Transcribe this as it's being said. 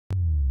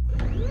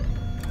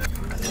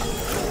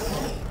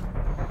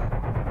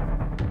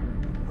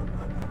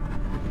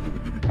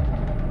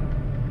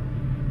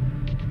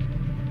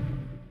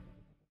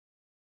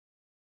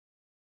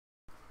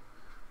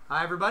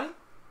Hi, everybody.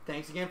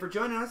 Thanks again for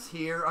joining us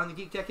here on the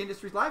Geektech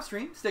Industries live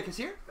stream. Stickus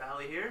here.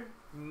 Valley here.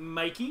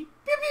 Mikey.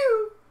 Pew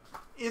pew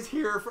is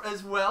here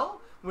as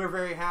well. We're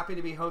very happy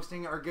to be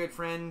hosting our good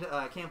friend,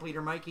 camp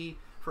leader Mikey,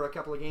 for a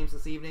couple of games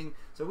this evening.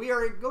 So we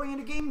are going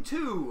into game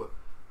 2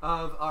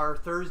 of our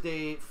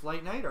Thursday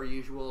flight night, our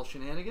usual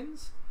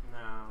shenanigans.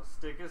 Now,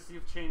 Stickus,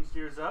 you've changed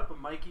yours up, but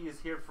Mikey is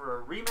here for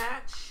a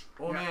rematch.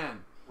 Oh,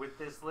 man. With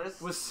this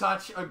list. It was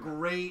such a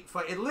great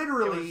fight. It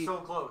literally was so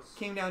close.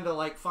 Came down to,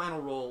 like,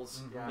 final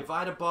rolls. Yeah. If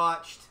I'd have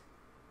botched,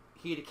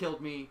 he'd have killed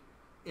me.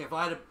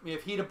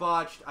 If he'd have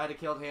botched, I'd have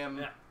killed him.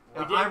 Yeah.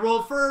 I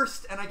rolled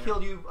first, and I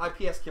killed you. I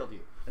PS killed you.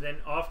 And then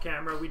off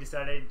camera, we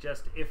decided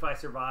just if I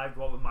survived,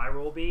 what would my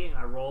roll be? And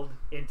I rolled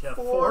into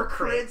 4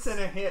 crits and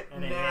a hit.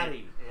 and a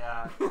Natty.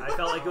 Yeah. I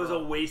felt like it was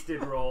a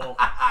wasted roll.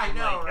 I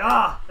know. Like,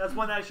 right? that's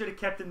one that I should have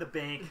kept in the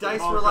bank.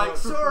 Dice were like,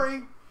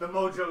 sorry. The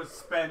mojo is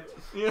spent.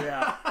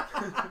 Yeah.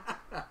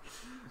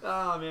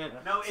 Oh, man.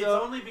 No, it's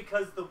only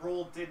because the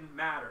roll didn't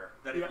matter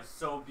that it was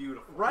so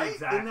beautiful. Right?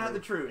 Exactly. Isn't that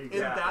the truth? Exactly.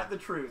 Isn't that the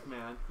truth,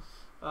 man?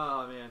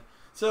 Oh, man.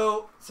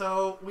 So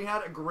we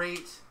had a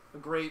great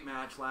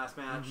match last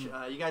match.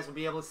 You guys will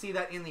be able to see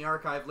that in the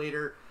archive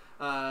later.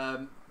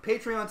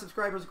 Patreon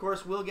subscribers, of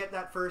course, will get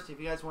that first. If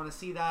you guys want to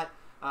see that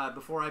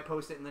before I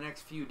post it in the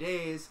next few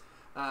days,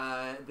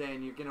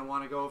 then you're going to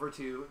want to go over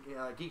to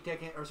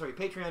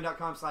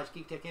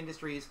patreon.com/Geektech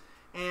Industries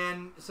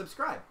and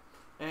subscribe.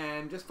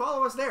 And just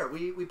follow us there.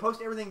 We post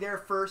everything there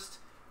first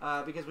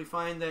because we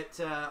find that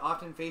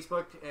often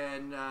Facebook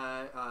and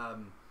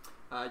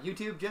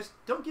YouTube just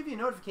don't give you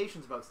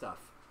notifications about stuff.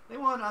 They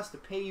want us to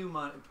pay you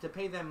money, to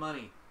pay them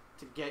money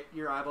to get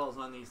your eyeballs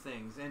on these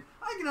things. And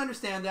I can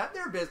understand that.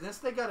 They're a business.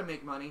 They got to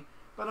make money.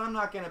 But I'm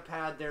not going to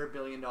pad their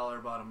billion-dollar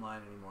bottom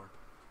line anymore.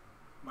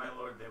 My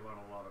lord, they want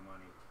a lot of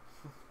money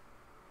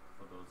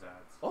for those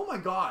ads. Oh my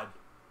God!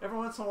 Every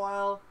once in a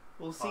while,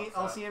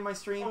 I'll see in my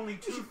stream. Only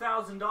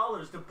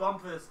 $2,000 to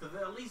bump this to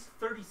at least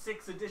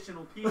 36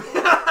 additional people.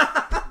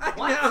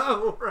 What? I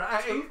know,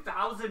 right?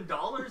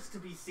 $2,000 to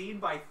be seen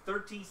by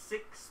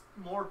 36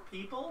 more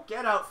people?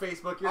 Get out,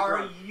 Facebook. You're Are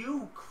drunk.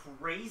 you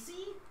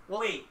crazy?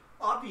 Wait,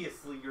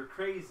 obviously you're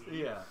crazy.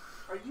 Yeah.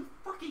 Are you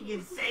fucking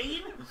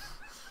insane?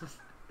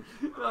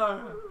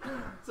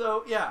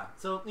 So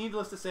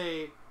needless to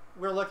say,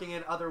 we're looking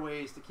at other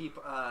ways to keep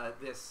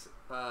this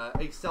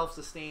a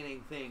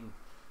self-sustaining thing,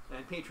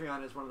 and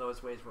Patreon is one of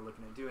those ways we're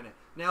looking at doing it.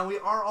 Now, we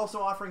are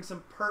also offering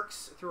some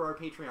perks through our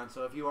Patreon,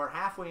 so if you are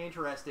halfway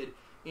interested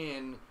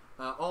in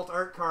alt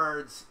art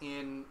cards,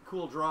 in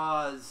cool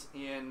draws,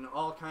 in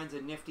all kinds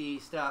of nifty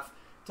stuff,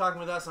 talking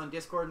with us on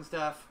Discord and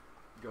stuff,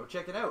 go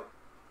check it out.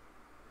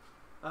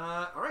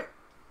 All right.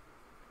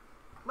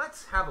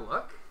 Let's have a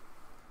look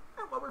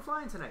at what we're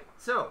flying tonight.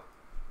 So,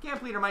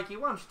 camp leader Mikey,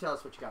 why don't you tell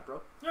us what you got,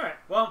 bro? All right.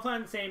 Well, I'm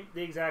flying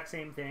the exact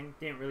same thing.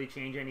 Didn't really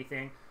change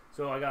anything.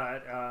 So I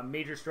got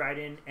Major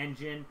Strident,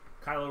 Engine,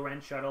 Kylo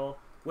Ren Shuttle,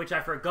 which I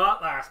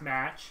forgot last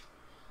match,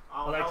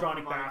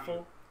 Electronic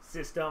Baffle,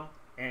 System,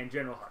 and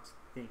General Hux.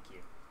 Thank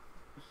you.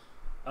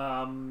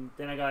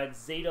 Then I got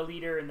Zeta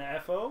Leader in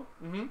the FO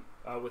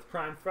with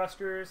Prime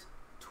Thrusters,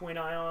 Twin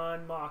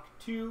Ion Mach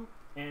 2,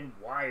 and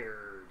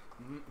Wired.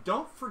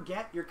 Don't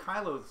forget your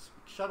Kylo's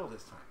shuttle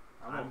this time.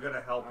 I'm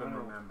gonna help him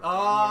remember.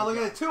 Oh, look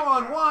at it,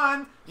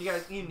 2-on-1. You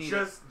guys, you need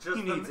it.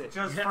 He needs it.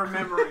 Just for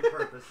memory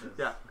purposes.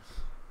 Yeah.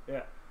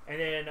 And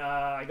then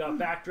I got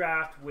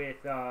Backdraft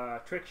with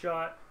Trick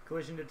Shot,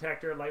 Collision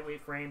Detector,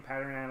 Lightweight Frame,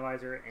 Pattern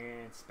Analyzer,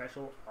 and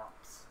Special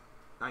Ops.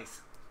 Nice.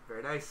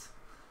 Very nice.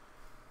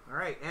 All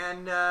right,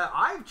 and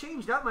I've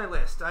changed up my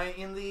list.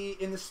 In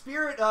the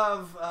spirit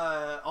of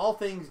all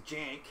things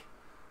jank,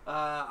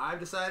 I've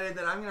decided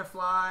that I'm going to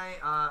fly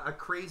a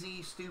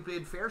crazy,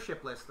 stupid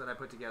fairship list that I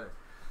put together.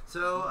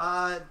 So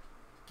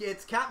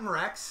it's Captain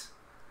Rex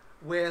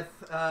with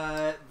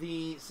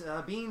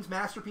the Bean's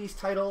Masterpiece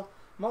title,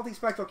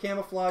 Multispectral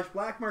Camouflage,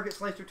 Black Market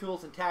Slicer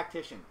Tools, and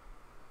Tactician.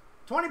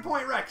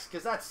 20-point Rex,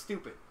 because that's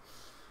stupid.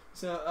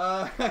 So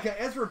I got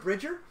Ezra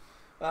Bridger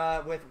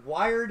with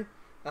Wired,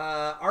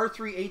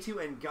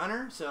 R3A2, and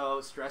Gunner.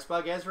 So Stress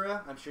Bug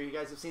Ezra. I'm sure you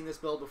guys have seen this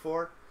build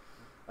before.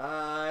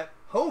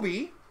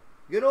 Hobbie.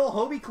 Good old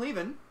Hobbie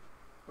Clivian,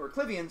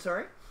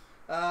 sorry.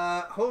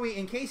 Hobbie,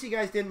 in case you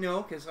guys didn't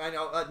know, because I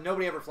know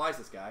nobody ever flies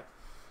this guy,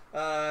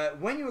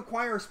 when you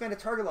acquire or spend a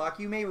target lock,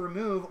 you may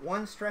remove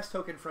 1 stress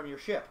token from your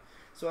ship.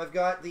 So I've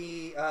got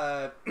the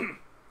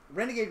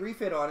Renegade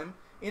refit on him,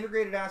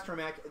 integrated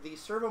astromech, the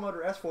servo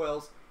motor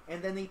S-foils,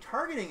 and then the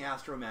targeting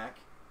astromech,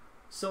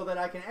 so that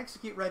I can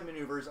execute red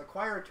maneuvers,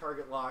 acquire a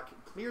target lock,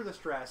 clear the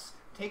stress,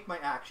 take my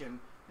action,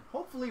 and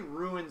hopefully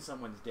ruin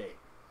someone's day.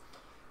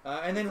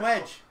 And then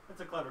Wedge. It's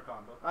a clever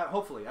combo.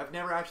 Hopefully. I've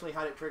never actually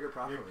had it trigger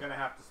properly. You're going to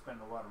have to spend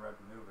a lot of red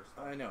maneuvers.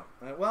 I know.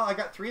 Well, I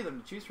got 3 of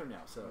them to choose from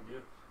now. So You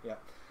do. Yeah.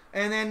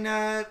 And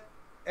then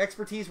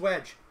Expertise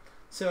Wedge.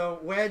 So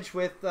Wedge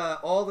with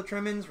all the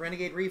trimmings,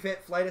 Renegade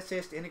refit, flight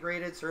assist,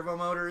 integrated, servo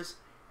motors,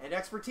 and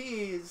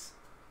Expertise,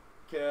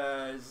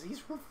 because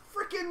he's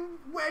freaking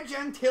Wedge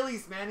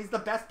Antilles, man. He's the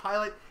best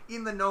pilot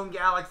in the known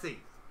galaxy.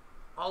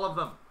 All of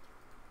them.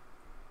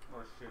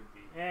 Or should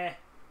be.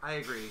 I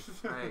agree.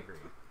 I agree.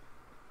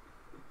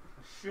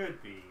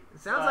 Should be. It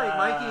sounds like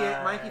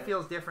Mikey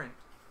feels different.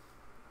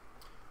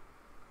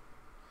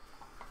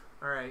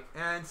 All right,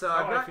 and so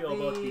I've got the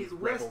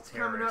lists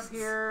coming up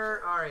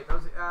here. All right,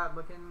 those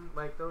looking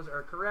like those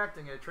are correct.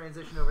 I'm going to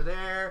transition over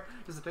there.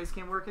 Is the dice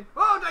cam working?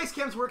 Oh, dice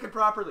cam's working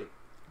properly.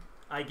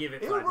 I give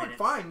it 5 minutes. It'll work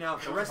fine now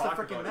for the Don't rest of the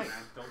talk freaking about night. it,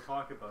 man. Don't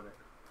talk about it.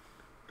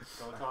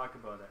 Don't talk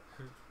about it.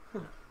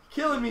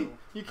 Killing me.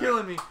 You're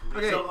killing me.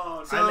 Okay,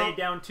 So I laid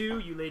down 2,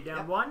 you laid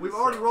down 1. We've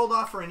already rolled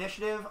off for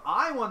initiative.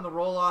 I won the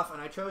roll off, and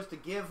I chose to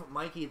give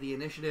Mikey the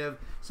initiative.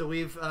 So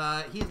we've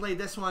he's laid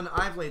this one,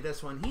 I've laid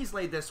this one, he's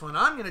laid this one.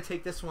 I'm going to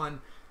take this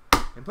one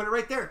and put it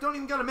right there. Don't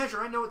even got to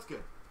measure. I know it's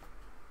good.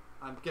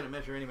 I'm going to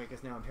measure anyway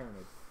because now I'm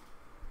paranoid.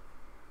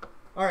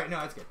 All right, no,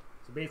 it's good.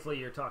 So basically,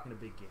 you're talking a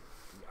big game.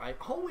 I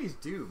always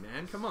do,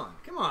 man. Come on.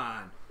 Come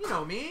on. You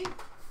know me.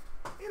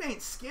 It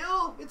ain't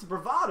skill. It's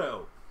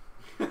bravado.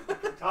 He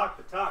can talk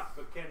the talk,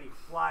 but can he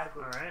fly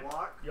the Alright.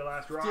 walk? Your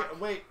last rock. Yeah,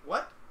 wait,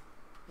 what?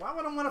 Why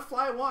would I want to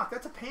fly a walk?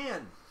 That's a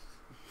pan.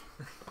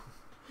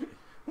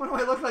 What do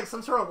I look like?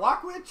 Some sort of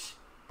walk witch?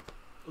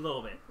 A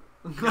little bit.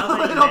 A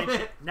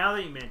Now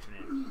that you mention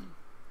it.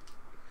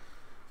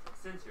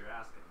 Since you're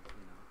asking,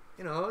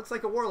 You know, it's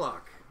like a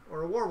warlock.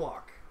 Or a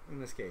warwalk,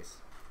 in this case.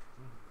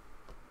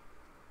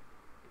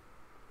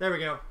 There we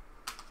go.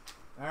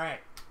 Alright.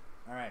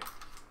 Alright.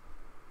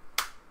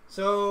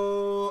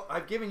 So,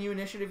 I've given you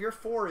initiative. Your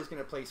 4 is going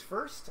to place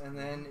first, and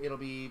then it'll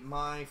be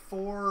my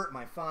 4,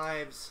 my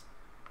 5s,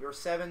 your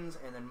 7s,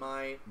 and then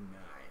my 9.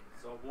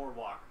 So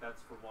Warwalk,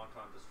 that's for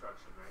wanton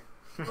destruction, right?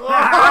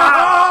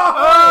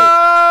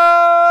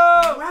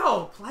 Oh!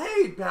 Well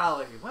played,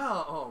 Bally.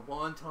 Well, oh,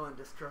 wanton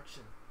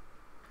destruction.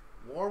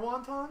 War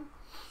wonton?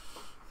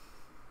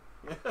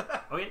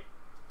 Okay.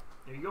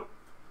 There you go.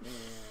 And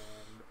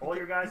all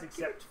your guys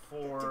except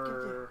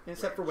for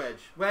Wedge.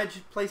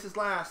 Wedge places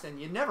last, and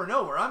you never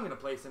know where I'm going to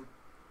place him.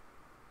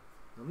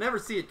 You'll never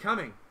see it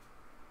coming.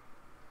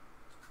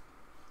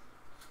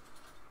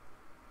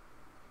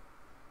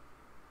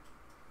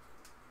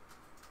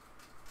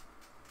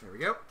 There we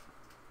go.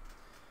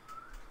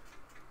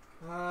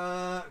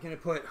 I'm going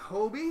to put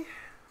Hobbie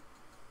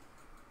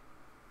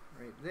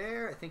right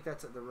there. I think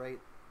that's at the right...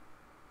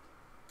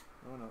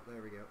 Oh, no.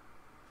 There we go.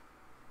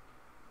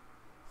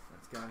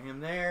 That's got him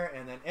there.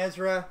 And then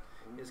Ezra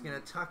is going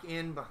to tuck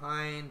in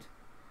behind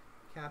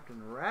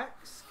Captain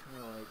Rex.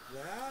 Kind of like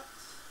that.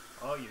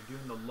 Oh, you're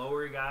doing the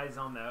lower guys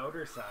on the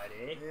outer side,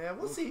 eh? Yeah,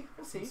 we'll see.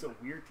 We'll see. Seems so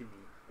weird to me.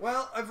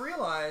 Well, I've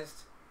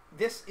realized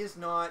this is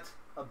not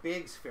a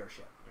big sphere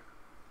ship.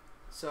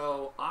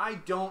 So I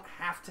don't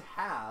have to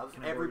have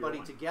everybody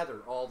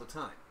together all the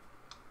time.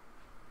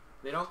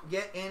 They don't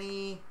get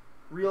any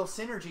real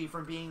synergy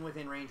from being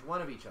within range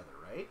 1 of each other,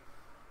 right?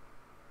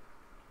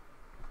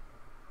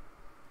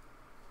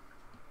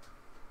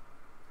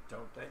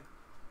 Don't they?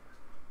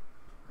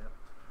 Yep.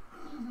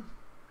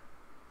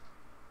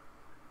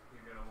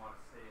 You're going to want to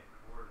say it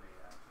coordinate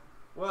action.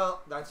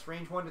 Well, that's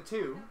range 1 to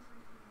 2.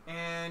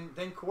 And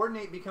then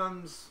coordinate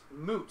becomes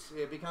moot.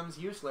 It becomes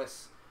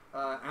useless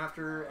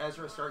after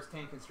Ezra starts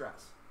tanking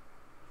stress.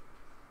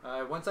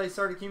 Once I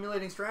start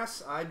accumulating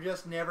stress, I'm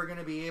just never going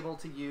to be able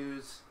to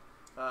use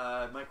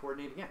my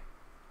coordinate again.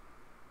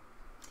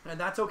 And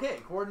that's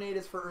okay. Coordinate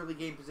is for early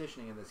game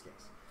positioning in this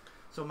case.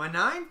 So my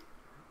 9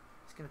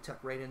 is going to tuck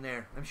right in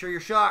there. I'm sure you're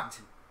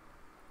shocked.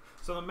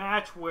 So the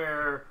match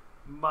where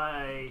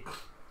my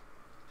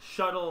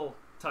shuttle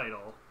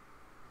title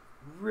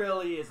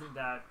really isn't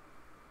that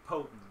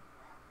potent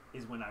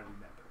is when I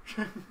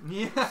remember.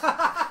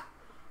 Yeah.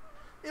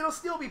 It'll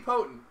still be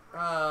potent.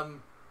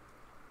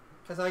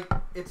 Because I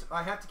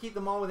have to keep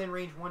them all within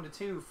range 1 to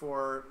 2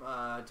 for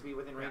to be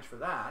within range for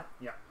that.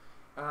 Yeah.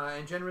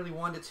 And generally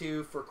 1 to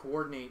 2 for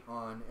coordinate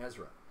on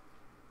Ezra.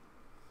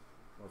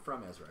 Or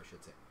from Ezra, I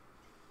should say.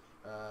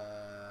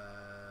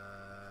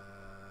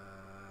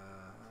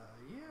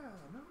 Yeah,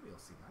 nobody will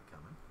see that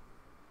coming.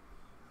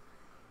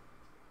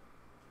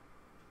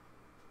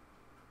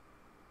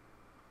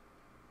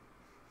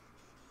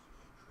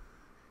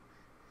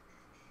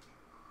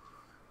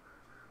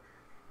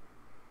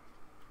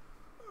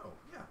 Oh,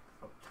 yeah.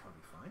 Oh, that'll be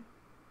fine.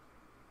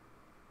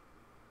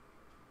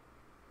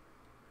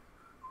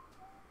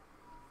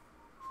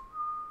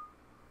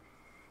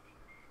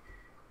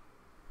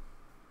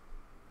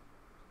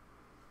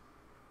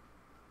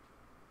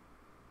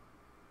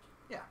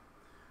 Yeah.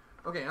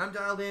 Okay, I'm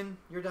dialed in.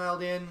 You're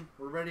dialed in.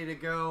 We're ready to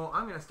go.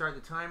 I'm going to start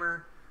the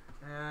timer.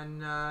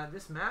 And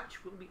this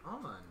match will be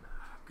on.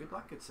 Good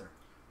luck, good sir.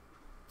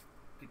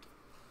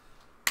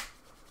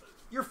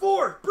 You're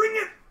 4. Bring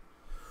it!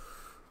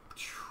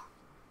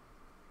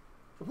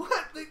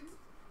 What?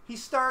 He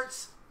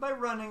starts by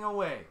running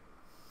away.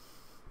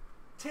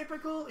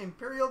 Typical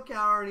Imperial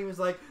coward. He was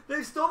like,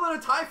 they've stolen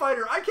a TIE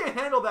fighter. I can't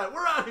handle that.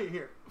 We're out of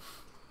here.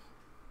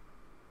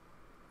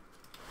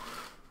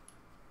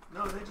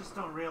 No, they just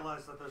don't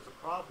realize that there's a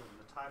problem.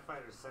 The TIE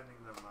fighter's sending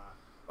them...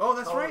 Oh,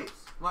 that's codes. right.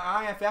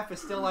 My IFF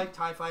is still like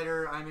TIE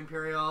fighter. I'm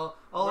Imperial.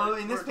 Although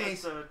in this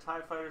case, a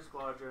TIE fighter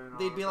squadron.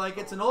 they'd be like,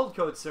 it's an old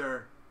code,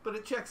 sir. but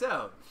it checks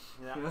out.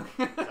 Yeah, You know?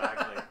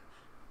 exactly.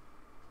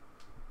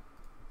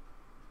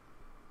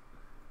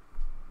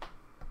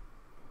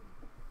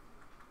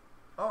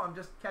 Oh, I'm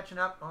just catching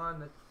up on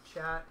the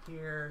chat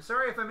here.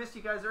 Sorry if I missed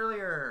you guys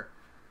earlier.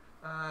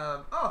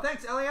 Oh,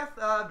 thanks,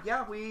 Eliath.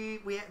 Yeah, we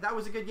that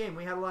was a good game.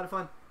 We had a lot of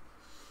fun.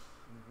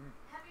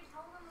 Have you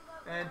told them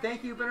about And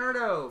thank you,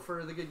 Bernardo,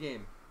 for the good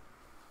game.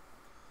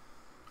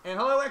 And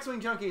hello,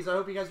 X-Wing Junkies. I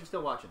hope you guys are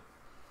still watching.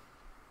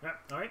 Yeah,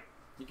 all right.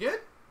 You good?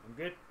 I'm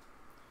good.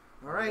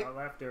 All right. All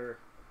left are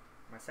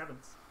my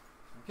 7s.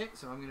 Okay,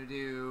 so I'm going to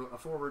do a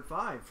forward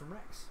 5 from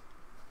Rex.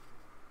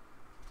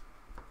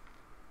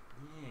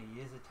 Yeah, he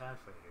is a TIE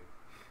fighter.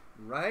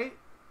 Right?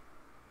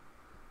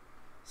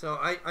 So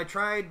I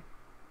tried...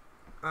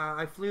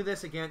 I flew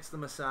this against the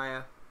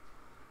Messiah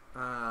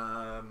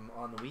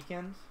on the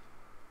weekend.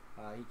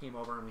 He came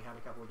over and we had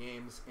a couple of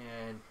games,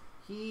 and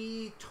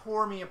he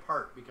tore me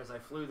apart because I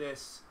flew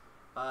this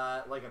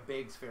like a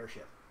Biggs fair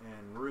ship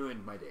and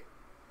ruined my day.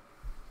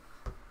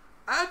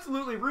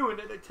 Absolutely ruined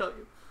it, I tell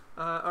you.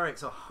 Alright,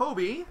 so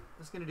Hobbie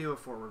is going to do a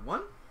forward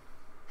 1.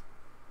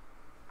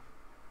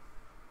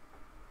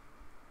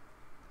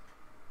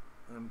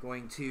 I'm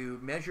going to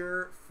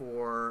measure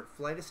for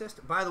flight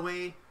assist. By the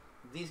way,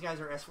 these guys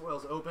are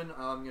S-foils open.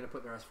 I'm going to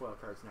put their S-foil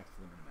cards next to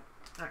them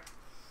in a minute.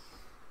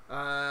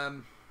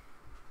 Alright.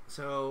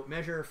 So,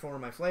 measure for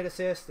my flight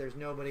assist. There's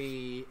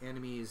nobody,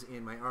 enemies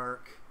in my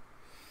arc.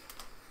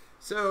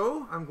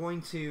 So, I'm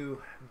going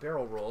to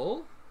barrel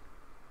roll.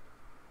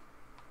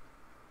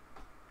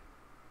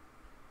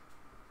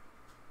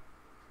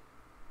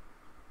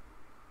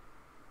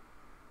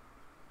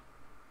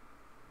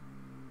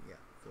 Yeah,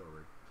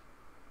 forward.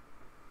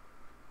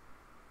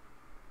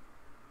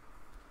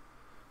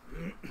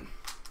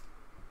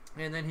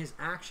 And then his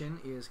action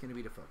is going to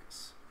be to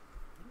focus.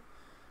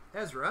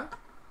 Ezra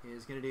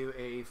is going to do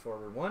a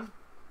forward 1.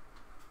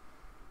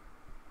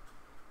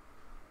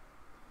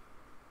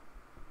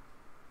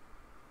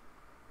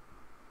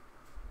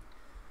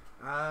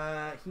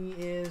 He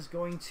is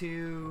going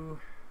to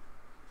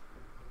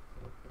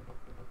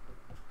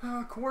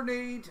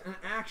coordinate an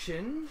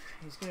action.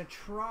 He's going to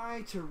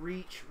try to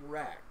reach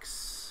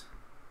Rex.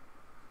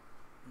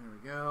 There we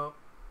go.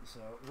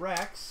 So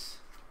Rex...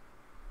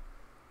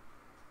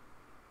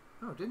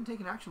 Oh, didn't take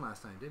an action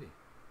last time, did he?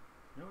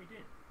 No, he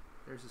did.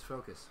 There's his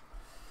focus.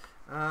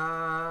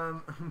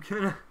 I'm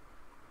gonna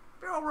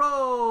barrel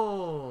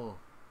roll.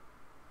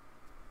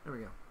 There we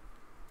go.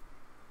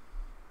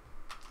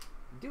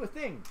 Do a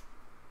thing.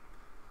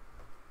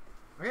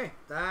 Okay,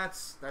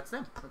 that's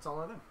them. That's all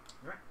of them.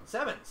 All right,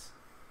 7s.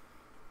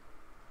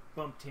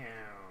 Bump Town.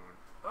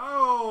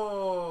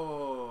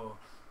 Oh,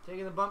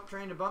 taking the bump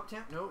train to Bump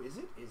Town. No, is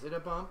it? Is it a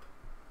bump?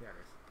 Yeah, it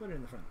is. Put it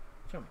in the front.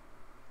 Show me.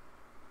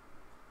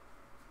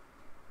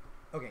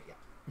 Okay, yeah.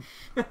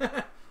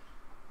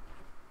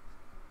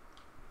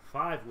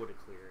 5 would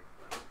have cleared.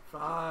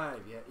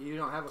 5. Yeah, you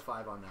don't have a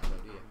 5 on that, though,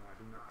 do you? No, I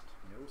do not.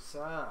 No,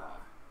 sir.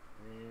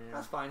 Yeah.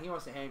 That's fine. He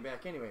wants to hang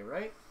back anyway,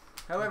 right?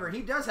 However, he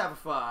does have a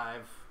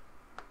 5.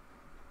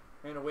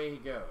 And away he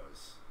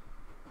goes.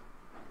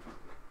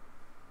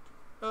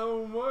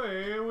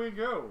 Away we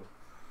go.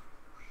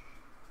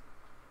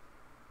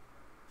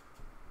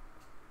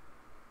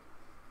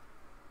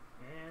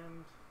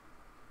 And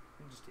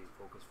we'll just take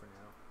focus for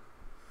now.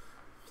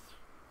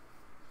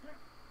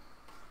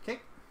 Okay.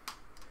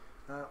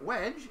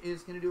 Wedge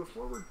is going to do a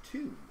forward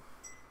 2.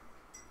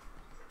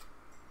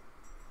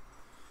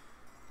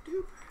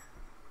 Doop.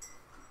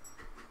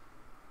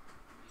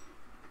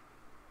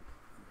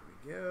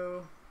 There we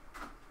go.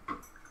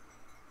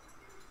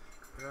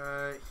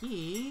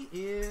 He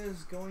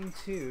is going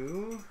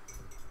to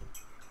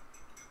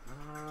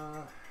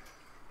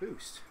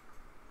boost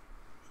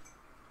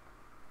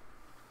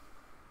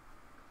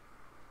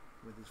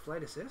with his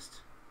flight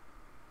assist.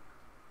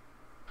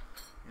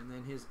 And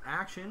then his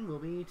action will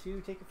be to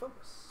take a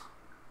focus.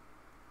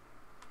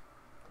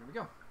 There we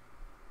go.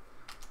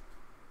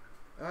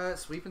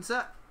 Sweep and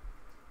set.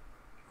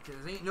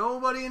 Because ain't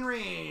nobody in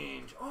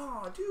range.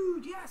 Oh,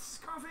 dude, yes,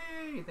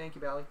 coffee. Thank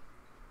you, Bally.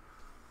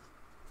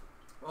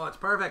 Oh, it's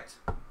perfect.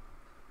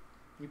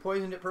 You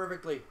poisoned it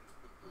perfectly.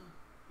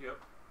 Yep.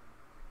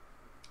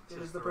 It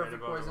Just is the right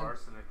perfect amount of poison.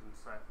 arsenic and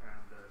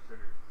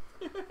sugar.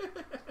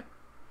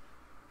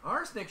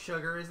 Arsenic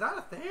sugar, is that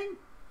a thing?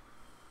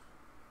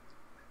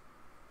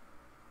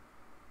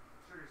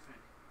 Sugar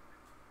snake.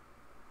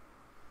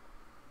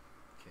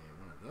 Okay,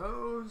 one of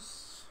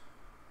those.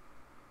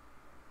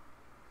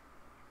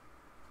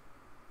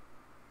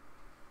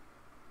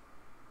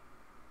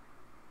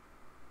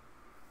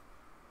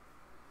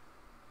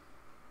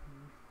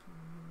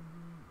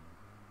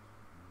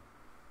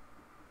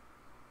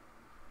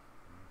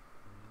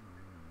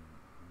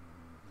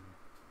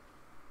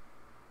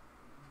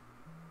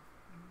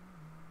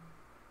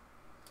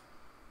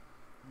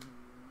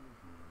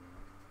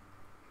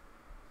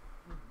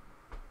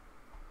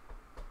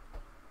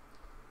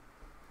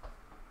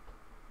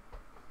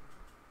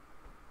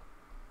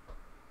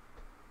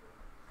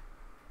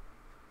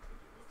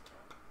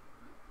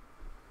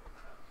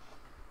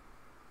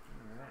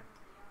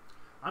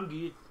 I'm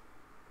good.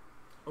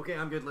 Okay,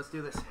 I'm good. Let's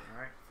do this. All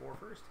right, 4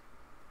 first.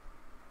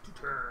 To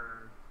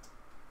turn.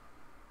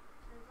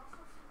 There's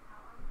also some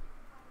out on it,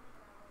 but I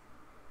wasn't able to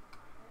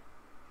find it.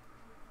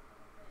 And it's a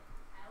little bit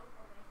out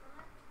away from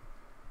it.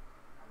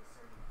 I was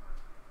searching for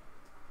it.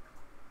 The higher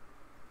level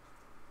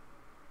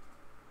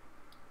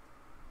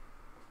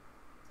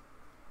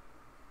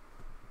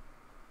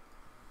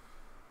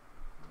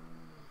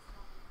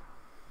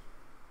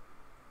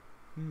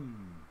you are, the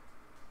higher.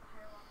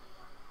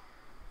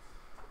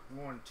 I'm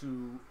going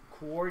to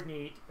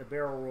coordinate a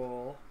barrel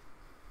roll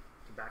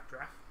to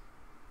backdraft.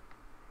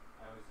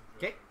 I always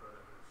enjoy Okay. my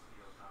brother with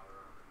steel power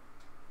armor.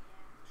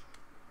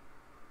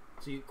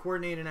 Yeah. So you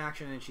coordinate an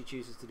action, and she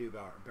chooses to do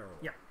barrel roll.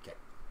 Yeah. Okay.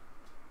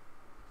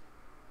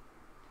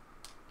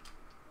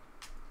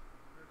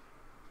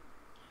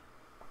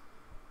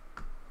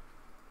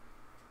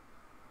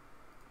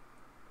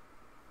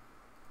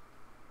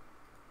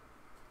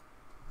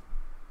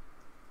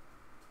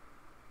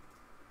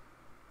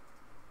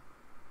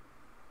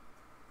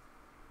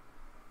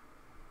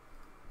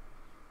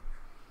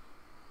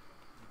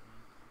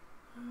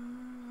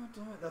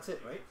 That's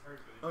it, right?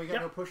 Oh, you got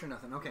Yep. no push or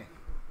nothing. Okay.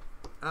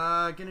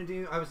 Gonna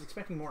do. I was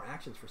expecting more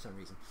actions for some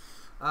reason.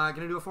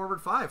 Gonna do a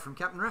forward 5 from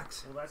Captain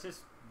Rex Well, that's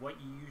just what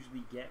you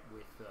usually get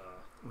with.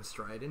 with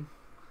striding.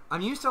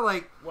 I'm used to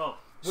like Well,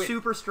 with,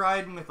 super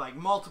striding with like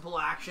multiple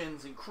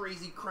actions and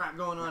crazy crap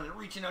going on and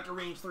reaching out to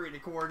range 3 to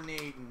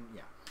coordinate and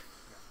yeah.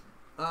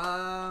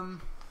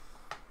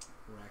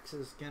 Rex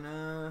is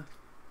gonna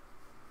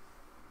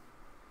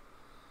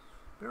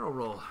barrel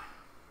roll.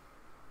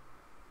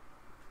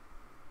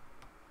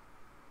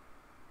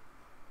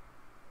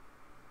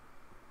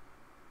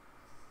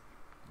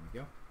 There we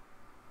go.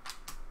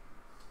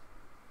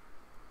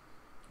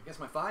 I guess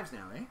my 5's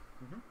now, eh?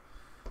 Mhm.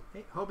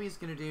 Okay, Hobie's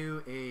gonna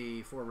do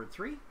a forward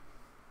 3.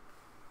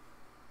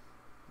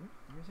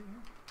 Where is it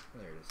here? Oh,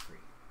 there it is, 3.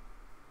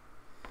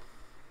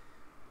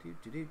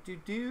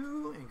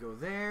 Do, and go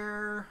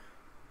there.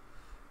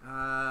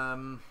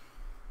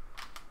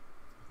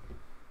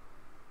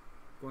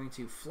 Going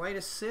to flight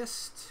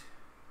assist.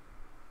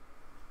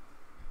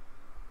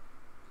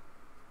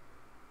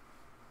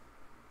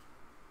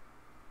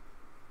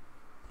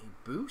 A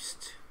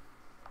boost.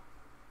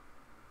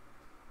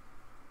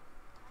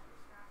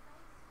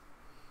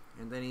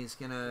 And then he's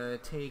gonna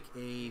take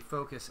a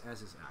focus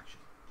as his action.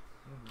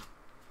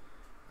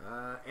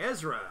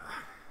 Ezra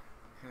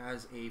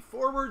has a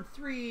forward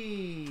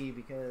 3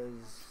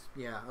 because,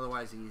 yeah,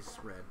 otherwise he's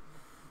red.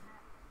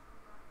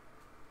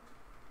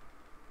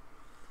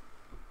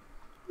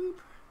 Boop.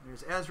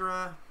 There's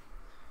Ezra.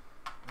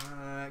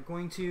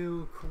 Going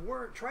to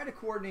try to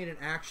coordinate an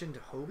action to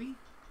Hobie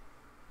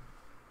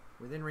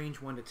within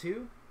range 1 to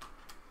 2.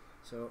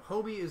 So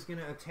Hobie is going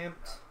to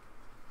attempt.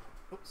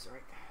 Oops,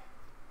 sorry.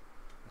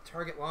 A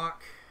target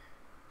lock.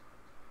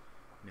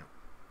 No.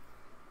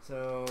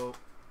 So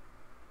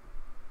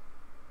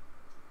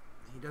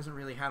he doesn't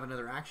really have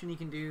another action he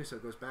can do, so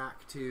it goes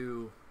back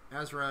to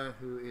Ezra,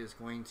 who is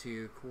going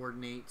to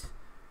coordinate.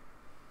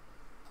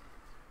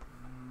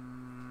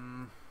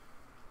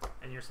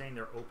 and you're saying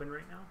they're open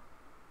right now?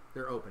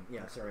 They're open.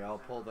 Yeah, sorry. I'll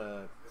pull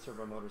the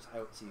servo motors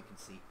out so you can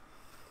see.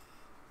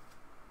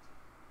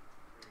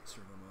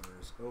 Servo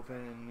motors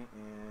open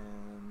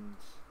and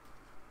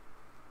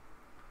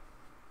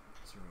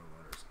servo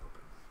motors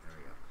open. There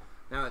we go.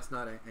 Now it's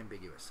not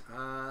ambiguous.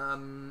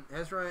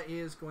 Ezra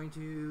is going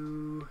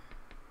to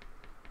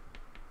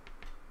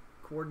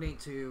coordinate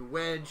to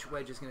Wedge.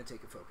 Wedge is going to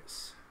take a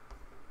focus.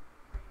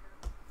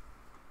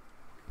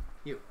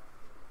 You.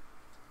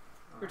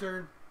 Your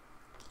turn.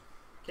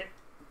 Okay.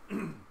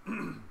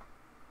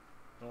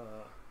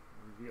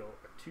 Reveal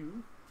a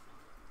 2.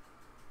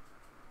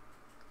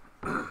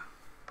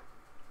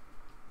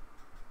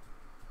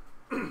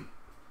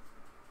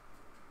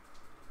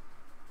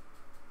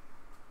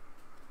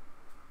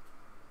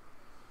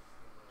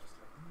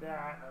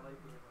 That.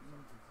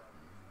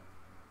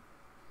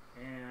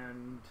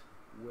 And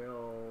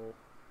will.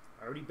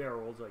 I already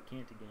barreled, so I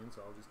can't again,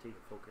 so I'll just take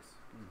a focus.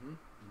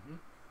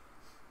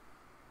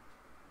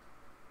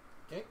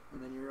 Okay,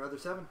 and then your other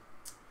 7.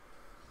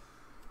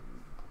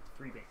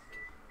 3 bank.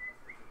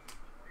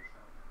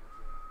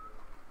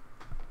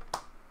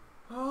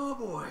 Oh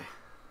boy.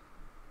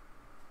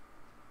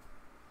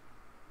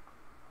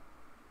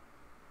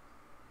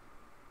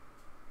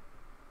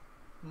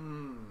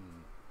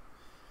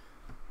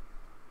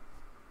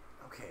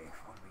 Okay,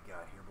 what do we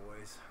got here,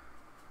 boys?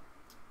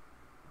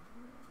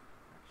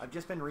 I've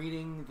just been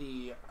reading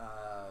the,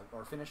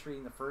 or finished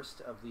reading the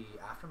first of the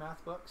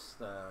Aftermath books.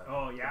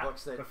 Oh yeah, the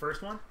books that, the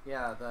first one.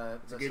 yeah, a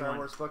the good Star one.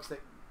 Wars books that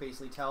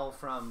basically tell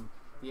from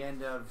the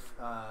end of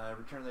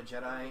Return of the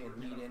Jedi and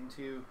lead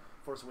into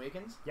Force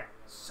Awakens. Yeah,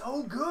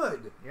 So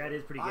good. yeah, it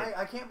is pretty good.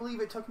 I can't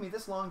believe it took me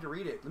this long to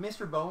read it. The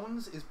Mr.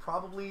 Bones is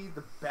probably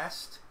the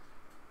best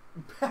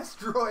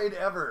droid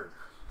ever.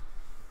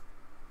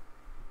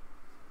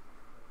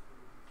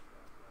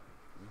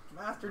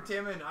 Master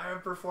Timon, I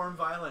have performed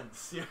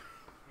violence.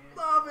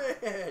 Love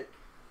it.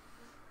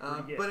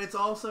 Pretty good. But it's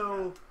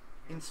also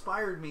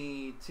inspired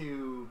me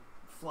to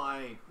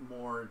fly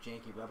more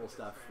janky rebel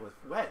stuff with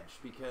Wedge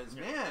because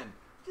man,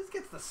 he just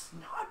gets the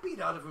snot beat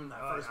out of him in that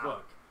first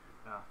book.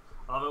 Yeah.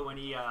 I love it when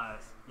he, how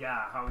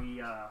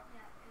he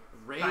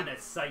kind of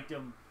psyched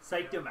him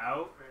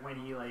out when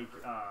he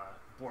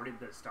boarded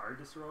the Star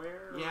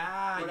Destroyer.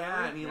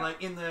 Yeah, and he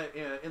in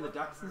the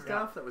ducts and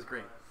stuff. That was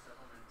great.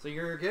 So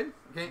you're good.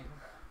 Okay,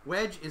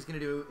 Wedge is gonna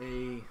do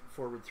a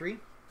forward 3.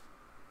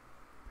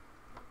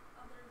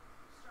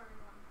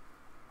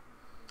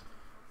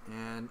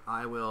 And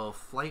I will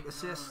flight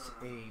assist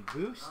a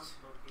boost.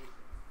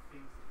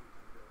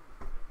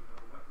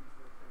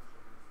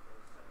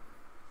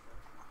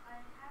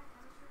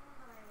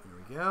 There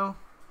we go.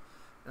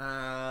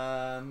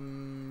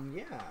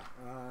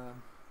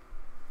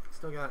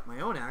 Still got my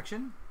own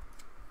action.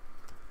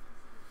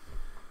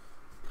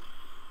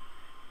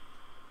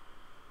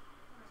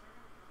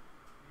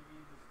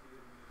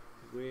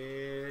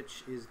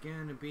 Which is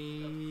gonna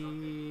be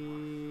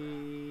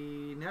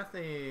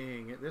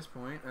nothing at this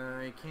point.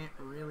 I can't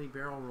really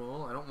barrel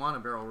roll. I don't want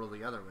to barrel roll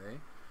the other way.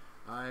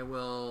 I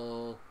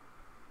will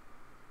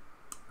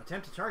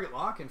attempt to target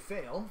lock and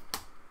fail.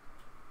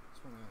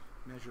 Just want to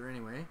measure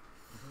anyway.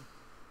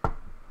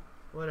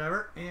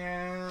 Whatever.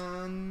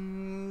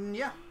 And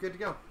yeah, good to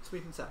go.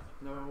 Sweep and set.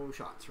 No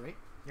shots, right?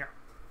 Yeah.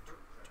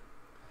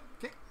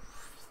 Okay.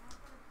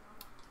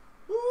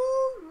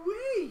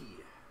 Woo-wee!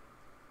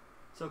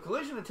 So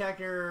collision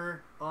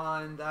detector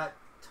on that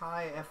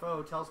TIE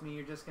FO tells me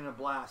you're just going to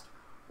blast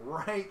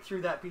right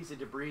through that piece of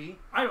debris.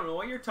 I don't know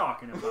what you're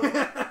talking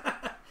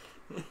about.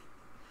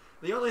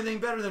 The only thing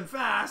better than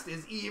fast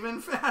is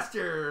even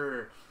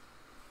faster.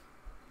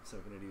 So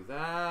I'm going to do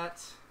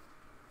that.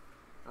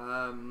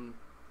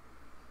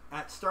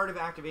 At start of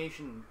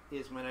activation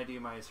is when I do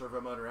my servo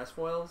motor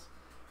S-foils.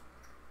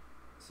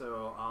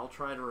 So I'll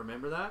try to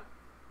remember that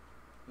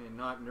and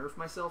not nerf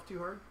myself too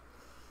hard.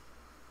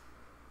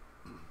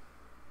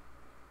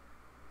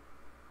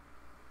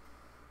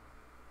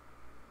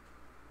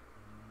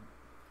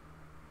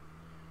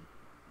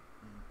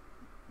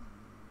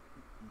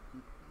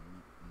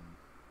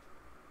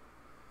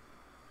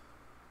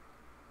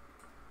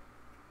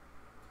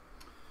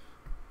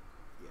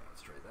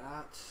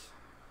 That.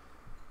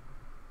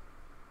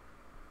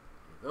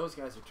 Those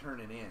guys are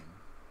turning in.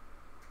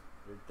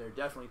 They're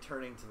definitely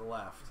turning to the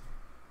left,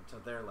 to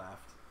their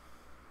left.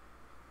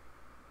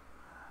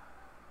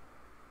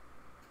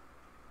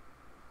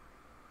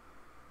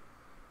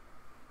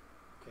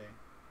 Okay.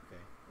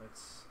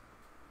 Let's.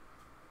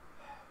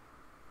 I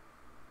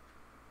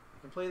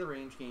can play the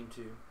range game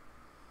too.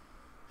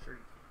 Sure.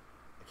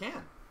 I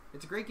can.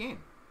 It's a great game.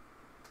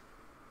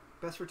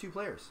 Best for 2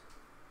 players.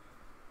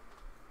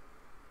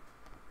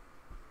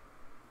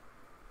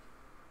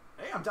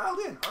 Hey, I'm dialed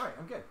in. All right,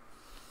 I'm good.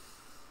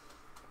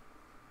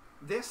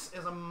 This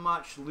is a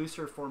much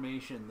looser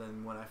formation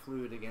than when I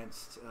flew it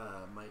against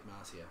Mike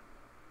Masia.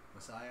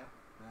 Masia?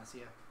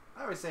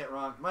 I always say it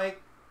wrong.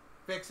 Mike,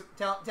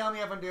 tell me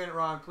if I'm doing it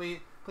wrong. Please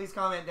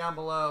comment down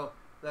below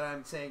that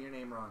I'm saying your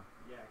name wrong.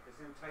 Yeah, because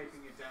him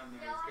typing it down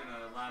there is going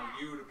to allow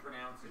you to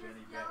pronounce it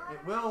any better.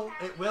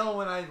 It will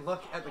when I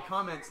look at the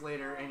comments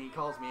later and he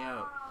calls me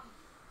out.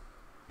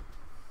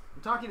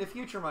 I'm talking to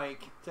future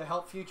Mike to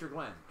help future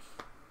Glenn.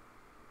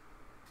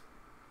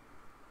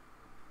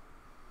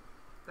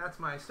 That's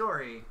my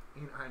story,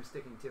 and I'm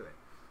sticking to it.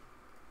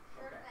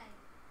 Sure Okay.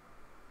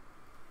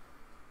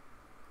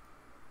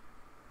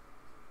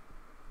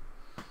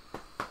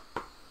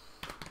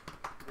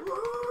 thing.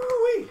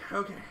 Woo-wee!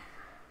 Okay.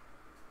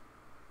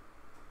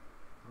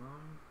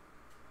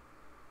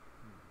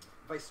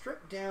 If I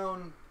strip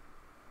down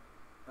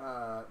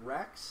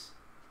Rex,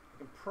 I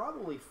can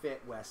probably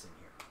fit Wes in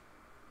here.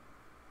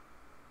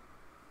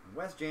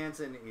 Wes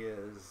Jansen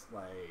is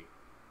like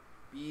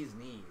bee's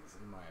knees,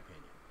 in my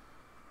opinion.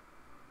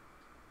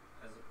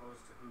 As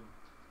opposed to who?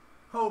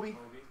 Hobie.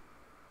 Hobie?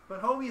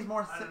 But Hobie's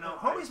more I don't know,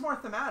 Hobie's more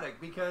thematic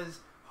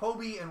because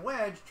Hobie and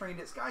Wedge trained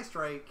at Sky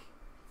Strike.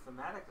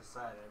 Thematic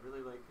aside, I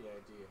really like the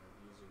idea of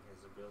using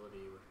his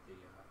ability with the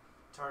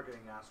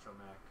targeting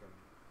astromech and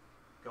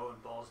going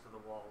balls to the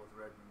wall with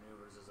red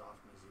maneuvers as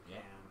often as you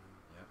can.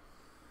 And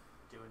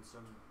doing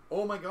some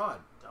Oh my god.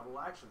 double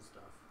action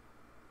stuff.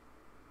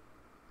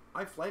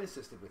 I flight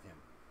assisted with him.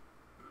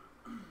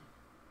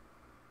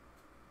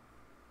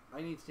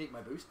 I need to take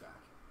my boost back.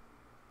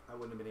 I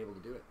wouldn't have been able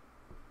to do it.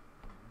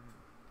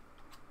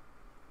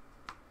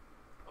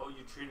 Oh,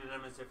 you treated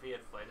him as if he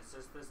had flight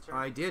assist this turn?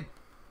 I did.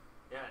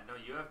 Yeah, no,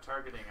 you have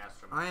targeting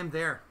astromech. I am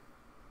there.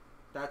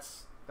 That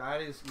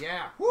is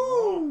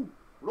Woo!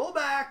 Roll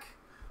back.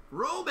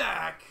 Roll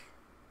back.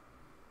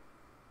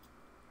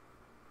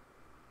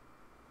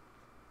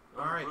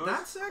 All right, Boost?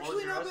 that's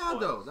actually Close your not bad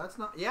S-foils. though. That's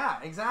not. Yeah,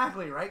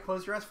 exactly. Right.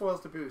 Close your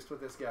S-foils to boost with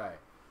this guy.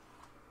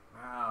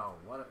 Wow,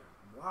 what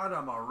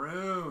a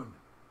maroon.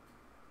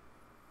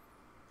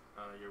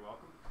 You're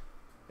welcome.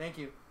 Thank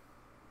you.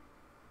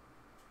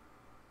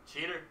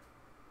 Cheater.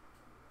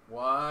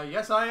 Why?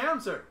 Yes, I am,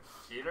 sir.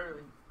 Cheat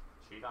early.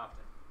 Cheat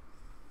often.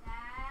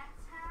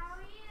 That's how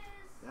he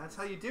is. That's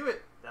how you do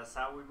it. That's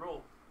how we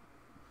roll.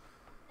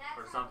 That's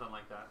Or how something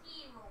like that.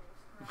 he rolls,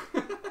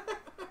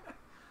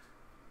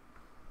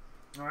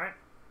 All right.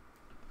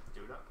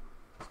 Do it up.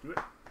 Let's do it.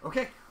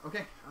 Okay.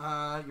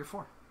 You're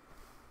 4.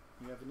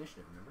 You have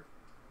initiative, remember?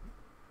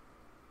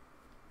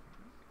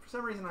 For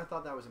some reason, I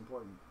thought that was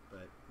important,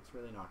 but it's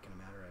really not going to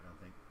matter, I don't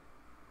think.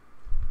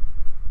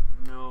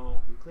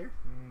 No. You clear?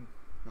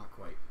 Not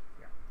quite.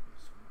 Yeah.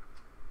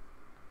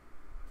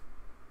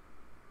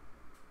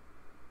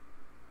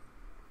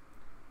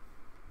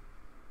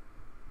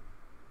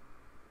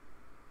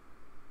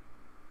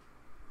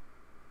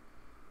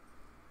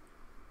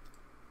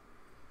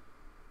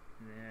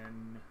 And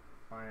then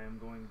I am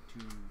going to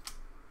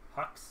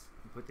Hux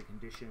and put the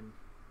condition.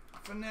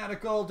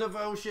 Fanatical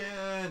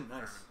devotion.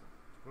 Nice.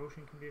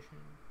 Devotion condition.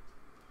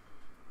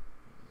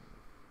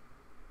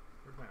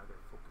 Where'd my other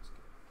focus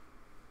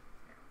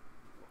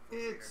go?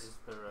 It's Is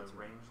there a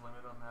range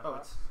limit on that? oh,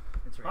 Hux?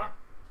 it's right. Ah.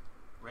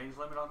 Range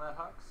limit on that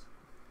Hux?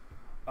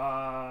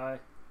 Uh,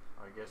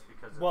 Or I guess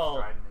because it's well,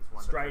 Strident, it's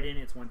 1 to 3. Strident,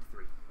 it's 1 to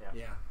 3.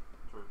 Yeah.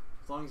 True.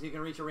 As long as you can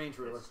reach a range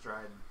ruler. It's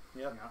Strident.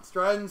 Yep. Yeah.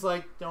 Strident's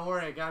like, don't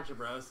worry, I got you,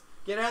 bros.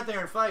 Get out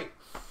there and fight.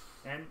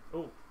 And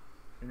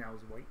and that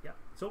was white. Yeah.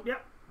 So yeah.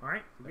 All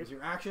right. There's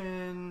your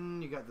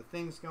action. You got the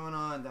things going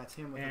on. That's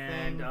him with the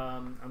And thing.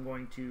 I'm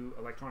going to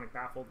electronic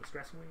baffle the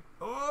stressing wave.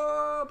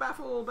 Oh,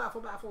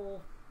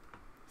 baffle.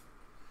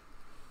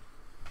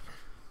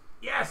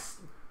 Yes!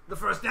 The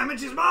first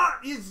damage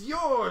is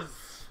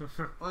yours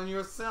on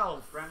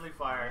yourself. Friendly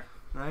fire.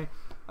 Right?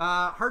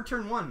 Hard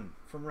turn 1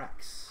 from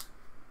Rex.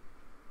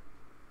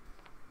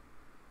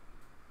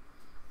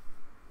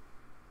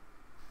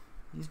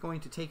 He's going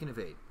to take an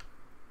evade.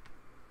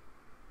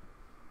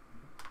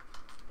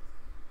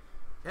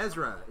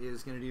 Ezra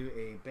is going to do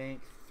a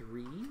bank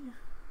 3.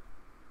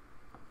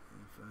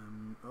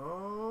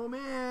 Oh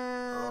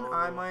man,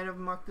 I might have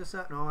mucked this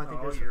up. No, I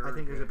think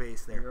there's a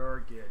base there.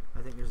 You're good.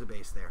 I think there's a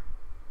base there.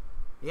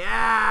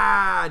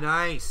 Yeah,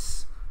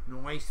 nice,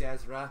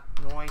 Ezra,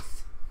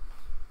 nice.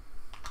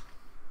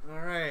 All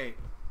right.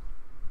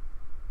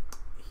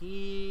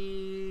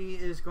 He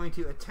is going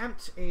to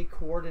attempt a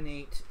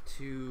coordinate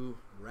to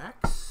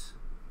Rex.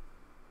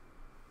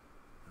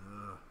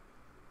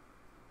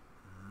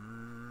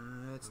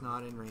 It's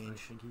not in range. I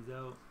think he's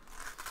out.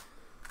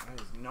 That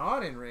is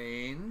not in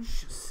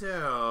range.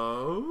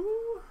 So,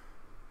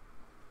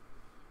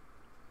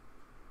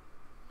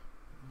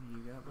 what do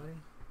you got, buddy?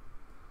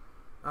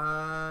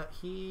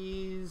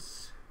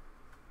 He's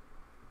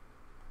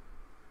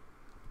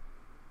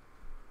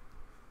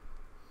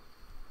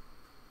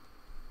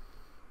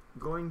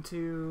going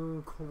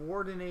to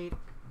coordinate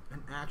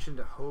an action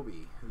to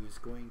Hobbie, who's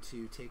going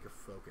to take a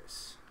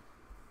focus.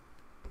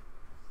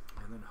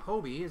 And then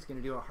Hobbie is going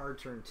to do a hard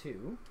turn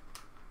 2.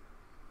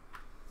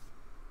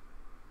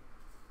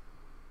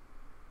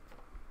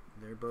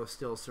 They're both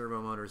still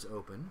servo motors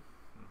open.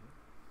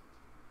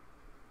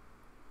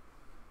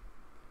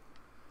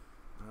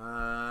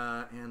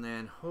 And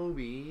then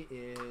Hobbie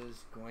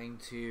is going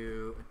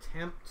to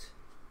attempt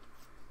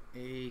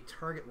a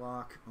target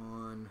lock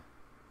on...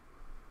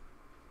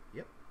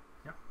 Yep.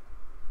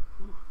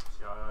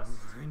 Just.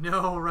 I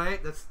know,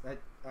 right? That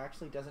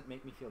actually doesn't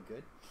make me feel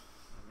good.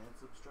 And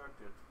it's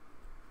obstructed.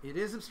 It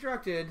is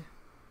obstructed.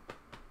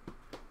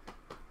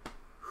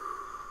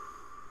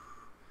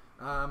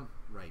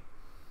 Right.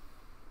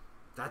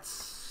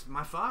 That's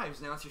my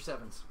 5s. Now it's your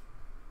 7s.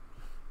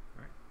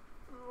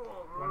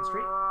 One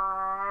straight.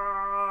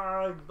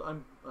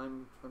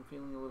 I'm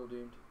feeling a little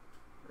doomed.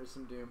 There's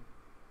some doom.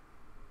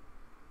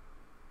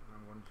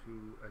 I'm going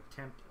to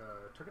attempt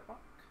target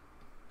lock.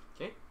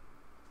 Okay.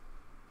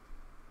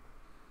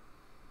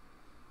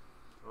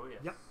 Oh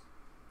yes. Yep.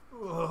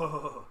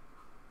 Whoa.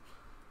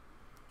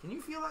 Can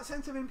you feel that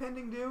sense of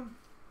impending doom?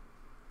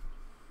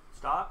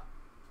 Stop.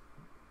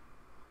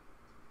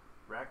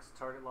 Rex,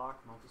 target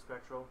lock,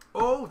 multispectral.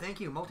 Oh, thank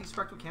you.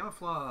 Multispectral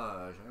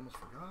camouflage. I almost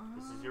forgot.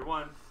 This is your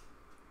 1.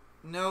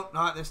 Nope,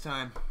 not this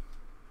time.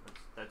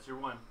 That's your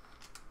 1.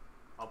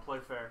 I'll play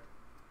fair.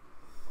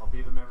 I'll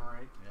be the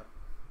memory. Yep.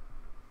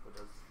 But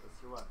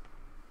that's your 1.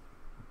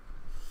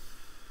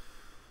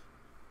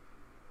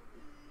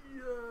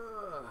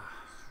 Yeah.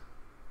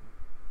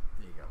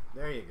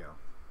 There you go.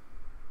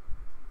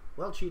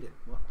 Well cheated.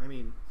 Well, I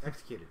mean,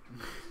 executed.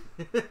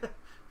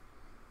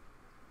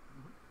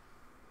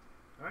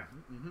 Alright.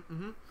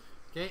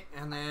 Okay,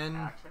 and then...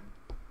 Action.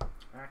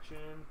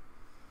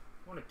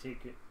 I want to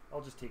take it.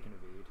 I'll just take an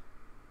evade.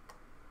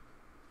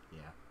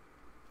 Yeah.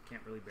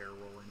 Can't really barrel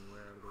roll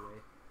anywhere out of the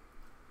way.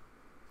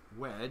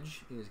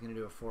 Wedge is going to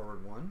do a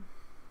forward 1.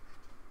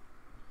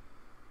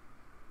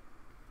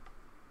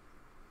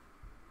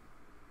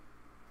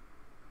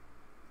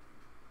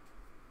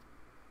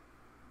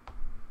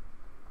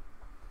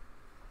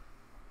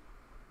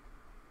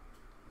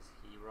 Is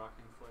he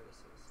rocking flight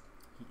assist?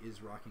 He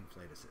is rocking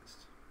flight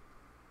assist.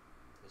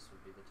 This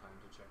would be the time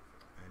to check for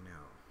that. I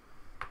know.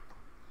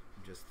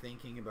 I'm just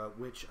thinking about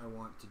which I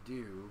want to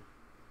do.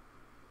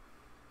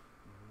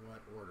 In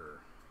what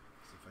order?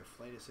 Because if I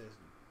flight assist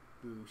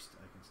boost,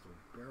 I can still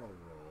barrel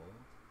roll.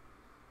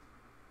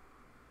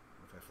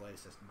 If I flight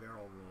assist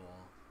barrel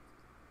roll,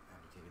 I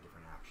have to take a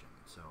different action.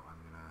 So I'm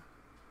gonna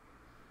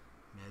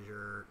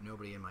measure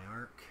nobody in my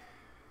arc.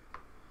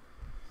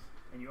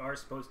 And you are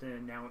supposed to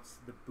announce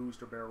the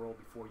boost or barrel roll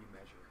before you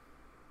measure.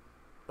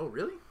 Oh,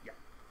 really? Yeah.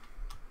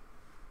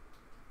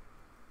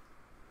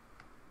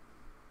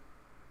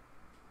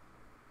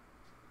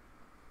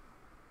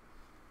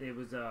 It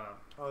was Oh,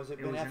 has it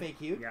it been was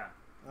FAQ'd? Yeah,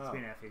 it's Oh.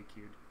 been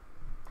FAQ'd.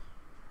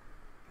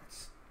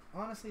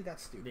 Honestly,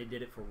 that's stupid. They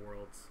did it for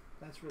Worlds.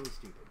 That's really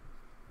stupid.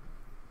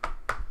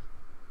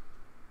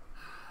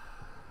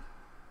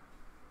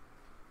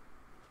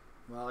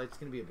 Well, it's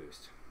going to be a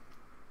boost.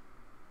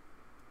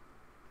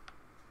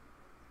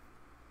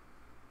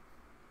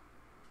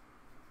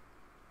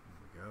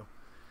 There we go.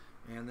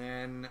 And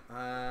then,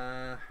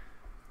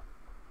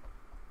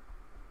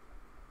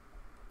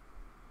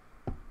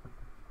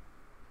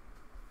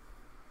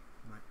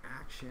 my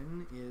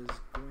action is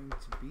going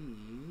to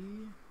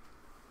be...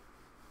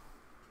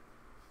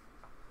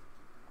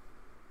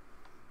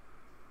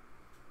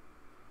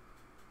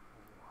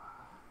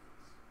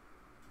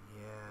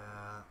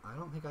 I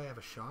don't think I have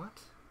a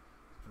shot,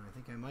 and I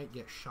think I might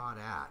get shot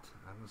at.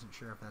 I wasn't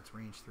sure if that's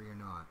range 3 or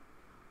not.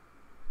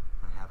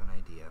 I have an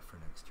idea for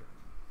next turn.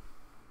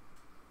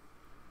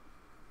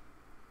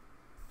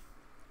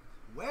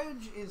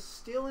 Wedge is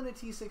still in a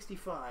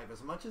T65.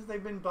 As much as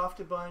they've been buffed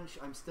a bunch,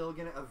 I'm still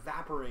going to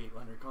evaporate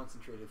under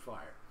concentrated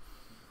fire.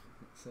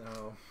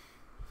 So...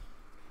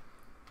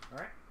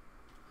 Alright.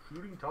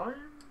 Shooting time,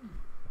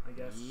 I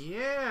guess.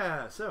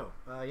 Yeah! So,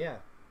 yeah.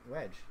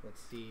 Wedge.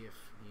 Let's see if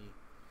he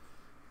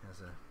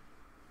has a...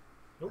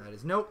 Nope. That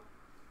is nope.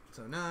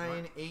 So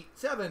 9, 8,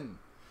 7.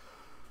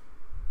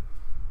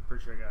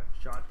 Pretty sure I got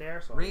shot there.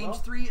 So Range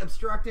 3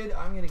 obstructed.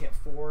 I'm going to get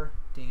 4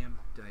 damn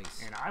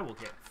dice. And I will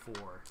get 4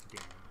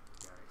 damn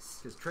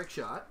dice. His trick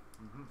shot.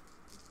 Mm-hmm.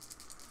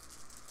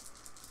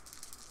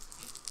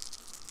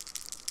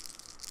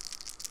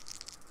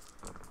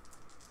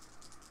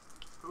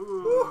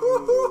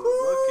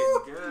 Ooh,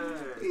 looking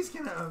good. He's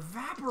going to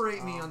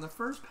evaporate me on the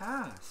first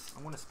pass.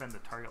 I want to spend the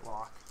target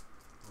lock.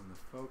 On the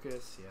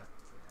focus, yeah.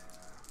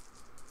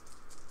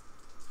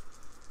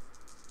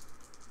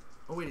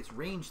 Oh wait, it's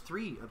range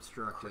 3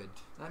 obstructed. Crit.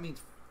 That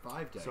means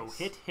 5 dice. So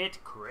hit,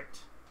 crit.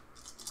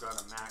 You've got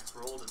a max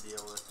roll to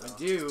deal with. I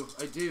do.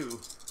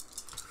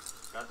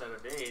 Got that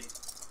a date.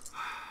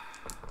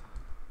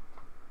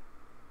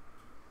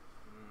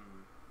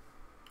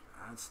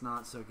 That's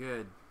not so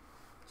good.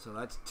 So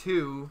that's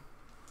 2.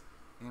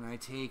 And I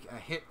take a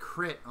hit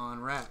crit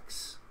on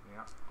Rex.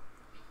 Yeah.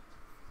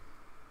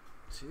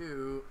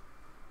 2.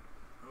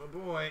 Oh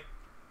boy.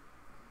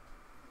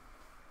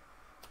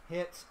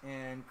 Hit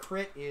and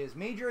crit is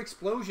major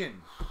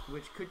explosion,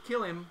 which could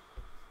kill him.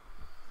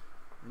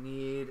 I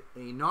need a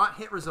not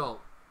hit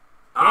result.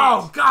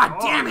 Oh, god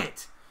damn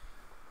it!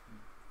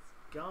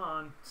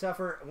 Gone.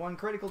 Suffer 1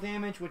 critical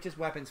damage, which is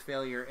weapons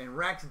failure, and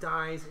Rex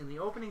dies in the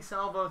opening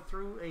salvo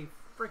through a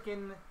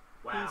frickin'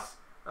 piece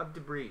of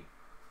debris.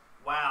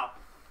 Wow.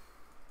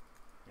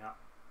 Yeah.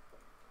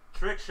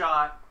 Trick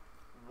shot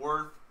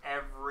worth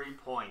every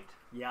point.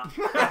 Yeah.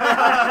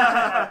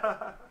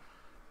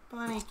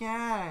 Funny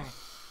guy.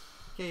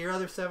 Okay, your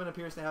other 7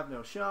 appears to have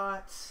no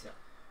shots. Yep.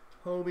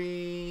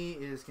 Hobie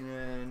is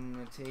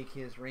going to take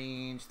his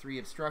range 3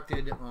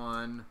 obstructed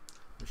on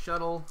the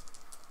shuttle.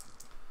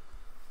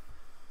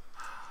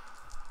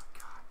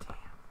 God damn.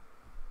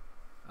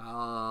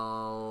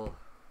 I'll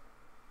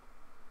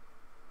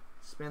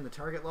spend the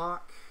target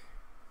lock.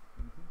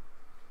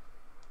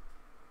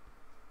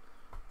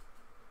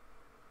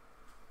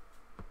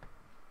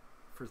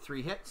 For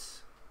 3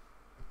 hits.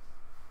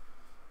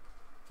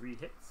 3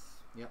 hits.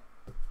 Yep.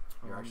 You're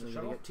On the actually going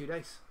shuttle? to get 2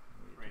 dice.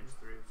 Range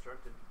 3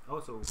 obstructed. Oh,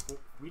 so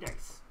 3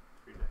 dice.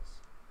 3 dice.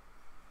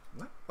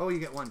 What? Oh, you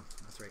get 1.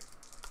 That's right.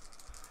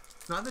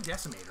 It's not the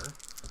decimator.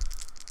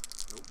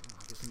 Nope. Oh,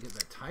 I guess I can get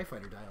that TIE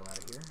fighter dial out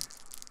of here.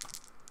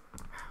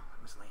 Wow,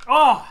 that was lame.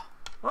 Oh!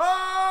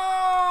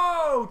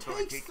 Oh! So I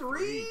Takes take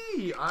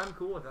 3! I'm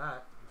cool with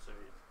that. I'm sorry.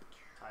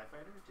 TIE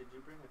fighter? Did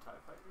you bring a TIE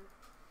fighter?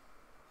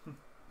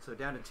 So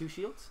down to 2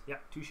 shields? Yeah,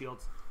 2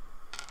 shields.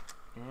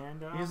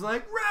 And He's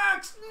like,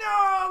 Rex,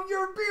 no!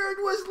 Your beard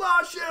was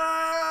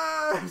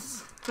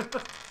luscious!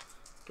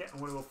 okay, I'm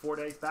gonna go 4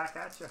 dice back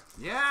at you.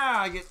 Yeah,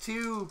 I get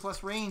 2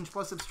 plus range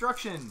plus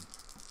obstruction.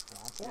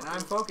 And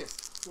I'm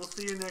focused. We'll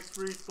see you next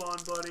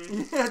respawn,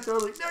 buddy. Yeah,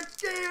 totally. Next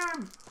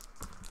game!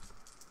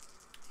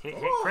 Hit,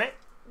 Oh. crit.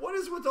 What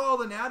is with all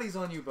the natties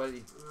on you,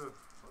 buddy? Ugh,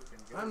 fucking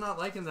good. I'm not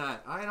liking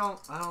that. I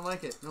don't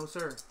like it. No,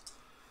 sir.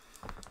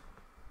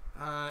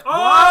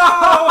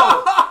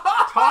 Oh!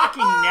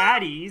 Talking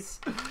natties.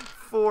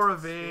 4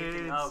 Speaking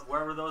evades. of,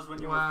 where were those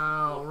when you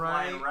Wow, were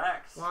flying right.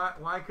 Rex?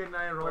 Why couldn't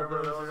I roll Where were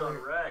those those on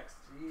earlier? Rex?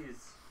 Jeez.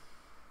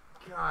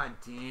 God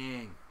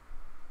dang.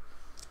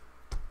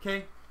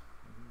 Okay.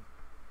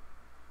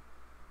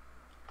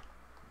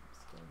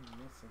 Still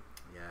missing.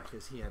 Yeah,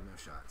 because he had no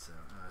shot. So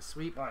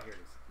sweep Oh, here it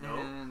is. No.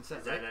 and set.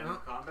 Is that right? end No.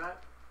 of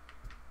combat?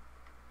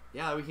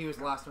 Yeah, he was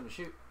the last one to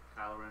shoot.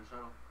 Kylo Ren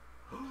shuttle.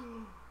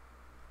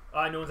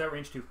 No one's at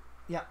range 2.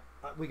 Yeah,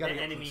 we got The to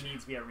get enemy closer.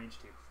 needs to be at range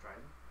 2.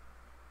 Striding.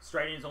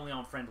 Striding is only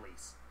on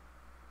friendlies.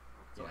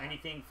 So Yeah.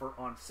 anything for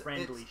on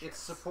friendly ships. It's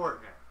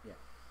support. Okay.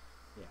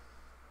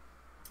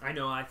 I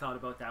know, I thought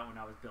about that when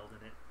I was building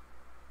it.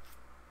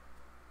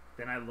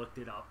 Then I looked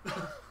it up.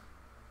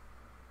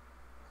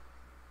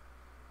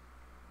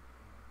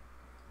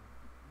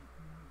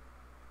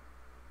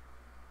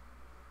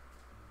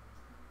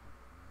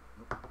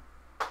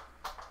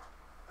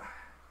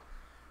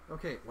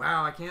 Okay,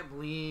 wow, I can't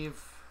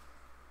believe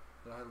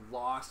that I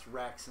lost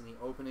Rex in the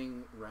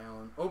opening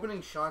round.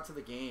 Opening shots of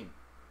the game.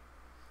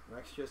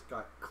 Rex just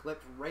got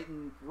clipped right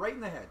in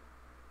the head.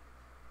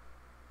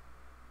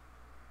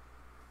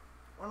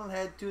 One on the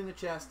head, two in the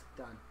chest,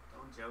 done.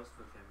 Don't joust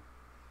with him.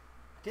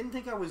 Didn't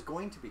think I was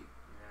going to be.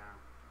 Yeah.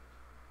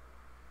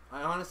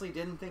 I honestly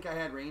didn't think I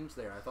had range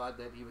there. I thought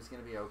that he was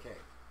going to be okay.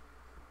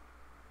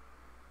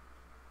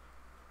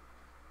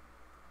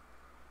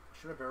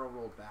 Should have barrel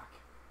rolled back.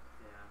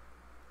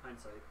 Yeah.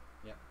 Hindsight.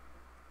 Yep.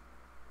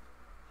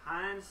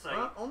 Hindsight.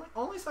 Well,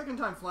 only second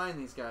time flying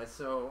these guys,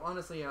 so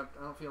honestly, I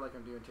don't feel like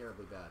I'm doing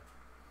terribly bad.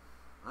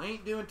 I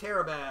ain't doing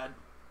bad.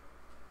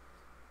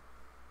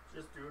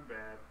 Just doing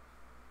bad.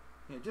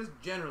 Yeah, just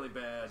generally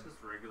bad. Just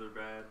regular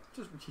bad.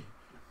 Just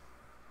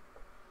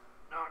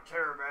Not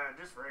terror bad,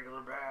 just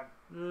regular bad.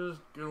 good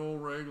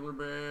old regular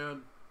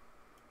bad.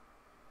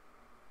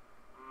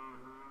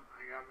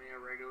 I got me a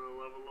regular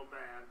level of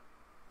bad.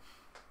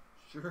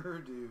 Sure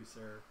do,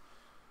 sir.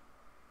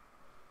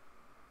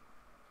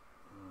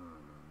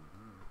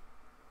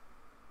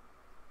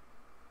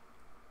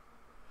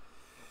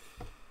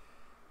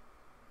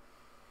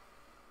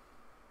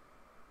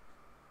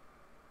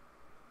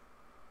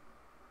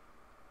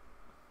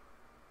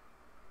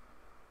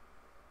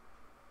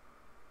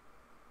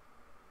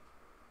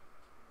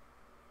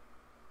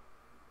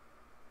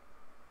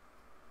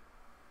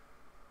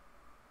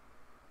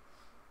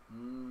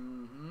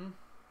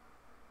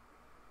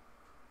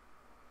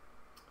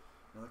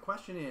 Now the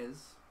question is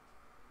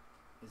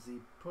he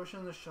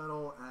pushing the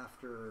shuttle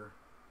after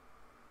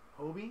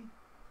Hobbie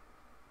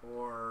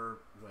or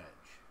Wedge?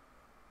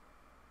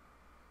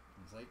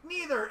 He's like,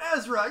 neither,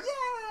 Ezra,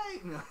 yay!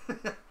 No. Now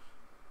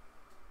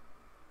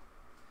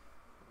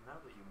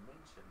that you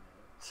mention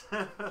it.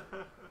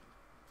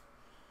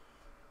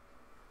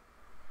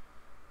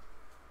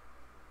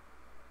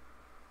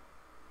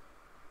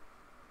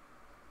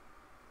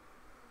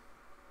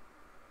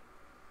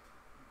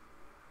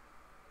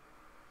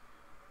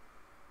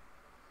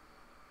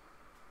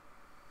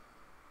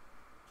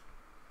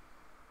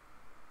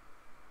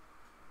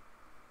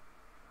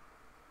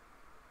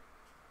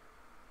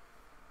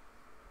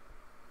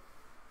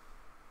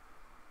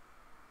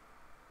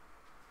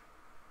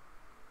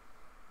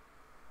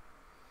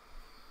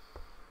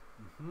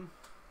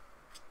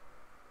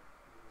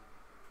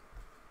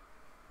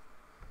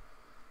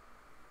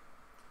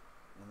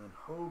 And then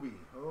Hobbie.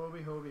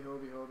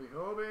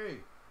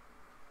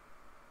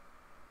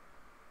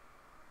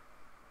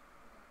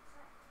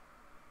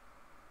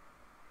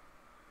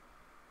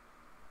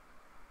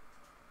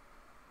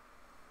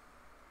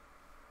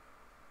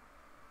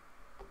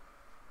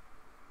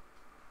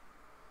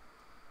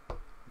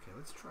 Okay,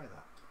 let's try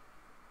that.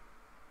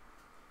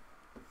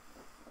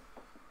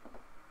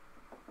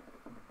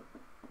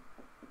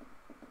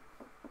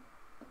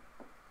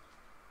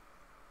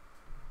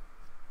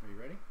 Are you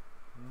ready?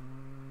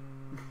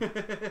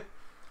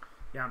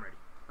 Yeah, I'm ready.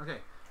 Okay,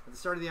 at the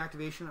start of the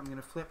activation, I'm going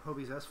to flip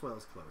Hobbie's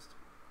S-foils closed.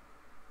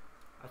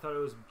 I thought it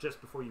was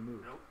just before you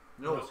moved. Nope.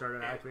 No, Nope.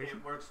 Started activation?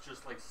 It works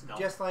just like stealth.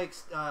 just like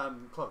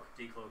cloak.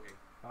 Decloaking.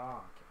 Ah,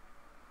 okay.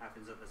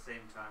 Happens at the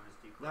same time as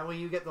decloaking. That way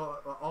you get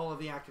all of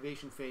the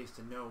activation phase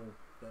to know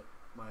that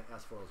my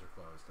S-foils are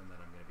closed and that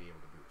I'm going to be able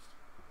to boost.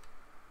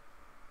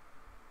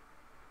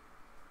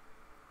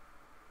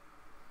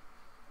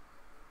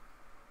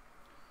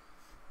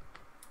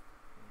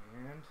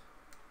 And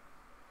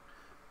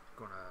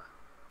gonna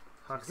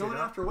He's going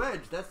after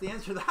Wedge. That's the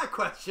answer to that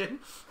question.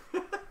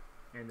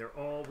 and they're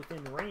all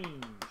within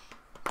range.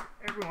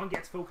 Everyone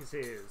gets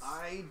focuses.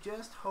 I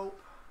just hope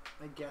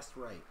I guessed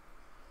right.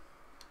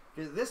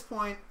 Because at this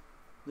point,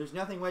 there's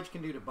nothing Wedge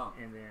can do to bump.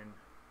 And then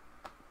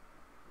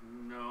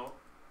No.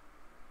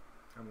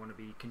 I want to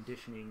be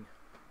conditioning.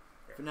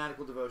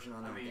 Fanatical devotion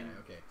on that I mean, guy.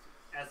 Okay.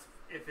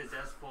 If his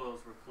S-foils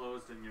were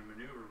closed and your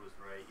maneuver was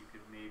right, you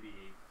could maybe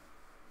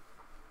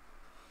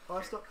Oh,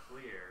 get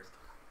clear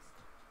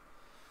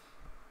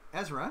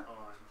Ezra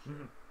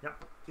on.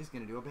 Yep. is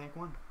going to do a bank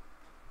one.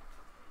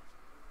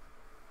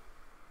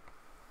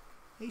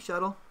 Hey,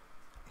 Shuttle.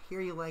 I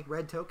hear you like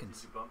red Did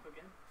tokens. you bump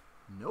again?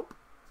 Nope.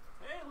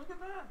 Hey, look at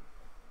that.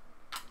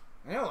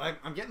 I know.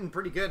 I'm getting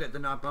pretty good at the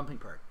not bumping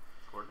part.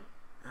 Coordinate.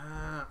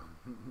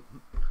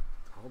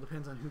 All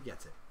depends on who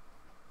gets it.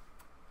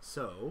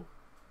 So,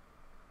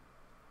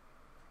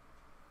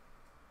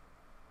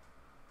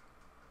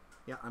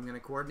 yeah, I'm going to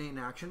coordinate an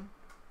action.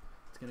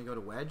 It's going to go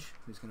to Wedge,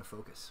 who's going to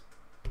focus.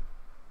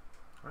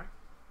 Alright.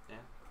 Yeah.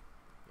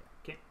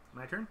 Okay,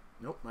 my turn?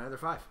 Nope, my other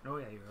 5. Oh,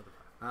 yeah, your other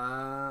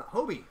part.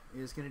 Hobbie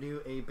is going to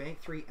do a bank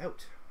 3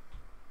 out.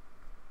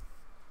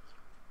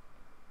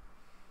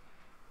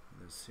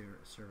 There's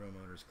servo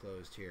motor's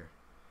closed here.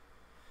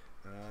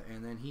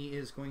 And then he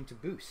is going to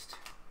boost.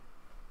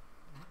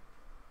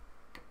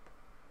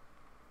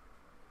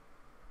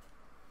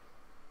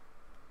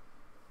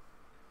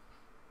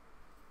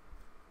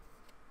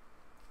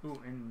 Ooh,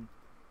 and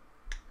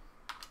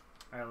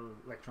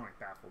electronic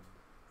baffled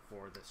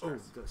for the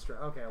stress. Oh, the stress.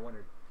 Okay, I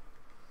wondered.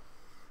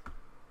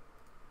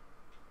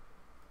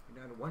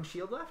 You're down to 1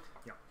 shield left?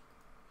 Yep.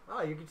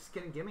 Oh, you're just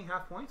going to give me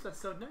half points? That's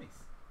so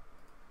nice.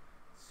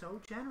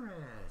 So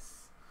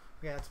generous.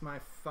 Okay, that's my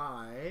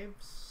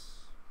 5s.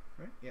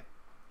 Right? Yep.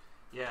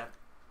 Yeah,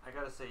 I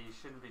gotta say, you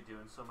shouldn't be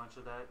doing so much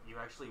of that. You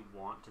actually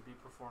want to be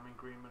performing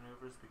green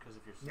maneuvers because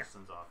of your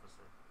systems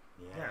officer.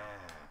 Yeah.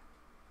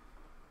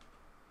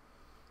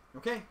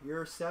 Okay,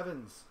 your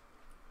 7s.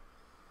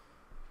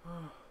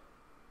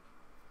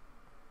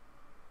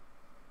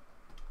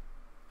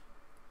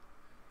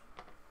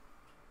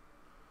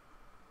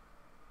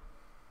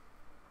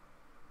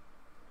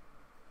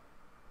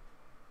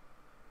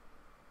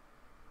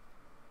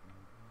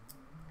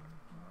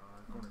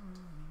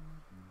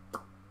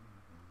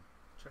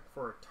 Check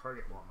for a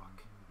target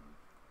lock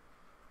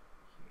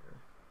here.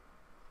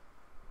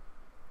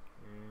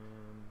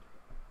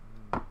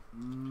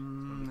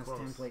 And That's close.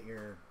 template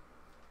error.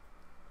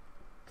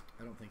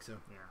 I don't think so.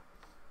 Yeah.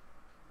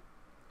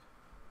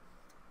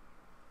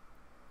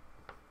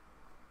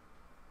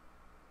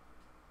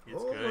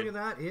 It's Oh, good. look at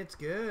that. It's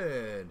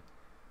good.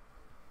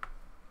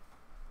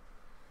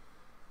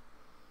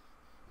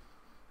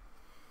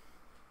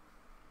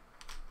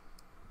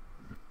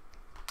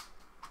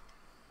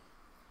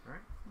 All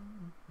right.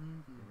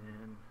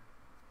 And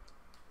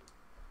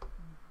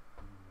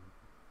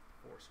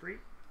 4 straight.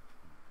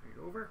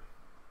 Straight over.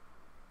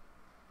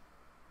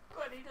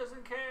 But he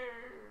doesn't care.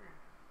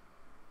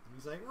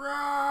 He's like,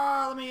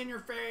 "Rah, let me in your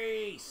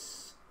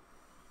face."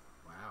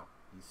 Wow,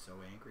 he's so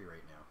angry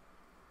right now.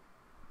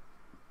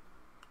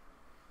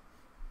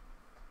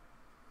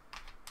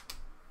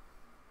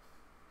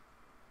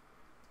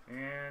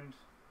 And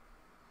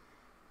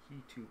he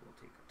too will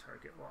take a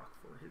target lock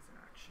for his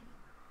action.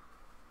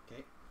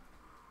 Okay.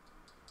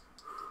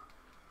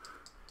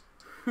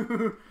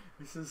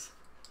 This is...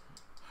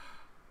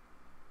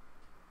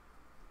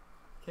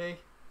 Okay.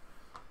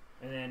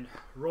 And then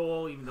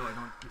roll, even though I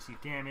don't receive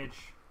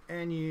damage.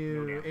 And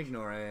you No damage.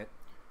 ignore it.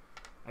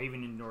 I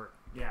even ignore,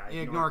 yeah, I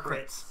Ignore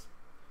crits.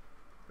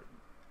 But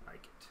I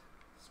get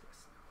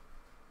stress now.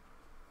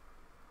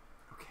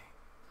 Okay.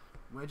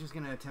 Wedge is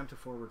going to attempt a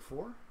forward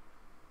 4.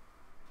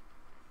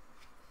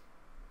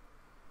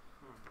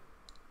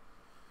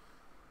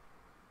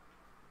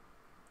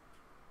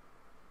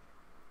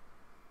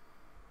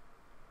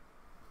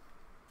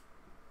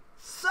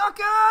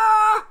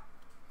 Sucker!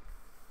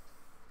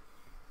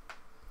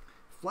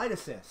 Flight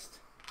assist.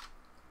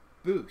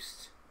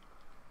 Boost.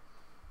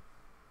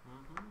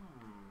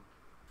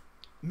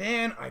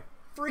 Man, I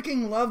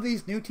freaking love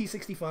these new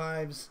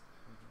T65s.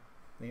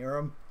 They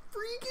are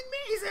freaking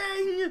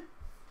amazing!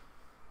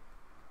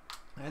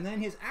 And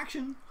then his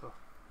action. Oh,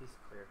 he's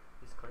clear.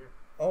 He's clear.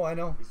 Oh, I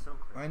know. He's so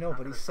clear. I know, Not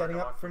but gonna he's setting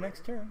target up lock for later.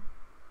 next turn.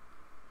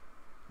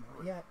 I Not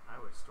would- yet. I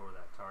would store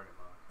that target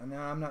lock. And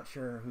now I'm not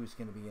sure who's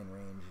going to be in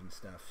range and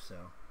stuff, so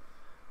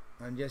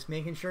I'm just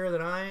making sure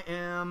that I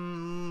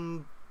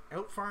am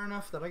out far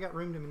enough that I got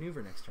room to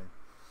maneuver next turn.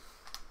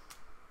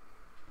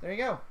 There you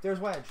go. There's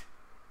Wedge.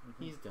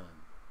 He's done.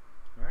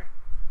 All right.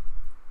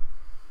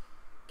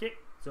 Okay,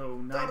 so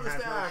 9 Top of the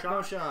has stack. no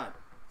No shot. shot.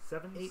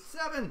 7. 8,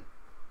 7.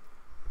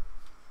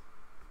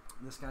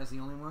 This guy's the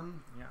only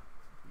one. Yeah,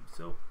 I believe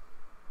so.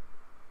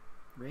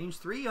 Range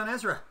 3 on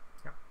Ezra.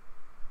 Yep.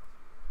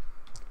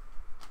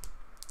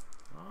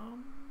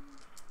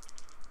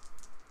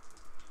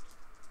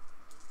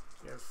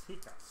 Yes,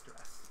 hate that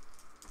stress.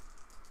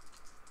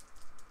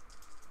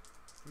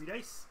 3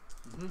 dice.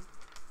 Mm-hmm.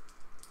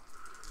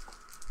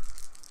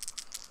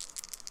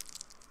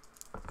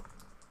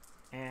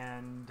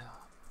 And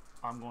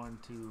I'm going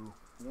to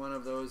One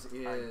of those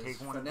is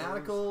take one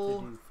fanatical.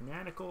 of those to do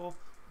fanatical,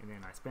 and then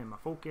I spend my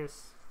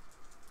focus.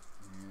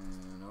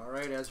 And all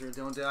right, Ezra,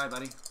 don't die,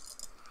 buddy.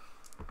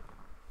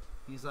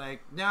 He's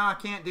like, no, I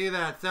can't do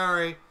that.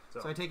 Sorry.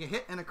 So I take a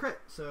hit and a crit.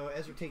 So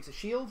Ezra takes a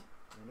shield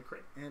And a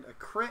crit. and a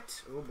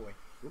crit. Oh boy.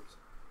 Oops.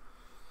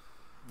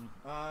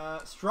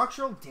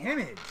 Structural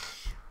damage.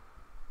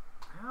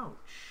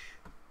 Ouch.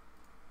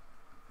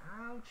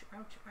 Ouch,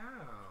 ouch,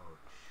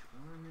 ouch.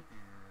 1 and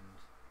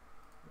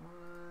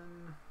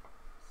 1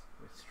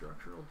 with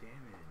structural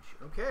damage.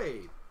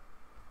 Okay.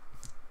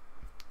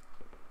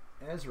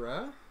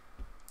 Ezra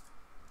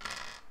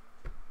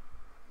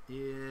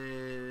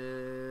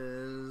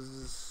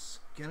is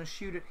gonna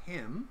shoot at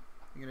him.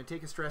 You're gonna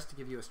take a stress to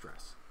give you a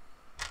stress.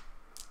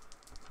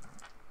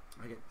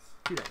 I get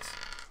 2 dice.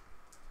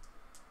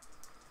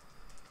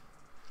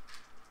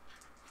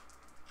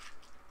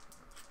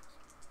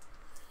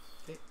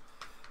 Okay.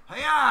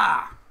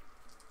 Hiya!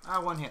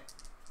 1 hit.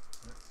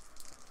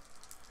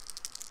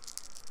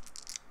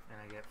 And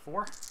I get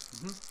 4.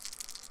 Mm-hmm.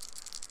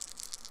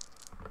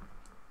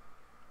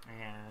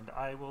 And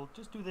I will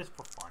just do this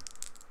for fun.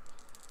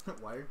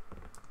 Wired.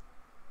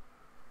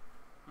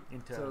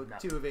 into So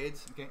nothing. 2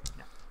 evades. Okay.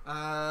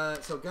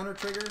 So gunner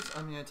triggers.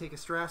 I'm going to take a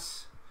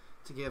stress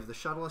to give the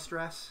shuttle a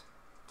stress.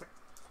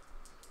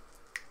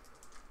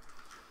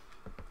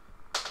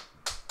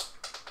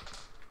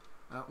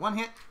 1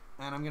 hit,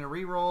 and I'm going to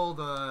re-roll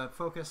the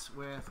focus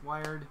with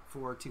wired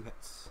for 2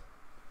 hits.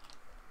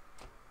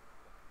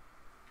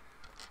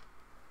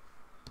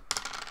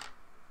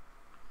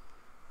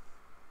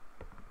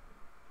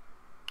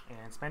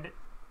 And spend it.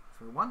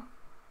 For 1.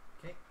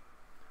 Okay.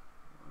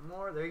 1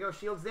 more. There you go.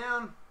 Shields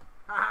down.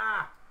 Ha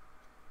ha!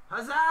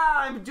 Huzzah!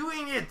 I'm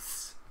doing it!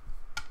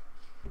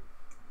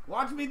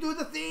 Watch me do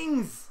the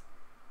things!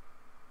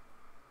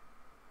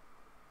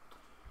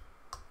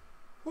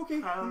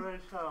 Okay. Oh,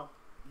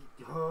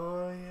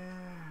 yeah.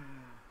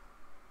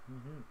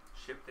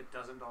 Ship that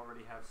doesn't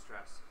already have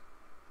stress.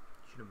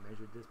 Should have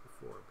measured this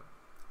before, but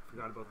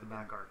forgot about the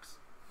back arcs.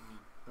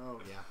 Oh,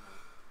 yeah.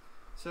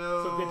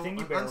 So good thing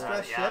you barrel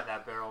unstressed Yeah, ship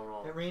that barrel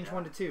roll. at range yeah.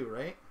 1 to 2,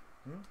 right?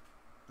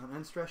 Hmm? An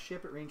unstressed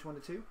ship at range 1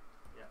 to 2?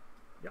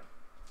 Yep.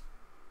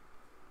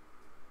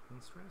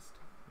 Unstressed.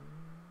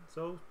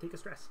 So take a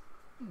stress.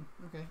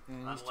 Okay.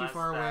 And he's too Unless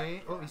far that-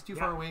 away. Oh, yeah. he's too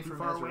far away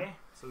from Ezra. away,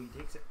 so he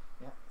takes it.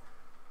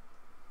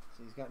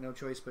 So he's got no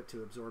choice but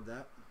to absorb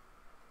that.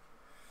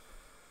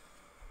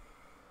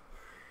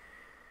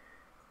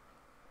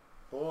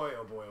 Boy,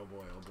 oh boy, oh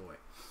boy, oh boy.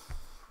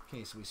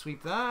 Okay, so we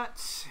sweep that.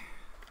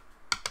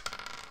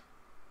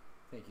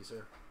 Thank you,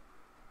 sir.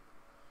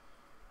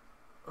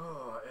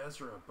 Oh,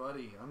 Ezra,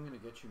 buddy, I'm going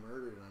to get you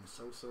murdered, and I'm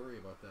so sorry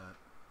about that.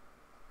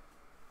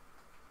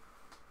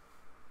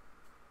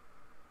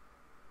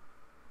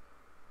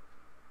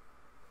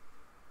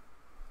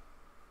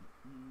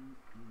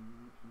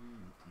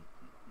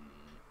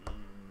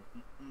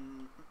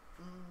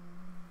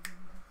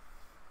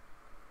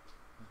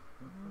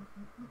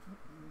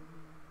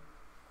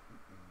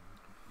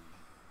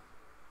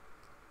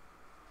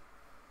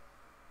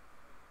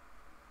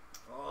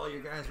 Oh, you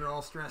guys are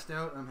all stressed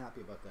out. I'm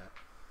happy about that.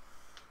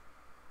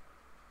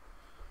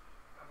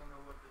 I don't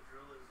know what the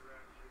drill is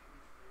around here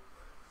usually,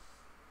 but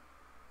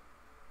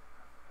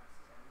it's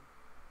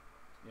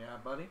 10. Yeah,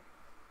 buddy.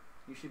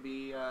 You should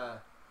be,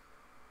 out.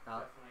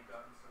 Definitely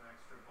gotten some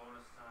extra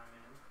bonus time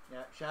in.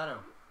 Yeah, Shadow.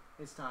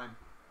 It's time.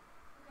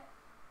 Okay.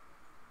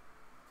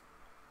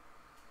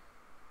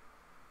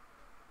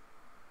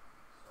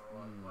 So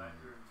I'm glad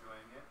you're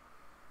enjoying it.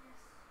 Yes.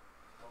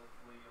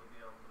 Hopefully you'll be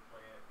able to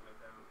play it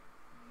without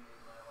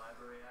needing my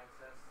library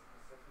access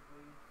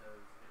specifically,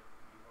 because if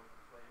you hope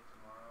to play it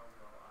tomorrow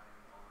while I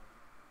am on,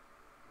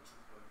 which is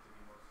going to be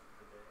most of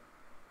the day,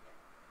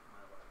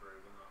 my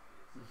library will not be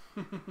as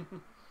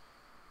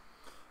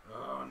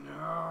Oh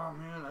no,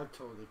 man! I've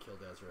totally killed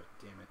Ezra.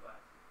 Damn it! but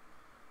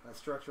That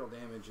structural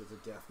damage is a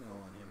death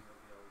knell on him. you'll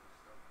be able to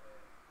still play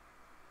it.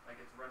 Like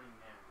it's running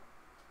now.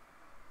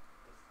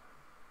 This time.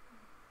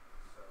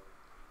 So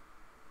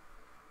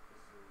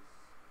this is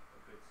a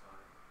good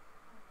sign.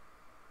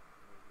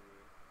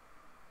 Maybe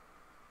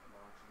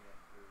launching it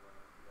through one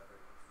of the other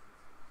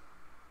instances.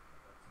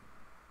 That's a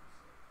mistake.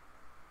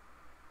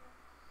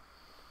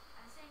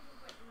 I saved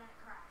and quit and then it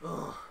crashed.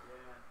 Ugh.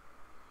 Yeah.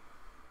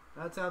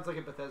 That sounds like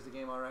a Bethesda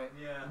game, all right.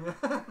 Yeah.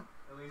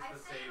 At least I the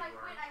save, save I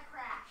worked. quit, I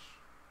crash.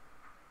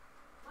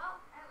 Well,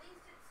 at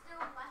least it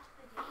still left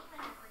the game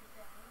and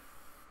everything.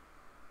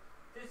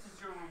 This is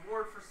your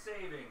reward for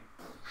saving.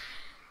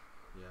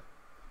 Yeah.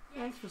 Yes,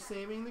 Thanks for Shadow.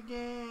 saving the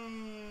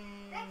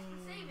game. Thanks for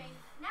saving.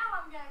 Now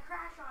I'm gonna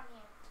crash on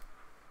you.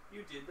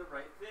 You did the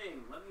right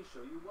thing. Let me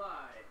show you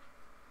why.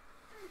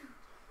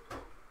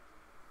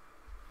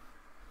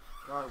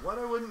 God, what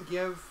I wouldn't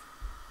give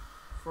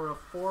for a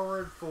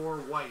forward 4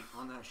 white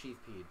on that sheath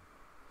peed.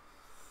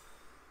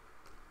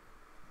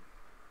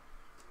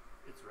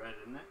 It's red,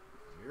 isn't it?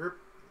 Yep.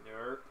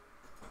 Yerp.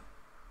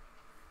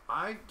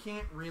 I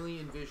can't really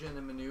envision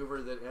a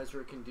maneuver that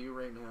Ezra can do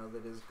right now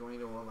that is going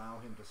to allow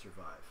him to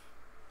survive.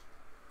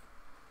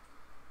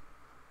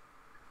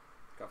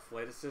 Got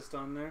flight assist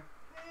on there.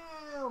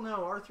 Hell no,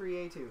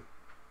 R3A2.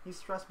 He's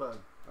stress bug.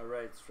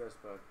 Alright, stress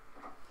bug.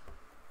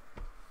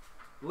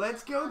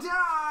 Let's go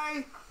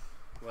die!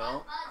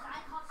 Well, Buzz, I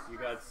caught you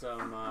got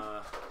some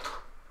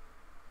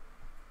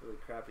really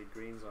crappy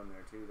greens on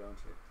there too, don't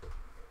you?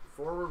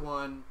 Forward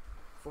 1,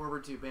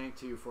 forward 2, bank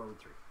 2, forward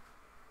 3.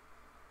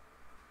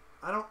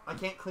 I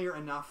can't clear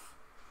enough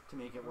to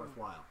make it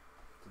worthwhile,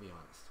 to be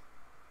honest.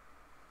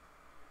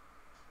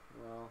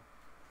 Well,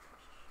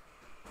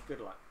 good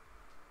luck.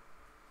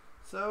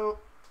 So,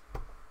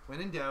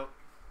 when in doubt,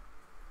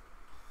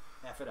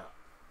 F it up.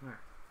 Alright.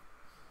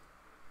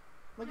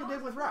 Like I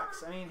did with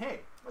Rex. I mean,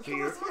 hey, let's So see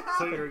you're, what so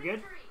happens. you're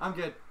good? I'm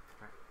good.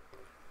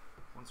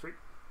 1 streak.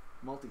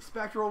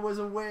 Multispectral was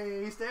a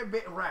waste.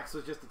 Rex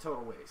was just a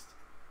total waste.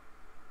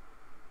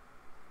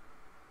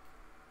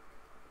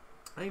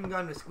 I even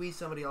got him to squeeze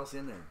somebody else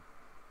in there.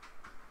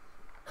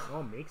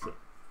 Oh, makes it.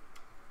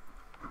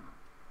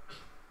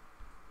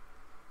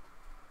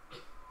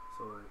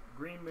 So,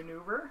 green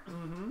maneuver.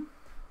 Mm-hmm.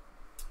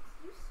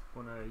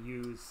 Want to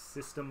use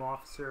system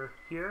officer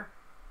here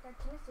That's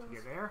to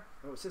get there.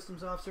 Oh,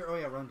 systems officer. Oh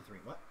yeah, run to 3.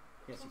 What?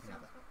 Yes, you can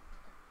have that.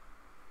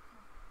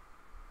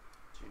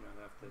 you not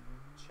have to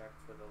check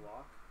for the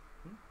lock?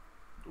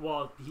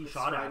 Well, he It's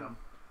shot at fine. him.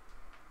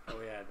 Oh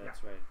yeah,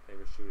 that's right. They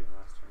were shooting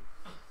last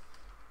turn.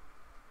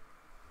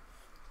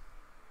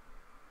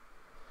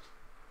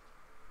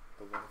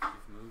 But what if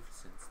you've moved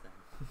since then?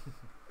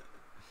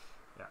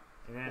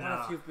 And then,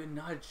 What if you've been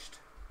nudged?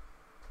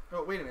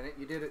 Oh, wait a minute.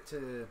 You did it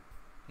to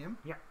him?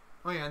 Yeah.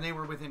 Oh, yeah, and they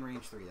were within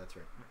range 3. That's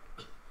right.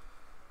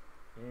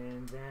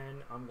 and then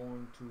I'm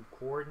going to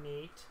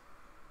coordinate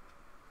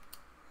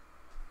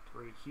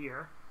right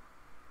here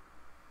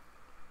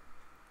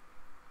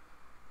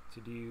to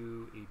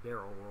do a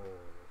barrel roll.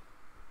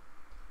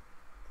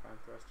 Prime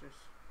thrusters?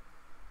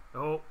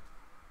 Oh,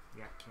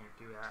 yeah, can't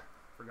do that.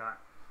 Forgot.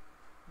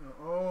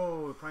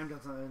 Oh, Prime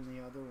does on the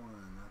other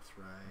one. That's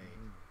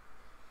right.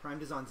 Prime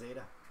does on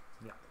Zeta.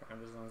 Prime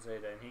is on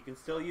Zeta, and he can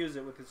still use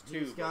it with his 2,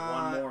 He's but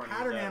got one more and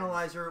Pattern he's out.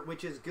 Analyzer,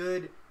 which is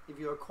good if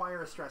you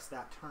acquire a stress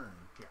that turn.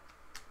 Yeah.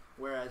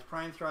 Whereas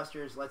Prime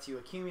Thrusters lets you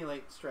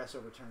accumulate stress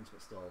over turns,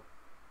 but still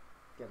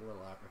get a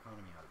little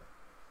economy out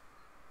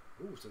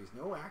of it. Ooh, so he's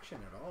no action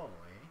at all,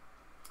 eh?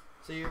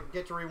 So you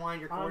get to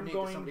rewind your coordinate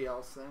to somebody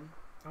else then?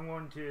 I'm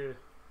going to...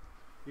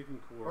 You can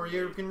Or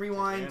coordinate you can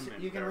rewind. to him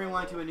and You can barrel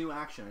rewind to roll. a new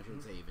action, I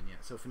should say, even. Yeah.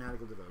 So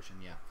Fanatical Devotion.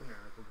 Yeah.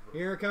 Fanatical Devotion.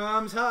 Here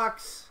comes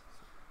Hux.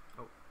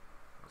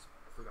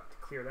 Forgot to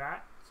clear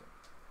that. So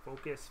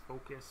focus,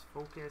 focus,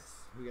 focus.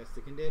 Who gets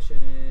the condition?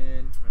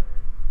 And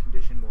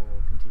condition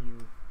will continue.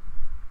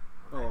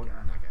 Oh, on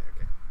that guy. that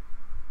guy.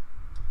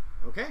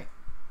 Okay. Okay.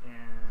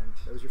 And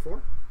That was your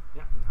 4.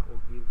 yeah, and that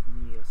will give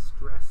me a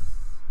stress.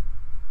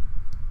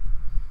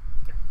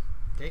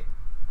 Okay.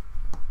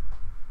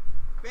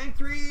 Bank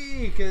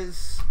 3,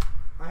 because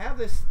I have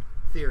this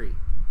theory.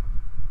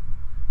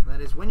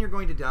 That is, when you're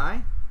going to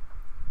die,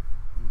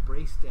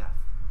 embrace death.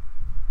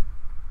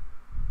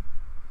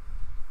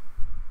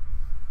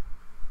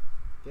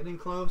 Get in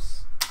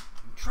close.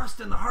 And trust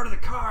in the heart of the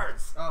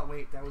cards. Oh,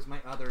 wait, that was my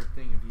other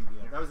thing of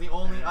Yu-Gi-Oh. That was the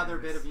only other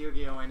bit of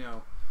Yu-Gi-Oh I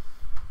know.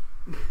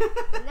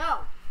 No.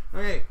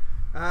 Okay.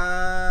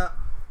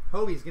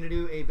 Hobie's going to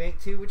do a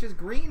bank 2, which is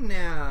green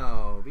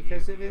now,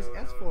 because of his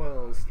Yu-Gi-Oh!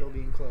 S-foils still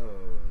being closed.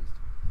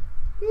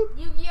 Boop.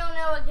 Yu-Gi-Oh!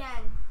 No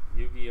again.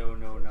 Yu-Gi-Oh!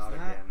 No, not That.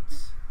 again.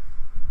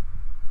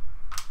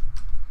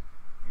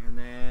 And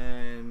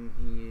then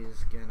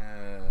he's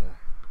gonna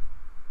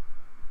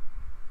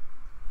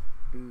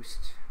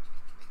boost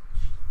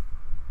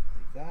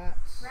like that.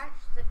 Scratch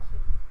the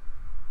kitty.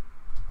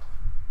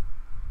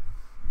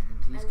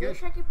 And he's I good.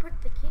 wish I could put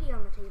the kitty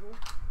on the table,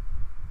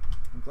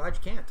 I'm glad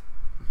you can't.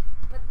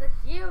 but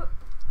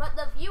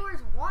the viewers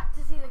want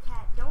to see the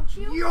cat, don't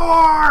you?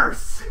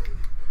 Yours!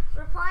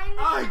 Reply in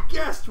the I chat.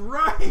 guessed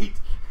right!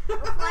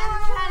 Reply in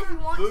the chat if you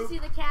want Boop. to see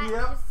the cat.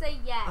 Yep. Just say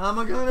yes. I'm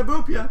gonna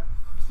boop ya.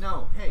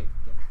 No, hey.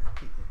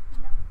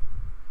 No.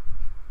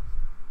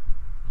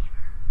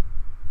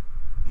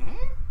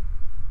 Eh?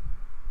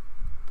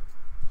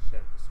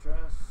 Set the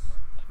stress.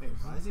 Wait,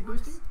 why is he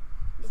boosting?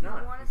 It's If you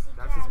not. wanna see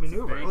That's cats, his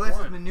maneuver. Bank Oh, that's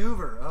his one.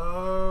 maneuver.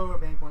 Oh, a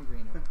bank 1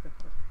 green.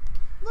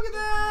 Look at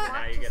that! Now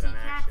Want you to get see an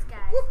cats, action.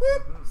 guys? Whoop,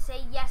 whoop.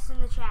 Say yes in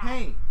the chat.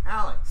 Hey,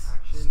 Alex,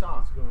 Action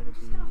stop. is going to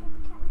be...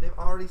 They've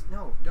already...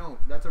 No, don't.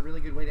 That's a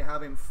really good way to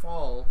have him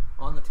fall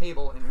on the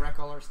table and wreck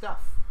all our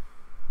stuff.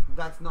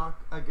 That's not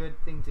a good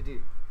thing to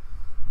do.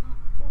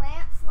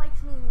 Lance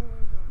likes me holding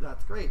him.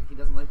 That's great. He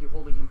doesn't like you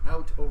holding him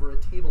out over a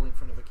table in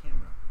front of a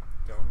camera.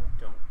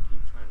 Don't keep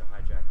trying to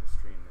hijack the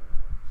stream there,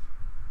 Alex.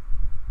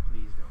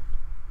 Please don't.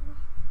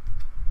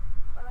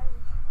 But I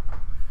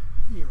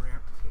You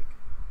have to take.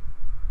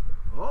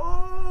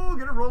 Oh,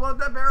 gonna roll out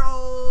that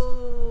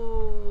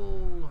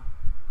barrel.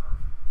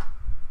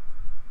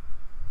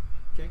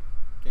 Okay.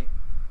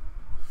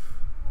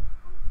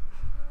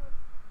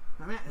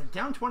 I mean,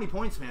 down 20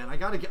 points, man. I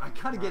gotta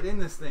get in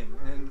this thing.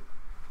 And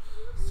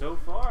So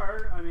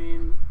far, I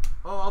mean,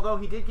 although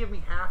he did give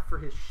me half for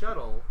his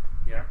shuttle.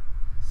 yeah.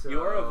 So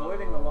You're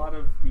avoiding a lot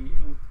of the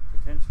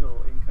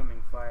potential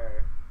incoming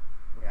fire.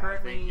 Yeah, I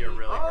currently- think you're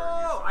really hurting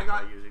Oh, yourself I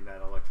got- by using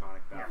that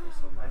electronic baffle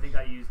so much. I think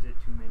I used it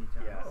too many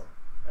times. Yeah,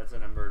 that's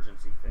an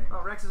emergency thing.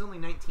 Oh, Rex is only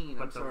 19. I'm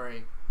But the-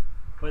 sorry.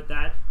 But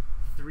that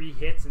 3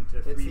 hits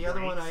into 3 It's the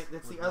other one. blanks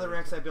That's was the other really-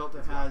 Rex I built that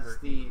was what has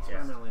hurt the me the most.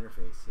 terminal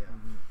interface. Yeah.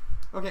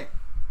 Mhm. Okay.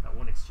 That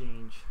one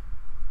exchange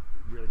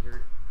really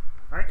hurt.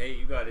 Hey,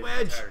 you got his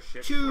Wedge entire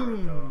ship for it, though.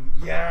 Tune.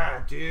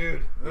 Yeah,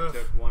 dude. We Ugh.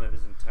 took one of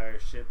his entire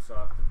ships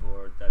off the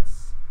board.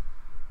 That's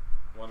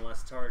one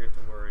less target to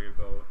worry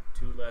about.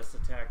 2 less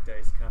attack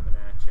dice coming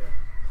at you.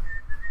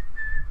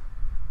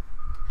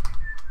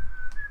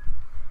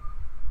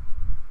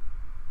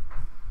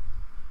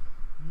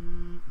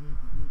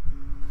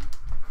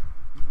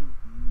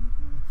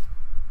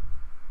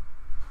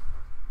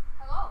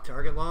 Hello.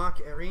 Target lock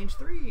at range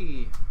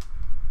 3.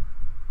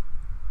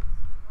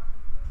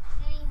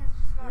 Jenny has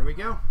just got There we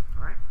go.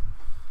 All right.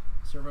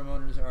 Servo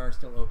motors are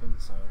still open,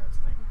 so that's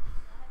the thing.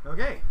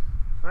 Okay.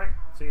 All right.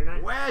 So you're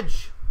 9.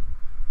 Wedge.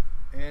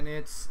 And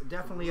it's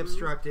definitely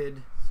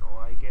obstructed So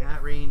I get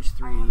at range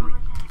 3. Oh,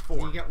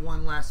 So you get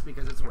 1 less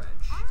because it's wedge.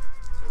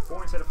 so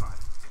 4 instead of 5.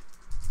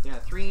 Yeah,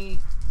 3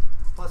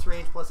 plus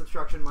range plus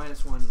obstruction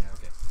minus 1. Yeah,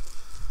 okay.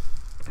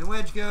 And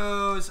Wedge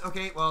goes,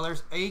 okay, well,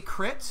 there's a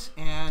crit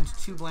and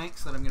 2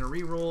 blanks that I'm going to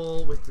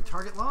re-roll with the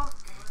target lock.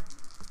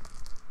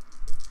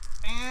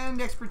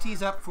 And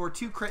expertise up for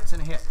 2 crits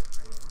and a hit.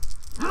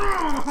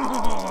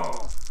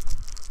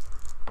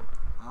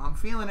 I'm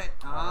feeling it.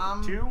 2,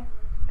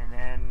 and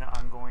then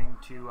I'm going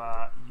to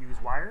use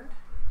wired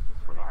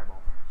for the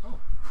eyeball. Oh,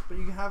 but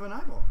you can have an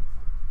eyeball.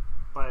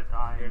 But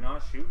You're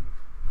not shooting.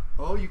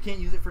 Oh, you can't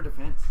use it for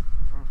defense.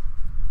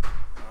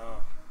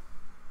 Oh.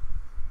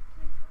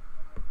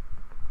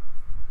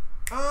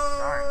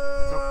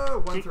 Oh, so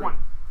one take through. one.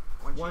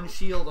 One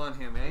shield on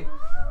him, eh?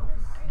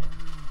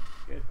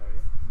 Good, Hardy.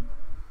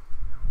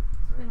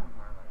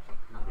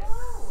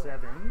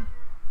 7.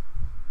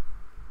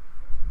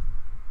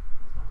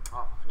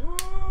 Oh,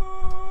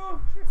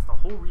 Oh, that's the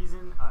whole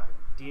reason I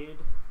did.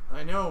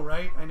 I know,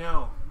 right? I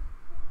know.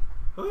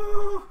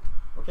 Oh,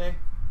 okay.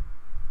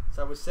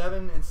 So that was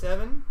 7 and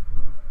 7.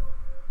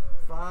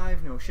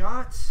 5, no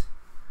shots.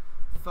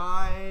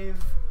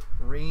 5,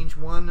 range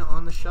 1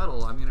 on the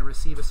shuttle. I'm going to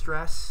receive a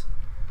stress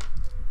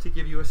to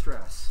give you a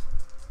stress.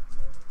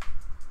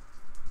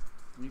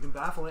 You can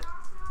baffle it.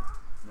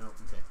 No,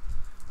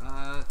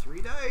 okay.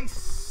 3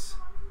 dice.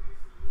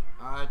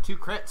 2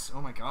 crits.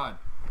 Oh my god.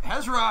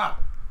 Ezra!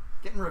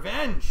 Getting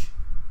revenge!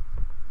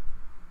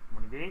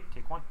 1d8,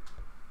 take 1.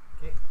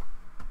 Okay.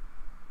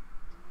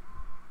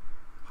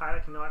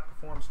 Pilot cannot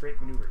perform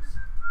straight maneuvers.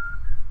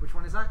 Which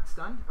one is that?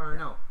 Stunned? Or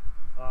no?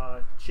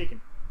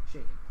 Shaken.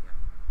 Shaken, yeah.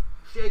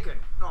 Shaken,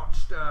 not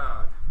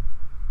stirred.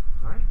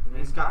 Alright, and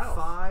He's then got Kyle.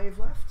 5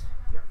 left?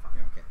 Yeah, 5.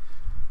 Yeah, okay.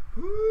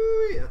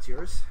 Ooh, that's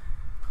yours.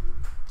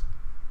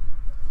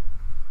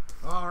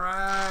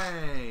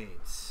 Alright.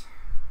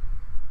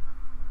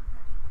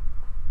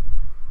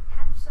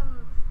 Have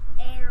some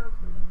air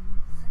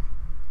balloons.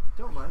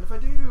 Don't mind if I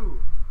do.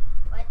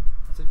 What?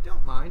 I said,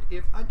 don't mind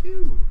if I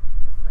do.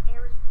 Because the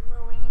air is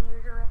blowing in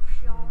your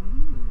direction.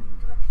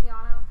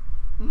 Directiono.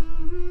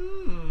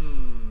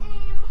 Mm-hmm.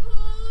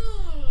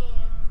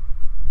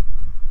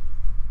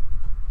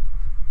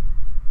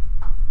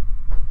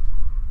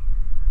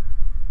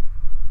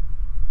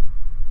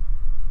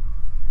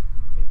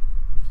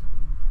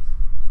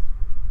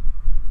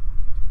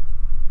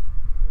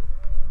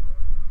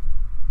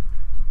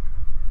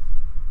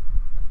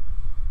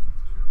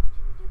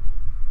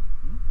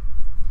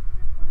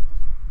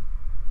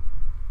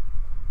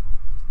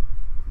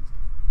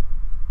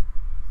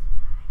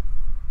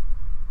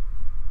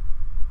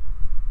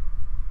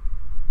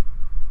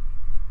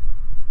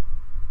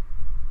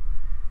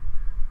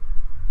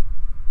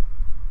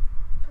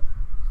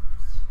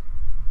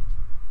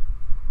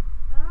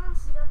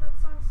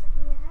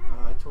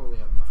 I totally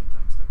have Muffin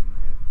Time stuck in my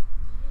head.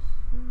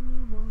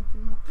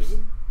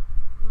 You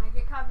might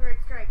get copyright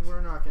strikes.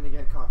 We're not going to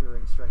get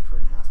copyright strike for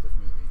an Astiff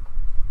movie.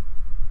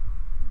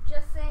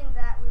 Just saying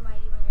that we might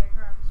even get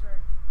copy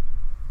strike.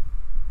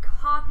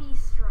 Copy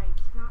strike,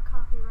 not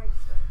copyright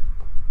strike.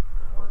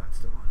 Oh, that's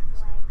still on him,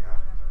 isn't Flag it? or Yeah,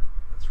 whatever.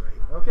 that's right.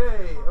 Not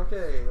Okay, copy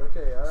okay, strike.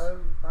 okay.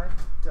 I'm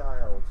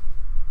dialed.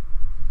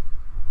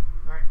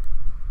 All right.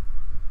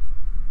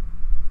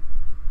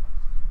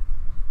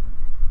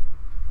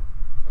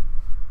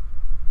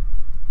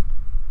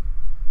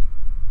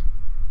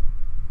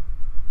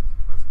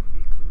 That's going to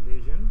be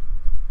collision.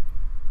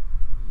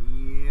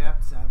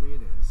 Yep, sadly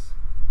it is.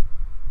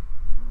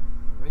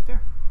 Right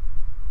there.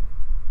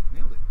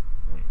 Nailed it.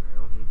 Right, and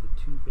I don't need the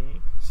 2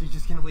 bank. So you're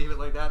just going to leave it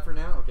like that for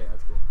now? Okay,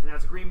 that's cool. And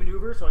that's a green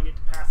maneuver, so I get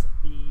to pass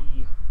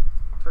the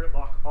turret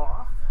lock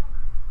off.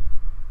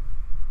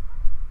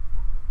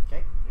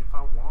 Okay. If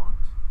I want.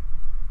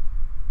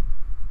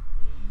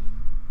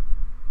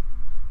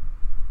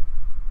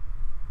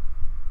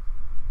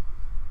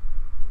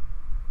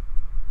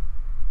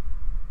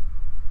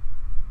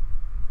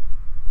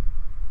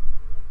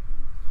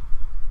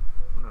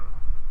 No.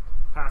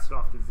 Pass it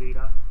off to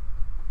Zeta.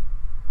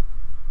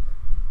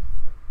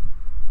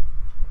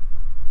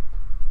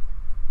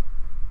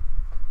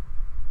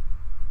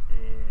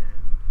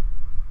 And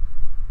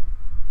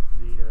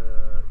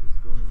Zeta is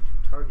going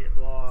to target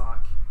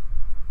lock.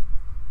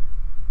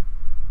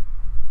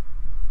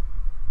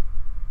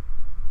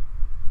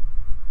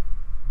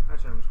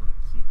 Actually, I'm just going to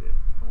keep it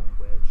on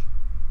Wedge.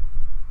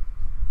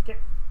 Okay,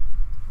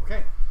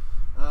 Okay.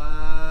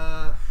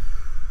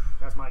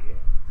 that's my game.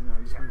 I know,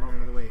 I'm just Yeah, moving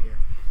out of the way here.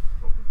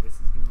 Oh, and this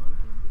is gone,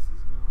 and this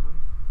is gone,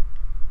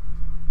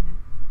 and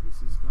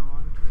this is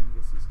gone, and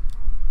this is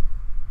gone.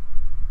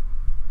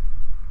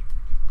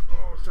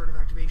 Oh, start of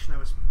activation. I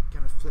was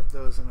going to flip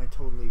those and I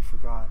totally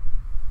forgot.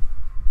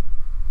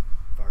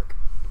 Fark.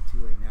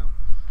 Too late now.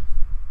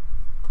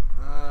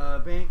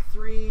 Bank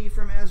 3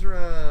 from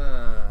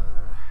Ezra.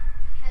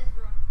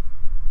 Hezra.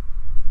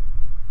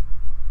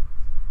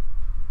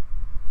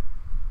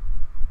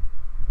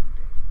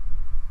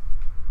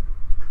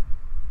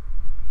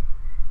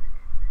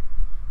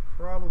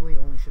 Probably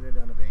only should have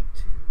done a bank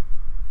 2.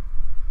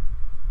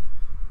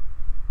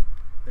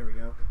 There we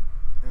go.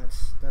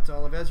 That's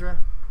all of Ezra.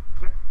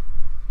 Okay.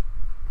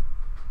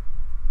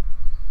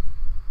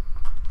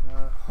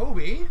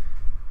 Hobbie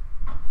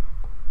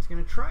is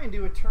going to try and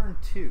do a turn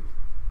 2.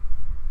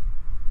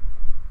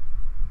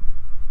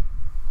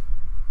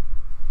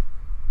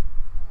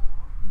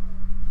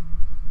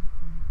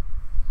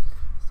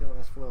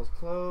 foil's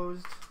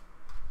closed.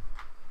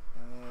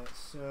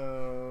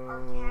 So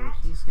Our cat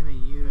he's going to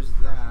use is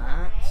pushing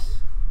that bag.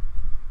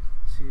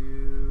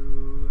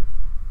 to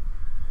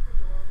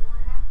It's adorable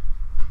right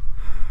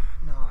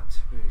now. not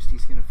boost.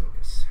 He's going to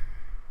focus.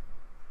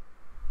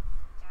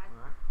 Dad,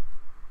 Alright.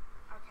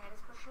 our cat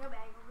is pushing a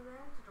bag over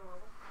there. It's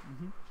adorable.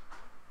 Mm-hmm.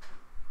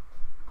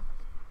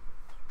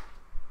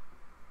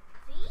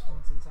 See?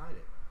 What's inside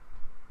it?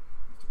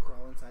 You have to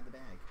crawl inside the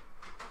bag.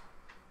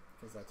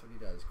 Because that's what he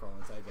does, crawl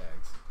inside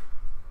bags.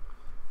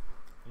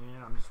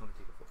 And I'm just going to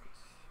take a focus.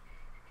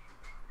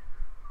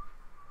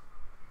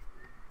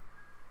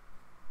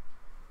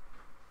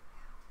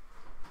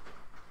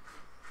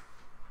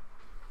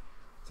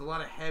 It's a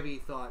lot of heavy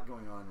thought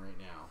going on right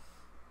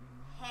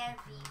now.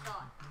 Heavy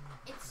thought.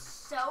 It's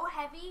so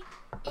heavy,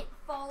 it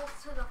falls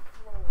to the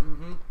floor.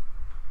 Mm-hmm.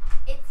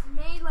 It's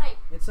made like.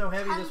 It's so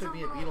heavy Tons this would of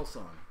be a little- Beatles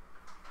song.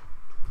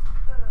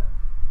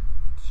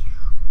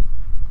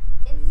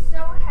 It's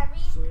so heavy.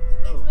 It's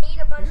made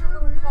a bunch of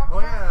little pockets. Oh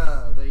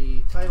yeah,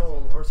 the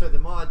title, or sorry, the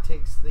mod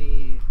takes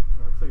the,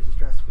 or clears the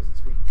stress because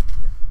it's green.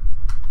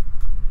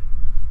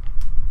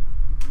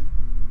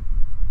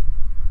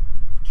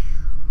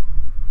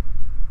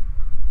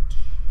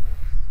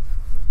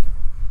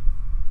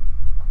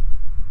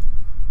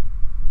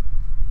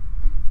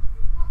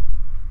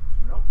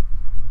 Nope.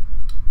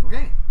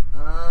 Okay.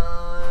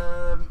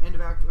 End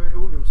of act.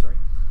 Oh no, sorry.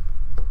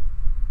 I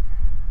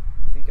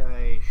think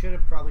I should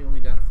have probably only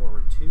done a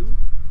forward 2,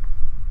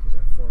 because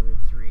that forward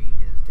 3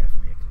 is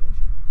definitely a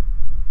collision.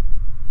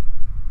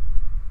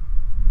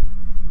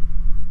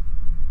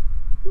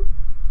 Boop.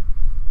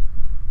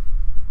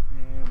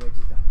 And wedge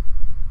is done.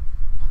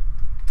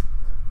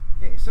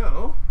 Okay,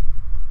 so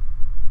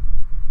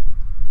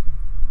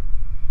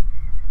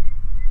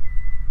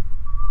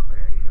Oh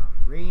yeah, you got me.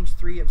 range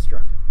 3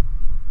 obstructed.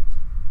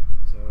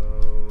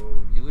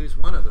 So you lose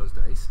one of those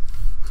dice.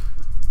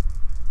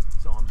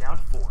 So I'm down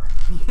to 4.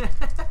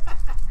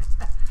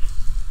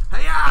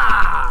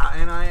 Hiya!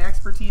 And I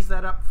expertise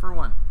that up for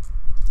 1.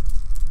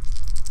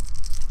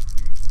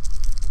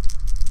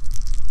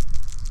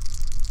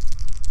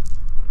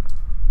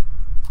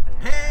 And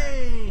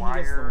Hey! He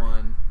gets the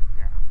 1.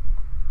 Yeah.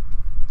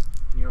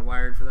 You're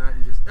wired for that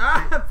and just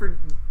for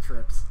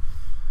trips.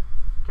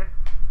 Okay.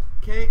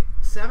 Okay,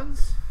 7s. I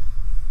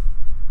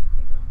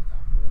think I only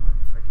got 1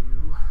 if I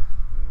do.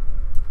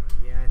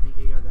 Yeah, I think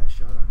he got that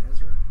shot on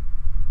Ezra.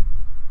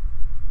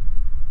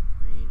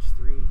 Range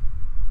 3.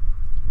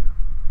 Yeah.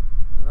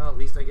 Well, at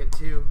least I get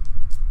 2.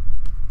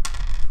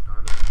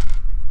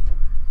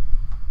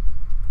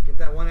 Get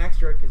that 1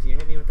 extra because you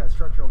hit me with that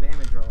structural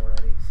damage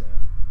already, so.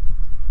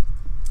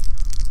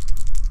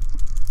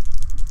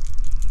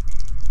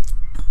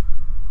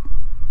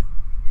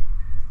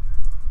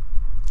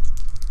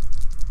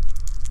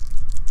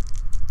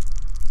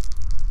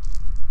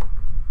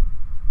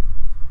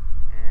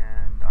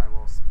 And I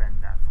will spend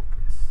that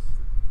focus.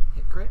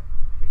 Hit crit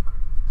Hit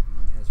crit.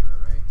 on Ezra,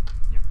 right?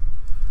 Yeah.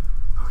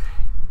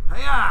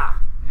 Okay. Hiya!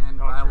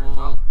 And Oh, I turn it will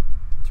up.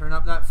 turn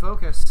up that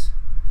focus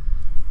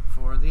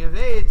for the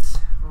evades.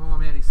 Oh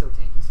man, he's so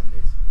tanky some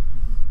days.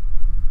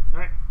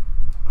 Alright.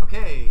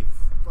 Okay,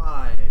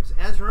 5s.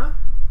 Ezra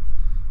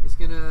is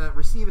going to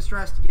receive a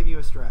stress to give you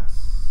a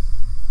stress.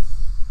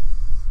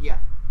 Yeah.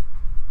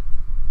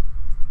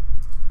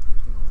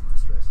 There's no more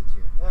stresses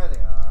here. There they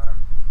are.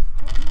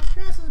 Where's my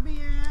stresses be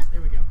at?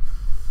 There we go.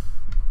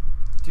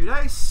 2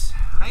 dice.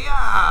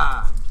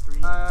 Hiya!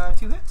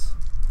 2 hits.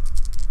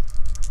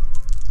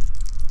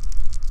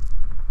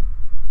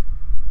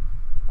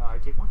 I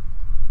take 1.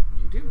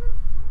 You do.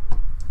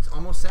 It's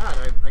almost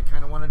sad. I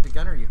kind of wanted to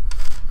gunner you.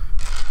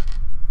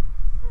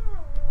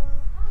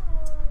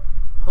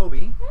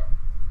 Hobbie.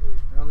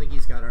 I don't think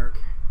he's got arc.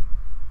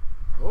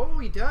 Oh,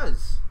 he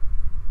does.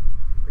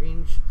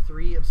 Range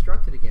 3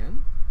 obstructed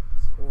again.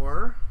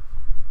 Or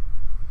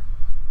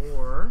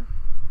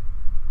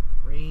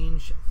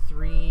range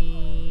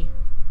 3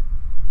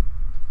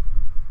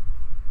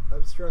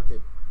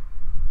 obstructed.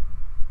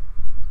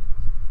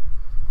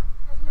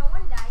 Has no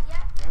one died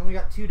yet? I only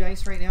got 2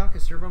 dice right now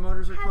because servo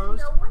motors are Has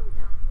closed. no one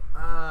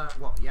died?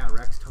 Well, yeah,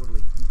 Rex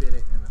totally bit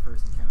it in the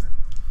first encounter.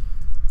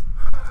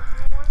 No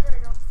wonder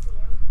I don't see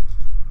him.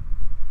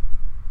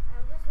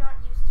 I'm just not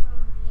used to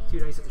him being 2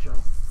 dice at the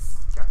shuttle.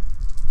 Okay.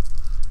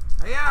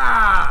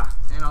 Hiya!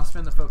 And I'll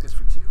spend the focus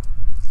for 2.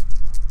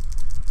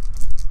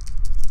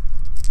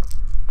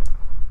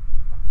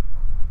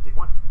 Take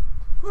 1.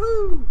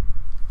 Woohoo!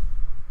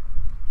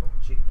 Oh,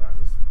 chicken pad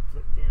is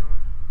flipped down.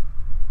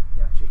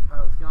 Yeah, chicken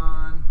pilot's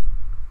gone.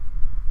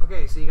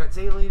 Okay, so you got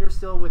Zeta Leader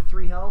still with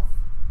 3 health.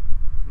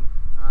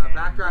 And-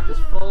 Backdraft is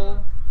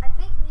full. I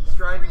think the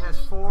Strident three has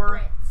need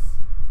 4.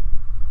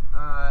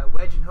 crits.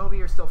 Wedge and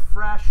Hobbie are still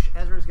fresh.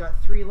 Ezra's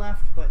got 3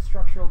 left, but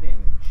structural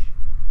damage.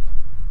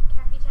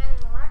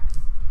 Capitan Rex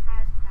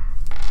has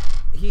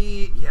passed.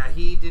 He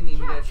didn't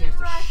even get a chance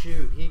to Captain Rex.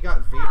 shoot. He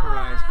got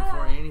vaporized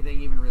before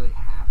anything even really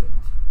happened.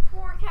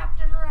 Poor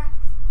Captain Rex.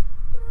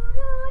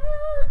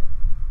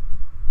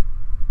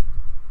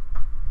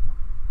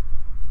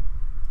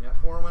 Yeah,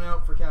 pour one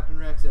out for Captain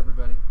Rex,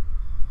 everybody.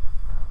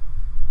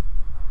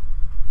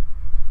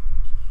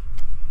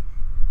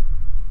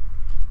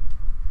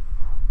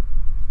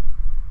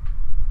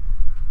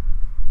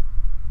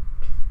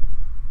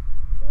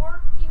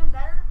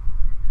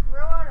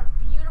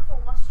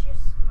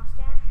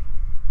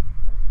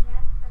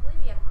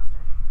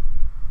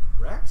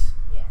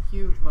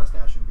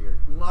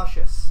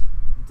 luscious,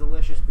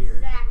 delicious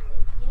beard. Exactly.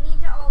 You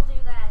need to all do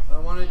that. I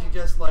wanted to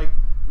just like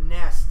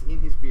nest in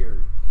his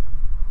beard.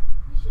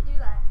 You should do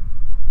that.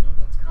 No,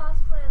 that's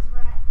Cosplay as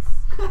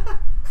Rex.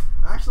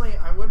 Actually,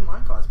 I wouldn't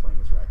mind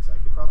cosplaying as Rex. I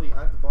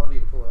have the body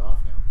to pull it off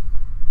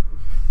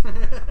now.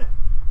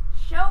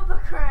 Show the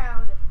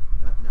crowd.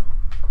 No.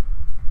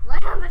 Lay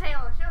on the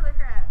table. Show the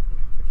crowd.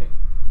 Okay.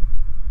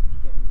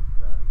 You're getting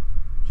rowdy.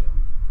 Chill.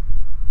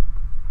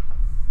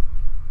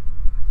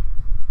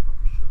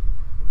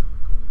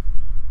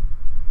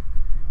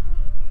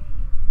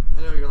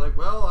 I know, you're like,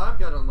 well, I've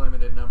got a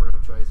limited number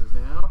of choices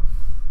now.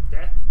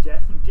 Death,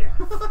 death, and death.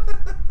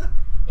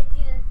 It's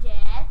either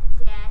death,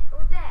 death,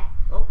 or death.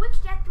 Oh.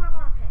 Which death do I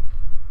want to pick?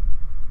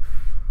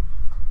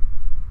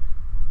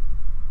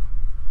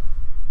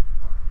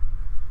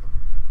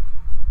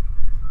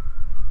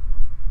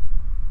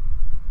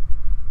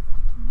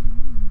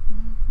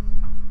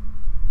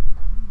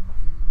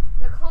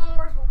 The Clone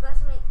Wars will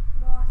decimate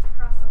loss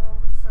across the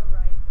world. It's so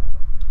right, though.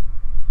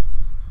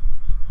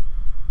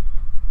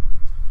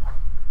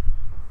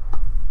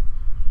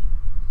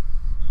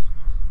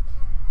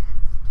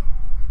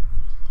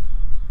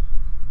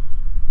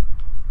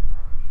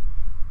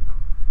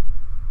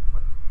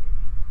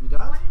 You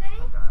dialed? One day,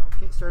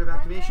 Okay, start of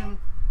activation.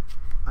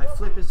 I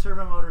flip his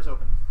servo motors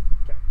open.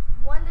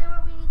 what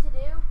we need to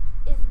do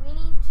is we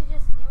need to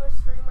just do a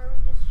stream where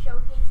we just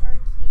showcase our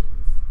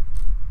kitties.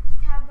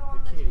 Just have them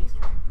on the kitties,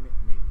 table.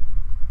 maybe.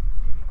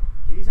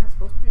 Kitties aren't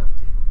supposed to be on the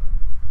table,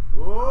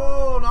 though.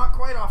 Oh, not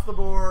quite off the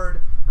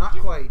board. Not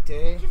Just- quite,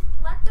 eh? Just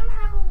let them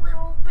have a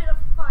little bit of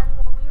fun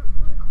while we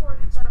record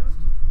them.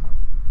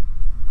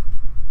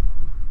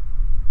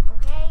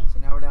 Okay? So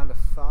now we're down to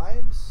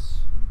 5s.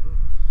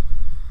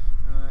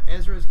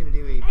 Ezra's going to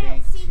do a Hey,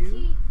 bank it's 2.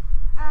 CT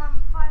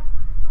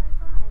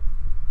 5555.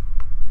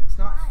 It's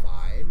not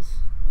Fives. 5s.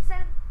 You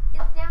said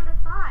it's down to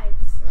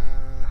 5s.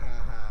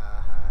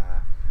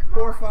 Come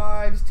 4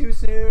 on. 5s, too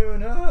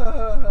soon.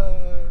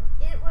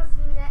 It was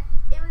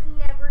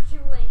never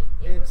too late.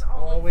 It's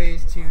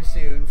always too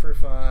soon for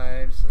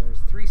 5s. So there's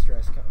 3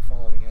 stress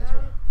following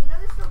Ezra. You know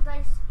there's still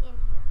dice in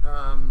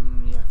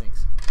here. Yeah,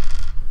 thanks.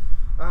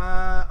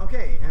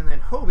 Okay, and then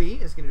Hobbie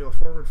is going to do a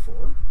forward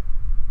 4.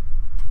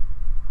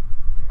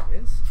 There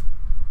it is.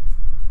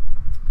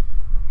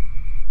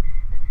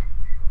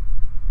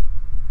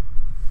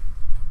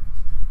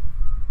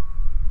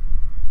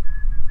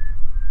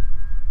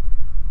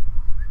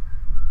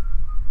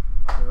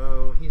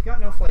 So he's got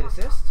no flight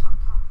assist,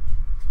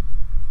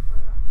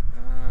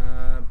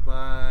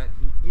 but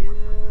he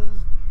is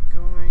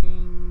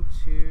going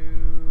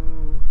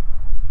to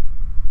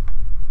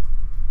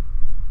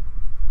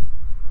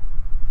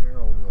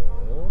barrel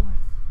roll.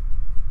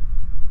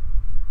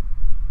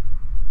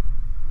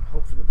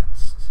 Hope for the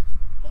best.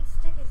 Hey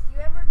Stickus, do you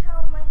ever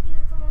tell Mikey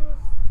that someone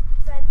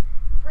said,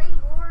 "Bring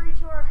glory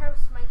to our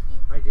house, Mikey"?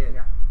 I did.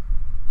 Yeah.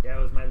 Yeah,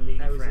 it was my lady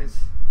That was friend.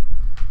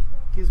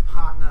 his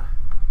partner.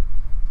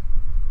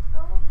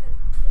 Oh,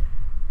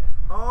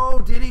 Oh,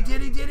 did he?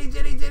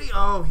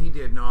 Oh, he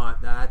did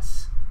not. That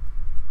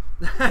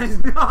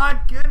is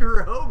not good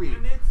for Hobbie.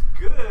 And it's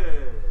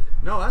good.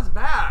 No, that's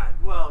bad.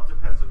 Well, it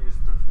depends on your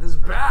This is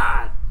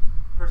bad.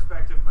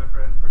 perspective, my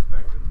friend.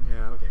 Perspective.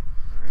 Yeah, okay.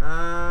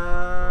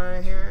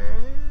 Here.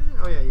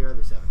 Oh, yeah, your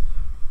other 7.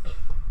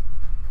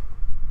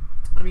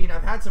 I mean,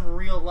 I've had some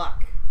real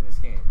luck in this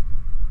game.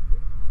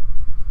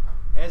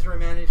 Ezra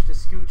managed to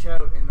scooch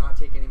out and not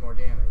take any more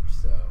damage,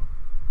 so.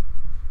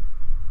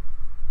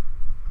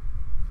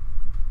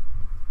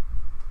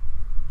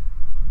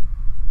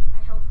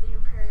 I hope the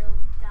Imperials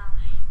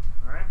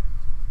die. Alright.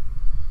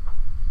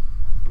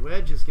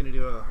 Wedge is going to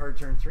do a hard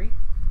turn 3.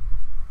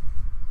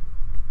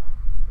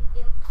 The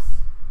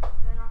imps,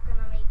 they're not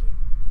gonna make it.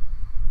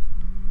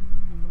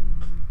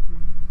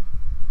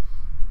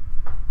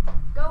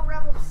 Go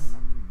Rebels!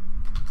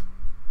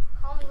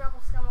 Call me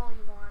Rebel Scum all you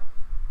want.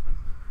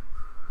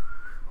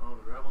 Oh,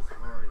 the rebels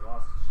have already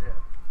lost the ship.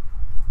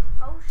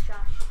 Oh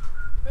shush.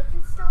 They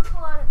can still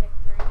pull out a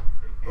victory.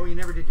 Oh, you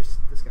never did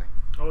this guy.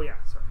 Oh, yeah,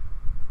 sorry.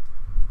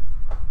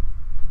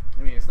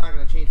 I mean, it's not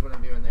going to change what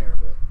I'm doing there,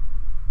 but.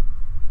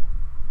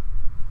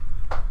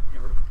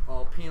 Yeah, we're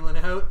all peeling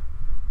out,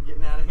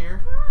 getting out of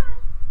here. Bye.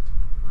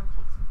 Want to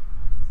take some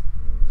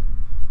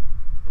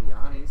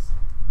donuts? The Yannis.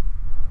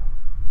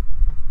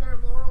 They're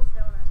Laurel's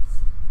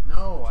donuts.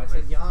 No, I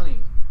said Yanni.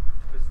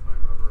 Twist my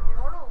rubber arm.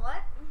 Laurel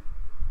what? If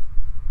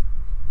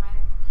my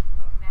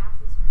math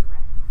is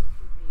correct, there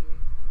should be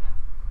enough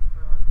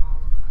for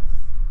all of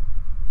us.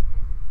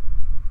 And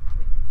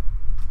Quinn and Wendy.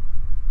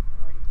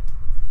 I've already put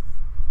emphasis.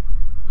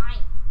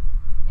 Mine.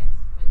 Yes,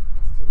 but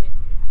it's too late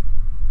for you to have them.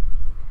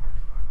 You need to have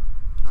it more.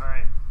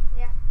 Alright.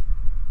 Yeah.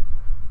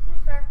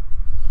 Seems fair.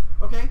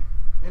 Okay,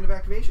 end of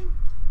activation.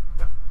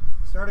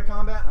 Start of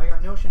combat. I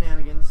got no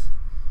shenanigans,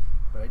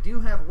 but I do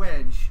have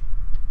Wedge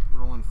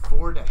rolling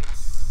 4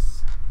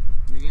 dice.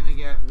 You're gonna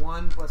get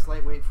 1 plus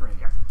lightweight for any.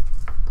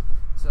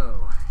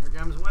 So here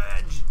comes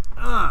Wedge.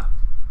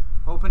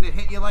 Hoping to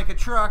hit you like a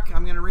truck.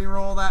 I'm gonna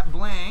re-roll that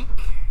blank.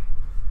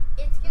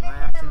 It's gonna I hit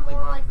him accidentally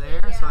more bumped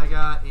like there, so I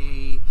got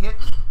a hit,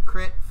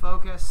 crit,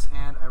 focus,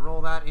 and I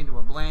roll that into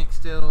a blank.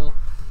 Still,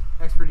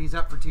 expertise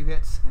up for 2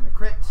 hits and a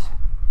crit.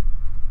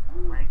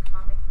 Rank.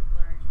 Comic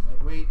learned.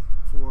 Might wait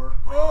for.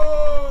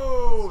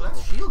 Oh,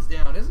 that's shields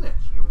down, isn't it?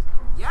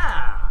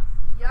 Yeah.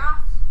 Yeah.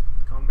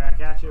 Come back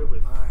at you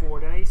with 4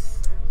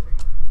 dice.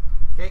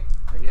 Okay,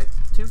 I get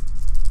 2.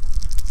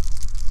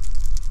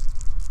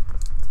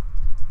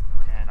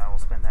 And I will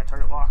spend that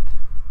target lock.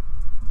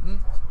 Mm-hmm.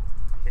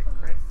 Hit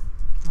crit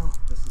Oh,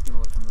 this is gonna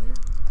look familiar.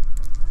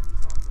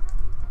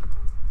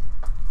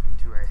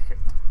 into a hit.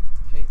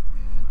 Okay,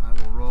 and I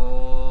will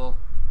roll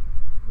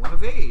 1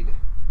 evade.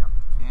 Yep.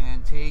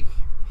 And take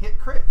hit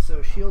crit,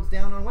 so shields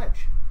down on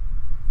Wedge.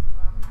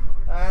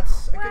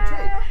 That's a good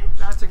trade.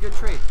 That's a good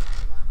trade.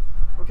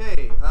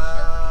 Okay,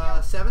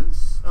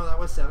 7s. Oh, that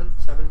was 7.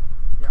 7.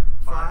 Yeah.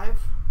 5.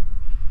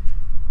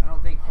 I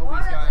don't think Hobie's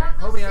What got about it.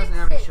 the Hobie doesn't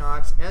have any 6s?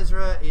 shots.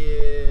 Ezra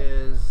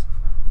is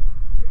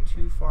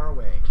too far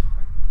away.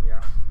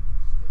 Yeah.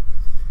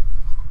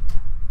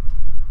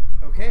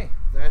 Okay,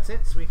 that's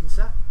it. Sweep and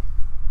set.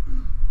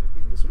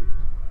 This week.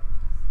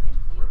 Thank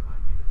you.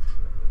 Remind me to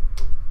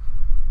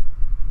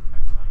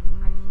next time.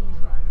 I can't.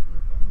 Try to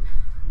forget.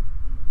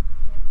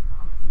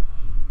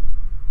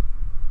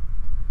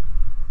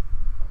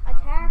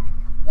 Attack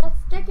the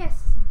Stickus.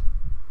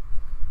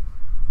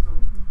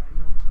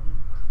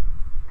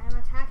 I'm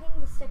attacking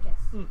the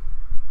Stickus.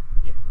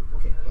 Yeah.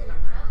 Okay. That's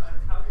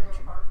how your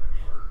apartment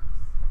works.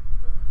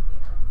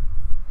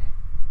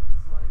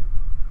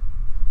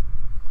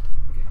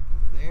 Okay.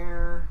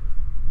 There.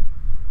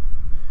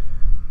 And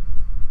then.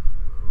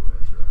 Oh,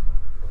 Ezra.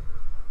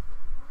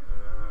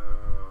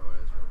 Oh,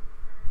 Ezra.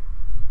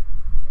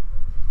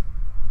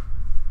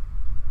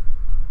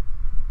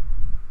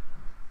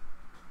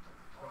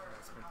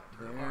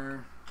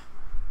 There.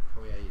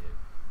 Oh yeah, you did.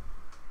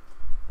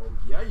 Oh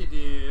yeah, you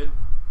did.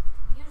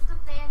 Use the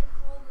fan to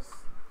cool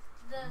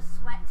the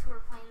sweats who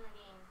are playing the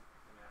game.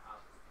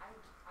 I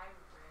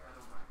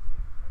don't mind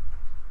taking that.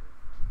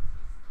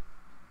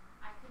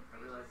 I could I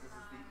realize this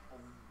is the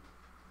only.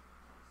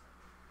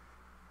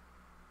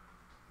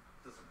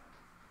 Doesn't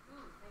matter.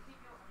 Ooh, they keep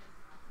you on.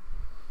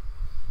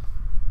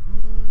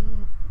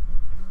 Mm.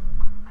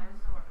 I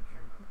just don't want to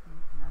trip.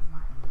 That's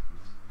fine.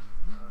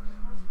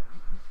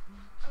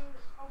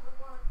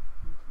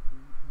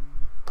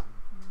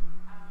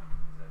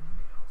 Is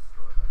anything else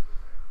stored under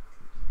there?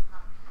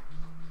 Not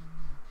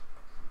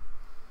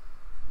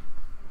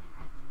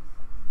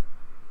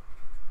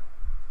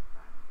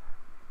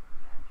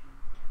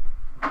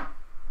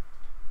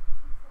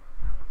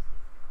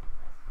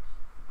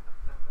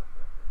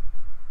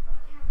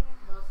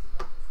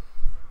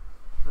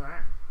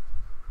Alright.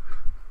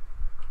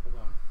 Hold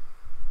on.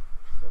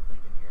 Still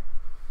thinking here.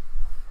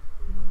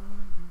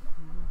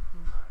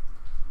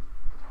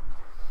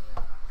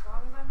 as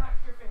long as I'm not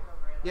tripping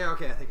over it. Yeah.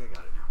 Okay. I think I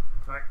got it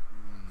now. Alright.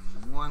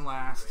 One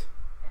last.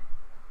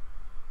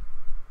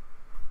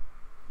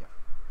 Yeah.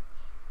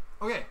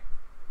 Okay.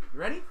 You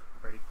ready?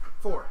 Ready.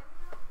 4.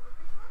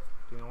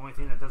 The only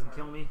thing that doesn't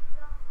kill me.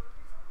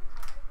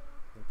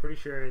 I'm pretty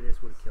sure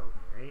this would have killed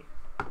me, right?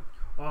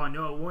 Oh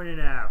no, it wouldn't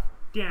have.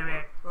 Damn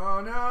it.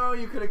 Oh no!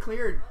 You could have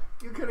cleared.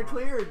 You could have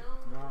cleared.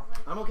 No.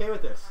 I'm okay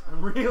with this.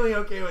 I'm really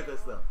okay with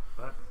this though.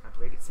 But I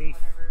played it safe.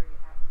 Whenever it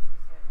happens, we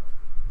schedule.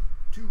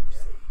 Too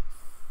safe.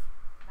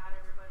 Not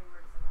everybody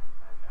works a 9 to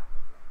 5 job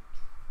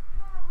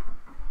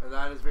like that.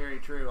 That is very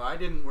true. I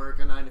didn't work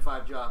a 9 to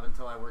 5 job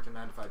until I worked a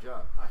 9 to 5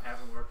 job. I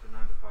haven't worked a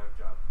 9 to 5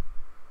 job.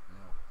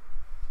 No.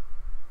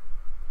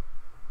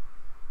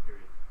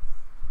 Period.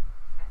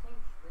 I think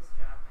this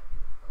job might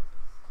be the closest.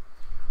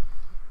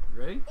 You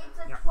ready? It's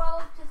a Yeah.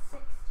 12 to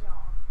 6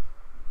 job.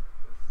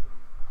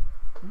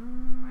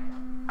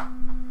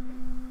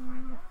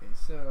 Okay,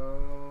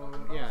 so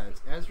yeah,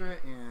 it's Ezra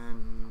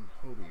and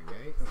Hobie,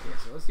 right? Okay,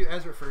 so let's do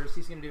Ezra first.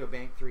 He's gonna do a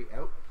bank 3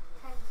 out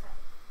 10 to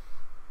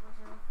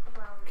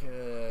 7.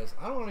 because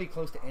I don't want to be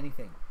close to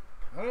anything.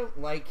 I don't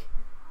like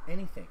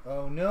anything.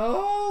 Oh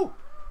no!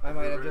 I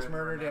might have just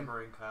murdered him.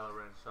 Remembering Kylo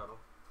Ren's shuttle.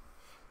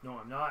 No,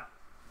 I'm not.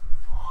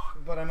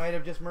 But I might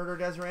have just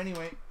murdered Ezra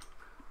anyway.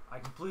 I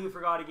completely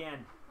forgot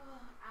again.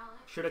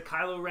 Alex. Should have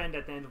Kylo Ren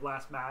at the end of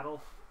last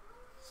battle.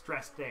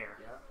 Stressed there.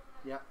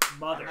 Yeah.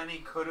 Mother. And then he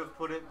could have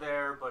put it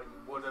there, but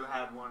he would have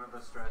had one of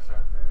the stress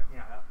out there.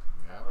 Yeah.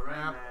 Kylo Ren,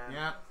 Yeah. man.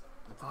 Yeah.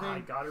 That's the I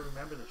thing. gotta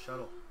remember the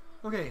shuttle.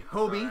 Okay,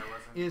 Sorry, Hobie I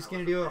is wasn't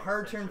going to do a paying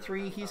hard attention turn 3.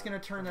 at that He's going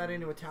to turn that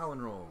into a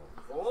Talon roll.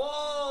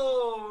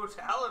 Oh,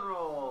 Talon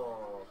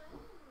roll.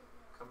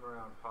 Come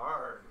around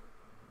hard.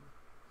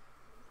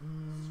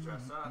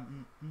 Stress up.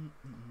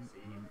 See?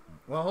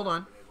 Well, hold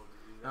on. Been able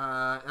to do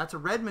that. That's a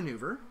red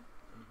maneuver.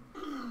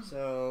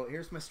 So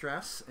here's my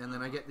stress, and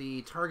then I get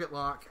the target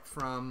lock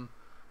from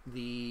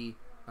the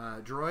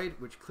droid,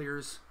 which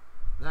clears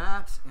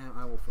that, and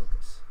I will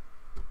focus.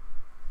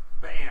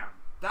 Bam.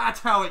 That's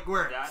how it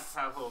works. That's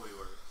how Hobie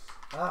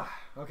works.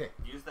 Okay.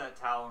 Use that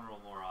Talon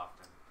roll more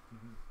often.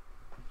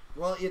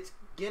 Well, it's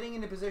getting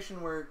in a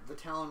position where the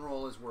Talon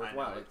roll is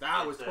worthwhile. know, Like, that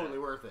it's was a- totally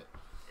worth it.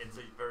 It's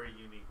a very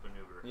unique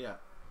maneuver. Yeah.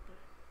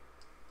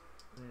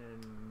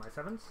 And my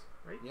 7s,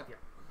 right? Yep. Yeah.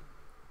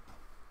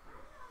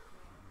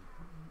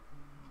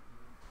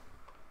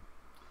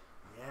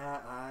 Yeah,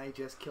 I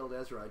just killed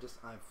Ezra.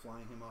 I'm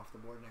flying him off the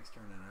board next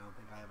turn, and I don't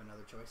think I have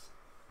another choice.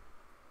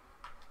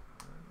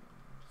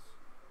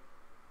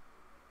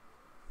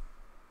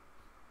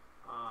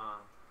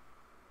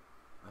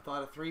 I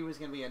thought a 3 was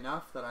going to be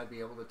enough that I'd be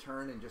able to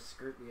turn and just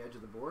skirt the edge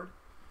of the board.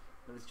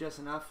 But it's just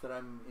enough that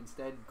I'm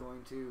instead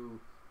going to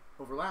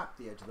overlap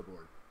the edge of the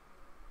board.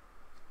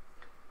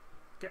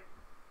 Okay.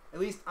 At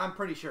least I'm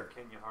pretty sure.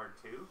 Can you hard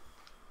 2?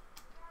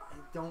 I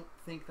don't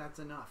think that's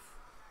enough.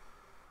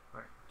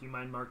 Alright. Do you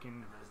mind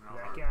marking There's no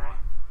that hard guy? 1.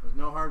 There's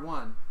no hard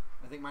 1.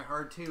 I think my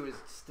hard 2 is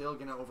still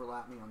going to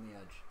overlap me on the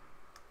edge.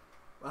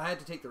 Well, I had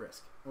to take the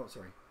risk. Oh,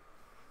 sorry.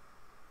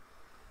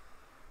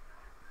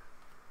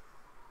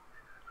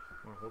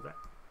 Want to hold that?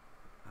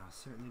 I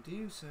certainly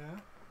do, sir.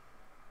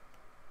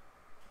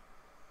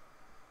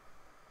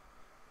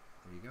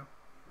 There you go.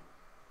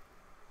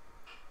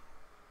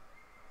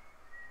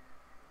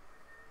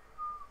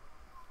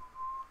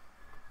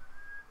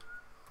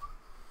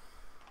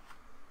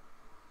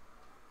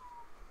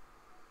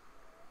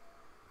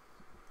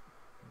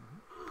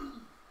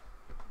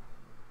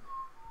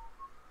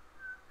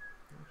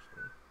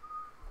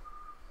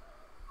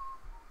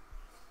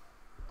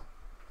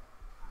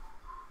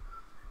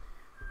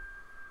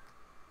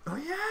 Oh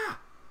yeah,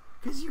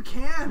 because you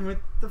can with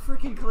the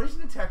freaking collision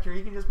detector.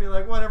 You can just be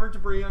like, whatever,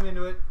 debris, I'm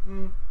into it. I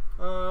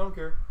don't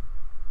care.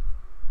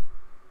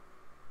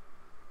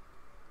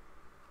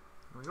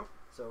 There we go.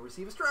 So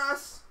receive a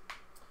stress.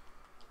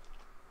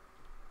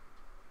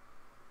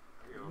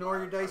 Ignore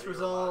your dice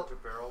result. To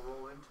barrel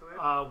roll into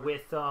it?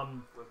 With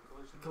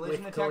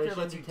Collision with detector collision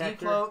lets you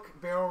detector. decloak,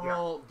 barrel Yeah,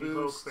 roll, decloak,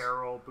 boost.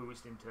 barrel,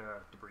 boost into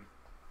debris.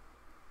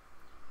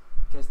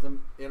 Because the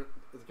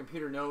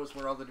computer knows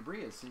where all the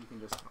debris is, so you can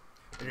just.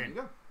 And There then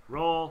you go.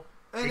 roll,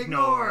 And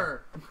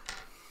ignore.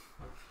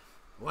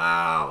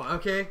 Wow.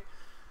 Okay.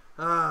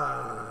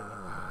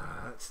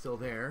 That's still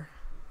there.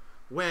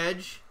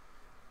 Wedge.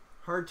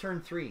 Hard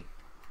turn 3.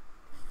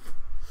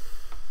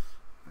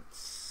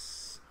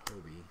 That's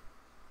Hobbie.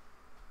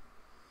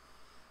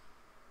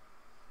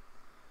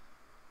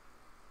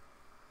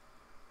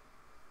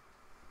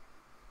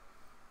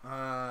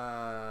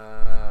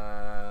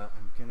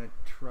 I'm gonna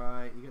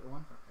try. You get the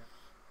one?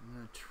 I'm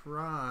gonna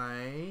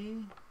try.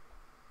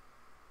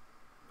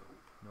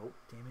 Nope.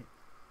 Damn it.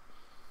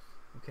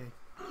 Okay.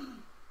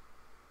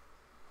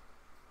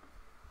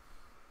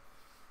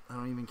 I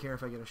don't even care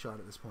if I get a shot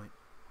at this point.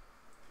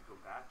 If you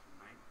go back,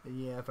 you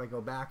might. Yeah, if I go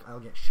back, I'll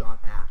get shot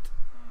at.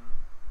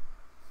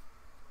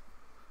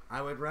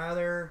 I would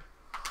rather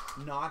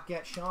not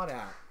get shot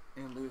at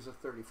and lose a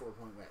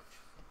 34-point wedge.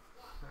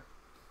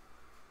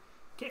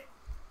 Okay.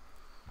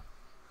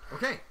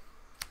 Okay.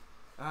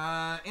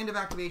 End of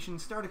activation,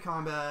 start of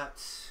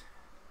combat.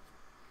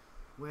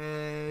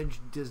 Wedge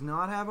does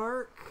not have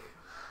arc.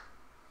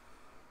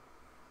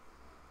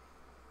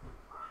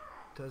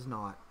 Does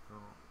not.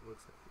 Oh,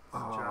 looks like it's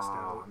Oh, just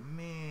out.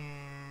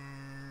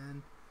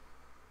 man.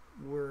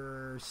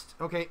 Worst.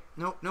 Okay,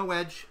 no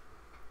wedge.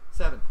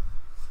 7.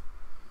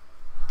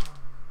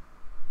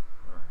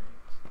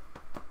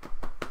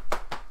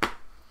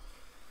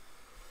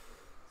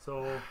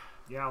 So,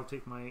 yeah, I'll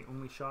take my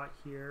only shot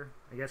here.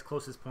 I guess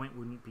closest point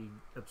wouldn't be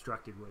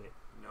obstructed, would it?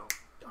 No.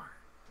 Darn.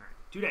 Alright,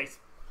 2 dice.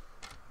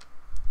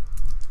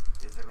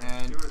 Is it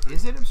And 2 or 3?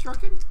 is it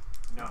obstructed?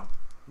 No.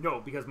 No,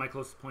 because my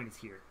closest point is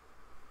here.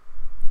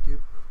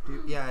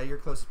 Yeah, your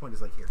closest point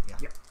is like here. Yeah.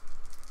 Yeah.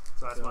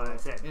 So that's what I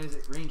said. And is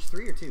it range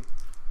 3 or 2?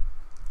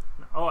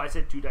 Oh, I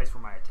said 2 dice for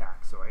my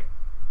attack, sorry.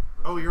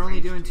 Oh, you're only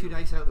doing 2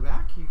 dice out the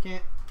back? You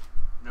can't.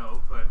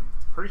 No, but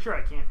Pretty sure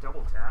I can't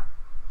double tap.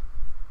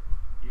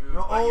 you. No,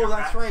 but oh, your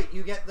that's back- right.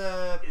 You get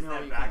the. Is no,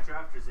 that you can't.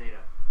 backdraft or Zeta?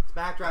 It's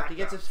backdraft. He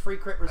gets a Backdraft. free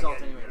crit result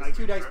get- anyway. I It's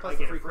 2 get- dice I plus I the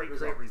get free a free crit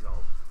crit result.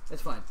 result.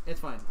 It's fine. It's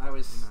fine. I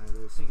was And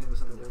I just thinking it was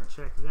something double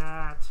different. check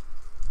that.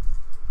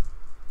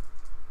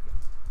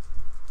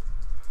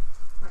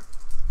 I'm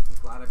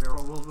glad I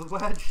barrel rolled the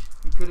wedge.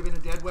 He could have been a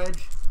dead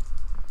wedge.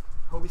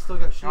 Hope he still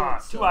got shield. Ah,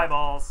 2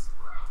 eyeballs.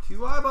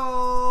 2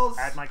 eyeballs.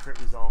 Add my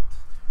crit result.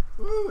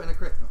 Woo, and a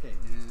crit. Okay,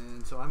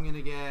 and so I'm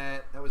gonna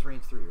get. That was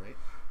range 3, right?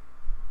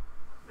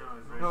 No,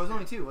 No, it was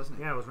only 2, wasn't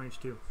it? Yeah, it was range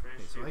 2.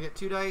 Okay, so I get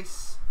 2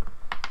 dice.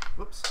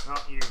 Whoops.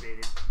 Oh, you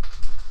evaded.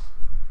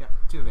 Yeah,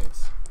 2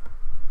 evades.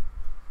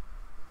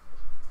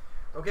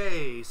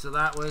 Okay, so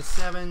that was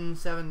 7.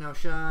 7 no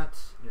shot.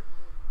 Yep.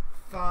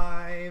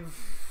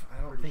 5.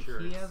 I don't Pretty think sure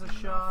he has a it's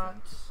shot.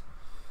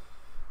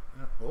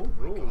 nothing. Oh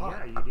my Oh,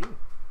 god. yeah, you do.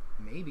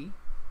 Maybe.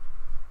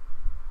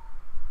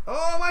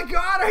 Oh my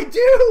god, I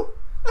do!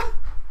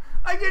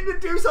 I get to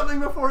do something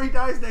before he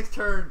dies next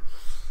turn.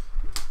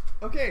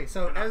 Okay,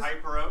 so Gonna as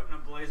hyper out in a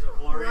blaze of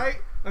glory. right,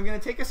 I'm gonna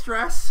take a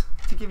stress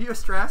to give you a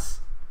stress.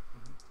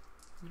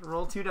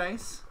 Roll 2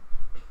 dice.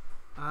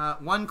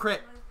 1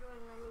 crit. No one's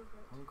joined my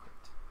movement. 1 crit.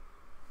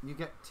 You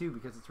get 2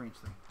 because it's range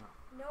 3.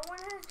 No one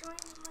has joined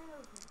my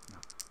movement. No.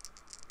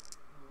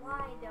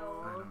 Why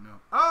though? I don't know.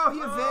 Oh, he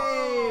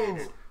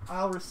evades.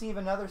 I'll receive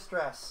another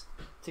stress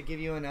to give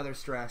you another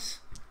stress.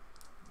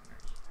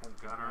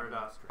 Gunner it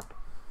up.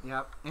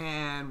 Yep,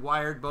 and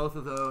wired both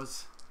of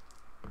those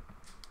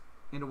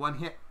into one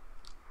hit.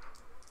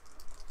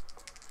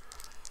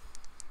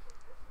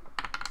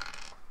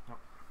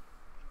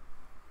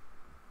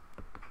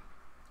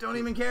 Don't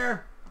even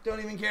care. Don't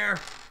even care.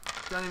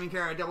 Don't even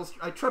care.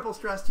 I triple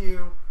stressed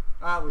you.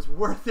 It was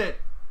worth it.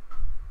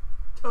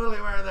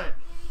 Totally worth it.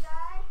 Did he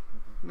die?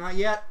 Not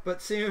yet,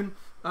 but soon.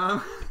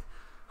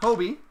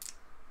 Hobbie.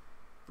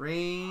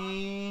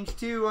 Range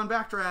 2 on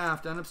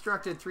backdraft.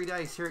 Unobstructed. 3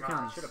 dice. Here it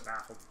comes. Should have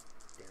baffled.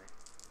 Damn it.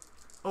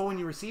 Oh, when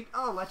you received?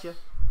 Oh, I'll let you.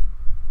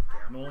 Yeah,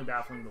 I'm only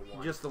baffling the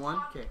one. Just the one?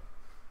 Okay.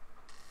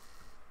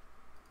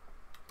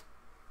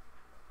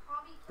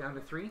 Hobby Down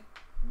to 3?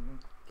 Mhm.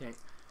 Okay.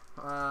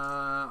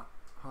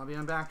 Hobby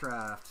on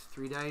backdraft.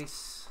 3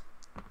 dice.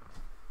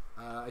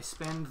 I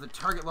spend the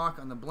target lock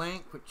on the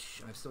blank,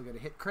 which I've still got a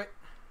hit crit.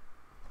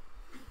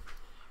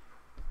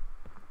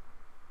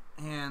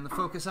 And the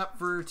focus up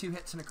for 2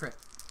 hits and a crit.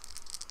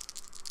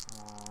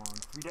 On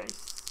 3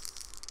 dice.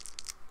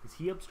 Is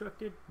he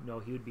obstructed? No,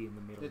 he would be in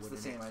the middle. It's the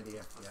wouldn't same it?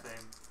 idea. The Yeah.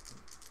 same.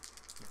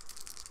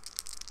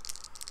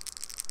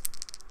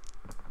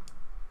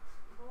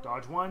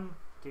 Dodge 1.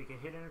 Take a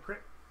hit and a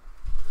crit.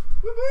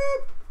 Whoop,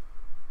 whoop.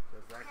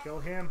 Does that kill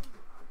him?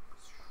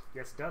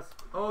 Yes, it does.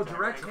 Oh,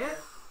 direct hit?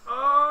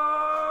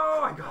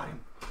 Oh, I got him.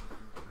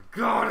 I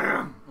got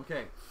him.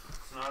 Okay.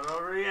 It's not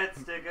over yet,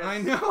 Stickus.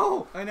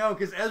 I know,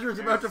 because Ezra's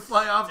about to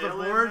fly off the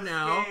Still in board this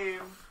now.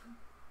 game.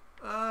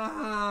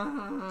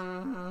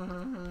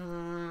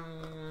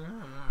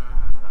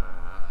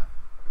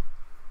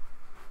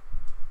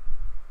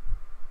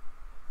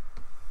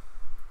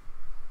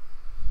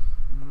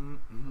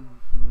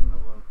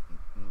 Hello.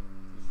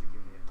 You should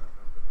give me a knock.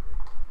 I'm gonna make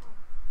it home.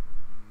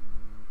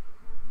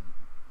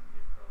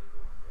 You'd probably go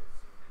on dead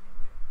soon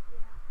anyway.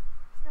 Yeah.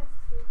 It's nice to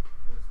see.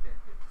 It was damn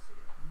good to see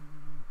you.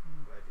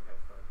 Glad you had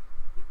fun.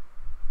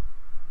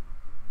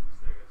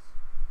 Stickus.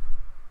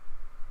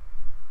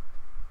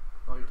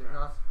 Oh, you taking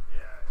off?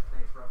 Yeah.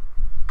 Thanks, bro.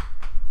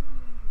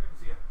 Good to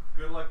see you.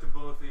 Good luck to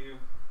both of you.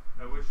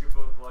 I wish you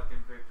both luck in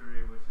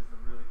victory, which is a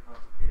really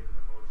complicated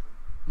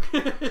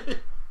emotion.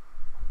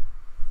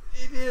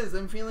 It is.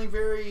 I'm feeling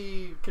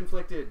very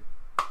conflicted.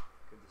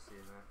 Good to see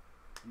you, man.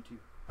 You too.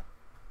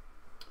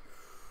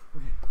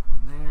 Okay,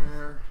 on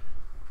there.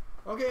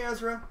 Okay,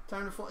 Ezra.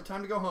 Time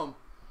to go home.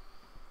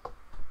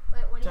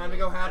 Wait, what do Time you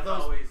to go mean? have As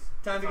those. always,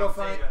 Time it's to go on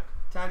find. Sega.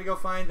 Time to go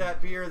find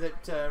that beer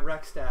that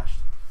Rex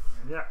stashed.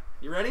 Yeah.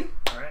 You ready?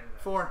 Alright.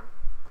 4.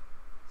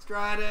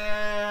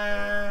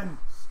 Stridon.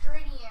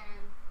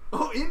 Stridian.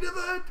 Oh, into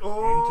the.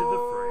 Oh. Into the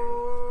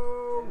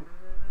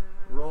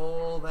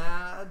Roll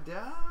that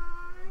die.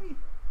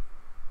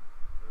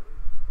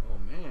 Oh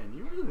man,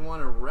 you really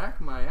want to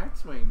wreck my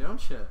X-wing,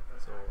 don't you?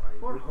 So I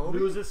Poor Hobie.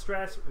 lose a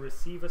stress,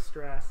 receive a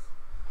stress.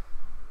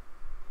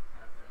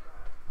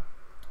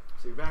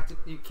 So you're back to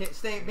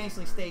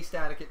basically stay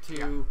static at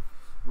 2.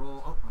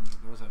 Roll. Oh,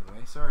 those out of the way.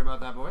 Sorry about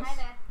that, boys My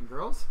bad. and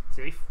girls.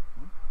 Safe.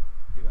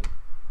 Hey, buddy.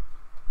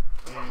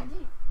 And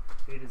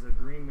Dude, it is a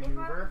green if I was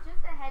maneuver.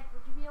 just ahead,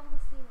 would you be able to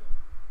see me?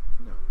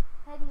 No.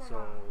 Heading or So,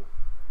 not?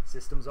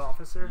 systems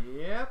officer.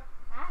 Yep.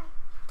 Hi.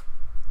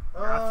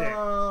 Nothing.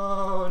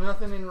 Oh,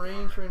 nothing in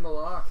range for him to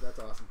lock. That's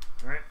awesome.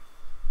 Alright.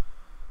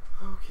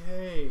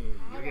 Okay.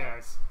 You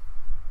guys.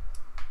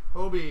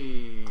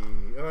 Hobie.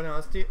 Oh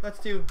no, let's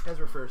do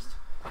Ezra first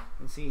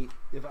and see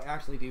if I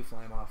actually do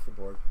fly him off the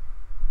board.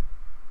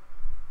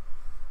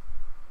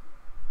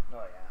 Oh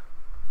yeah.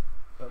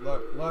 But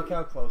look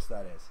how close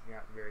that is. Yeah,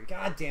 very.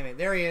 God damn it.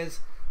 There he is.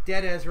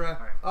 Dead Ezra.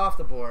 Alright. Off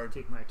the board.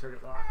 Take my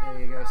target lock. There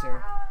you go,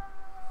 sir.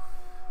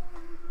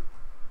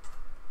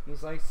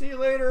 He's like, see you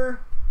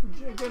later.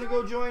 I'm gonna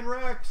go join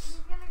Rex. He's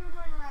gonna go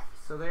join Rex.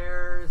 So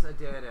there's a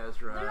dead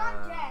Ezra. They're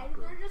not dead.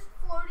 They're just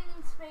floating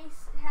in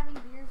space, having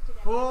beers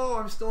together. Oh,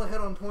 I'm still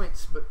ahead on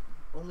points, but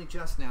only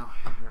just now.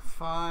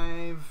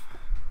 5.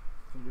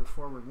 Gonna do a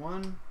forward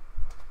 1.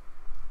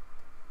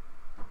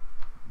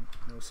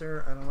 No,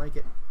 sir. I don't like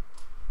it.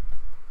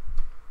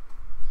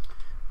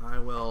 I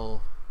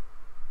will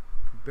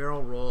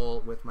barrel roll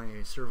with my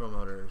servo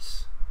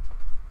motors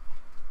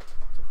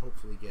to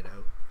hopefully get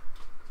out.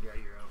 Yeah,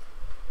 you're out.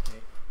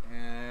 Okay.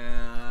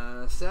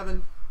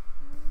 7.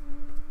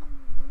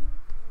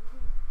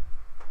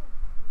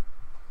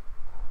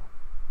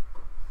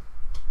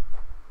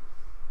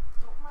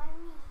 Don't mind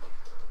me.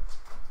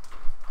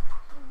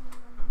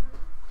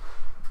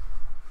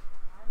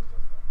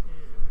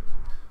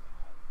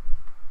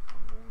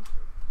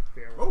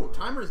 Oh,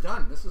 timer's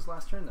done. This is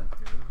last turn then.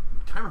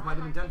 Timer might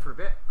have been done for a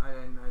bit. I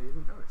didn't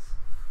notice.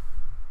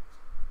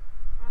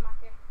 I'm up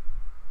here.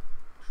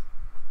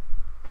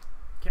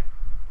 Okay.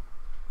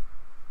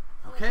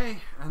 Okay,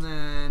 and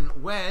then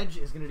Wedge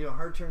is going to do a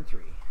hard turn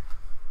 3.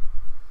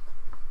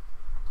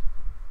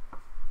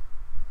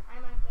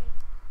 I'm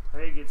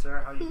okay. Hey, good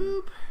sir. How you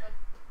doing?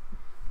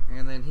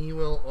 And then he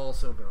will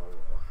also barrel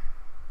roll.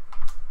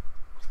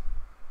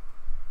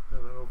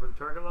 Moving over the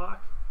target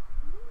lock.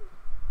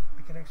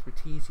 I got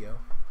expertise, yo.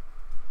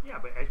 Yeah,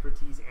 but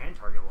expertise and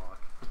target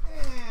lock.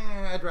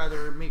 I'd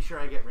rather make sure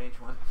I get range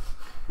 1.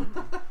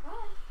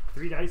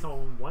 3 dice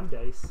on 1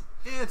 dice.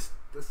 This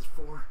is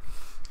 4.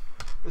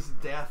 This is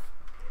death.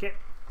 Okay,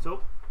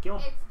 so kill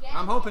him. It's getting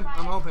I'm hoping, hit by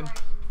I'm a hoping. train.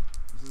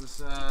 This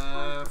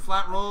is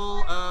flat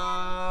roll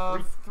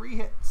of 3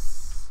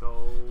 hits.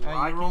 So you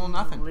I roll can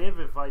nothing. live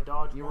if I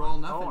dodge. You one. roll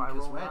nothing, Oh, I 'cause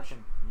roll wedge.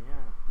 nothing. Yeah.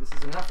 This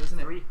is enough, isn't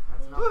it? 3.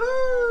 That's enough.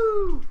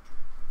 Woohoo!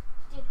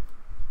 Did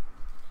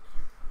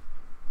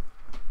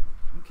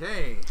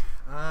Okay.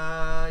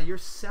 You're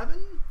 7?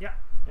 Yeah,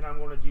 and I'm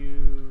going to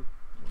do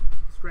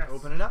stress.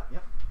 Open it up.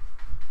 Yep.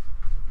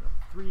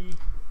 3. yeah,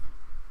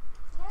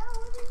 what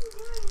are you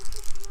doing? You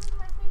keep feeling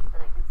my face,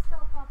 but I can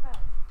still pop out.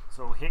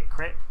 So hit,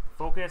 crit,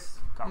 focus,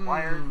 got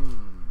wired.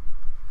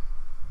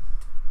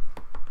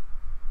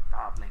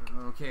 Ah, blink.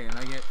 Okay, and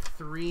I get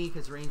 3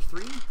 because range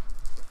 3.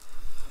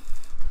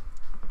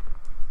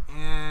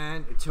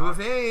 And 2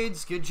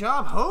 evades. Good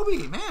job,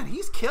 Hobbie. Man,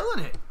 he's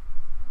killing it.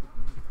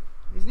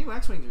 These new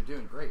X-Wings are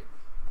doing great.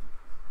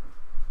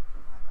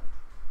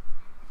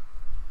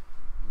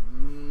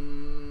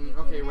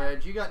 Okay,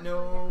 Wedge, you got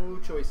no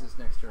choices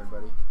next turn,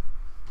 buddy.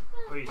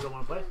 Oh, you still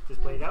want to play?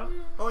 Just play it out?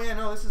 Oh yeah,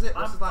 no, this is it.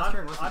 This is last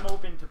turn. I'm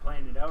open to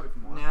playing it out if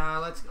you want. Nah,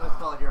 let's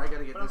call it here. I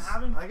gotta get But I'm this.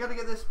 having- I gotta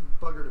get this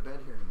bugger to bed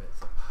here in a bit.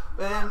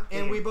 So.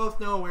 And we both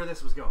know where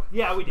this was going.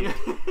 Yeah, we do.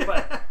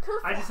 But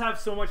I just have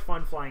so much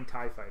fun flying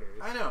TIE fighters.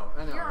 I know,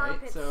 Your right?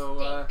 armpits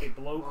So They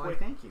blow well, quick.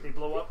 thank you. They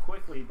blow up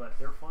quickly, but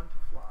they're fun to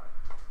fly.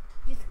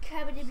 Just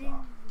covered it in.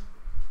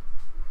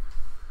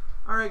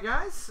 all right,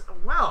 guys.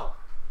 Well,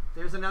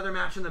 there's another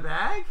match in the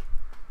bag.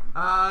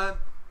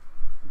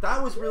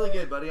 That was really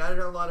good, buddy. I had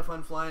a lot of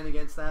fun flying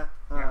against that.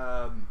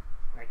 Yeah.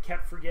 I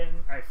kept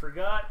forgetting. I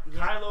forgot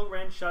Yeah. Kylo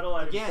Ren shuttle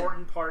at Again.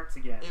 important parts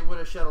again. It would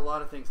have shut a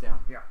lot of things down.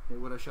 Yeah. It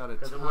would have shut a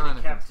Because it ton would of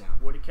have kept things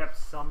down.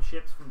 some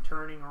ships from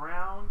turning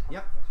around.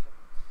 Yep.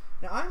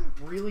 Now I'm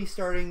really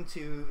starting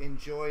to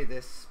enjoy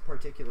this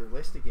particular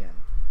list again.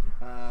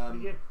 Pretty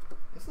good.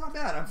 It's not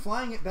bad. I'm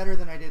flying it better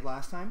than I did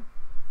last time.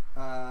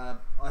 I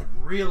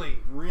really,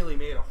 really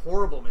made a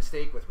horrible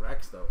mistake with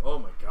Rex, though. Oh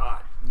my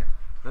god. Yeah.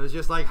 I was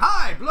just like,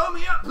 "Hi, blow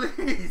me up,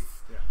 please."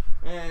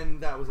 Yeah. And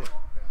that was it.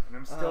 And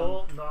I'm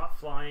still not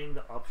flying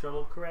the up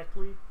shuttle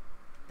correctly.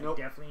 Nope.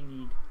 I definitely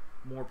need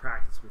more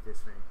practice with this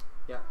thing.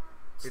 Yeah.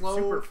 It's Slow,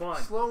 super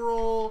fun. Slow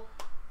roll.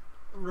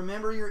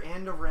 Remember your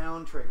end of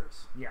round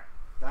triggers. Yeah.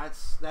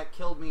 That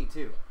killed me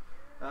too.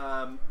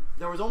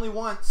 There was only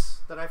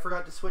once that I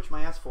forgot to switch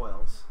my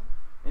S-foils,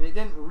 and it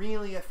didn't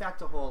really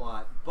affect a whole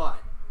lot,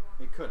 but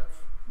it could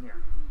have. Yeah.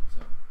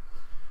 So,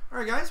 all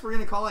right, guys, we're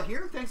gonna call it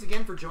here. Thanks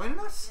again for joining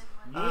us.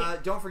 Yeah.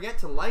 Don't forget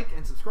to like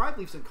and subscribe.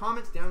 Leave some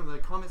comments down in the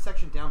comment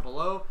section down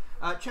below.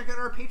 Check out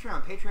our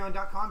Patreon,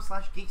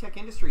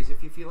 patreon.com/geektechindustries,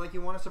 if you feel like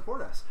you want to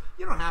support us.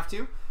 You don't have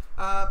to,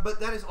 but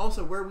that is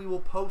also where we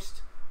will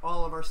post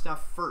all of our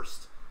stuff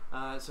first.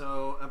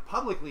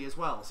 Publicly as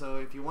well. So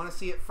if you want to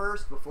see it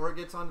first before it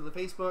gets onto the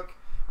Facebook,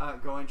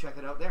 go and check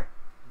it out there.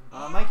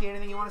 Mikey,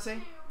 anything you want to say?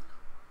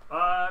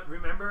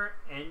 Remember,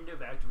 end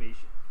of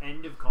activation,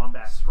 end of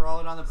combat. Scroll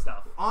it on the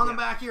Stuff. on the Yeah.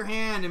 back of your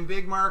hand in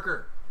big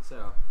marker.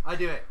 So I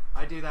do it.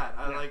 I do that.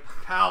 I Yeah. like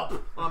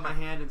palp on my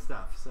hand and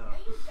stuff. So There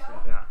you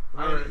go. Yeah.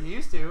 I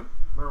used to.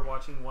 remember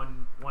watching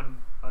one.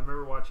 I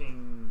remember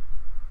watching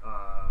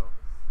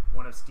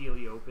one of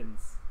Steely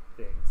Open's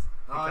things.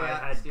 The Oh, guy yeah,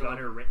 had Steely.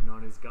 Gunner written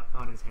on his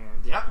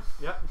hand.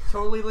 Yep.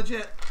 Totally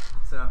legit.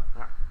 So,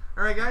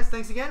 all right, guys.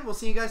 Thanks again. We'll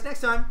see you guys next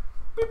time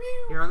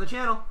here on the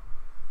channel.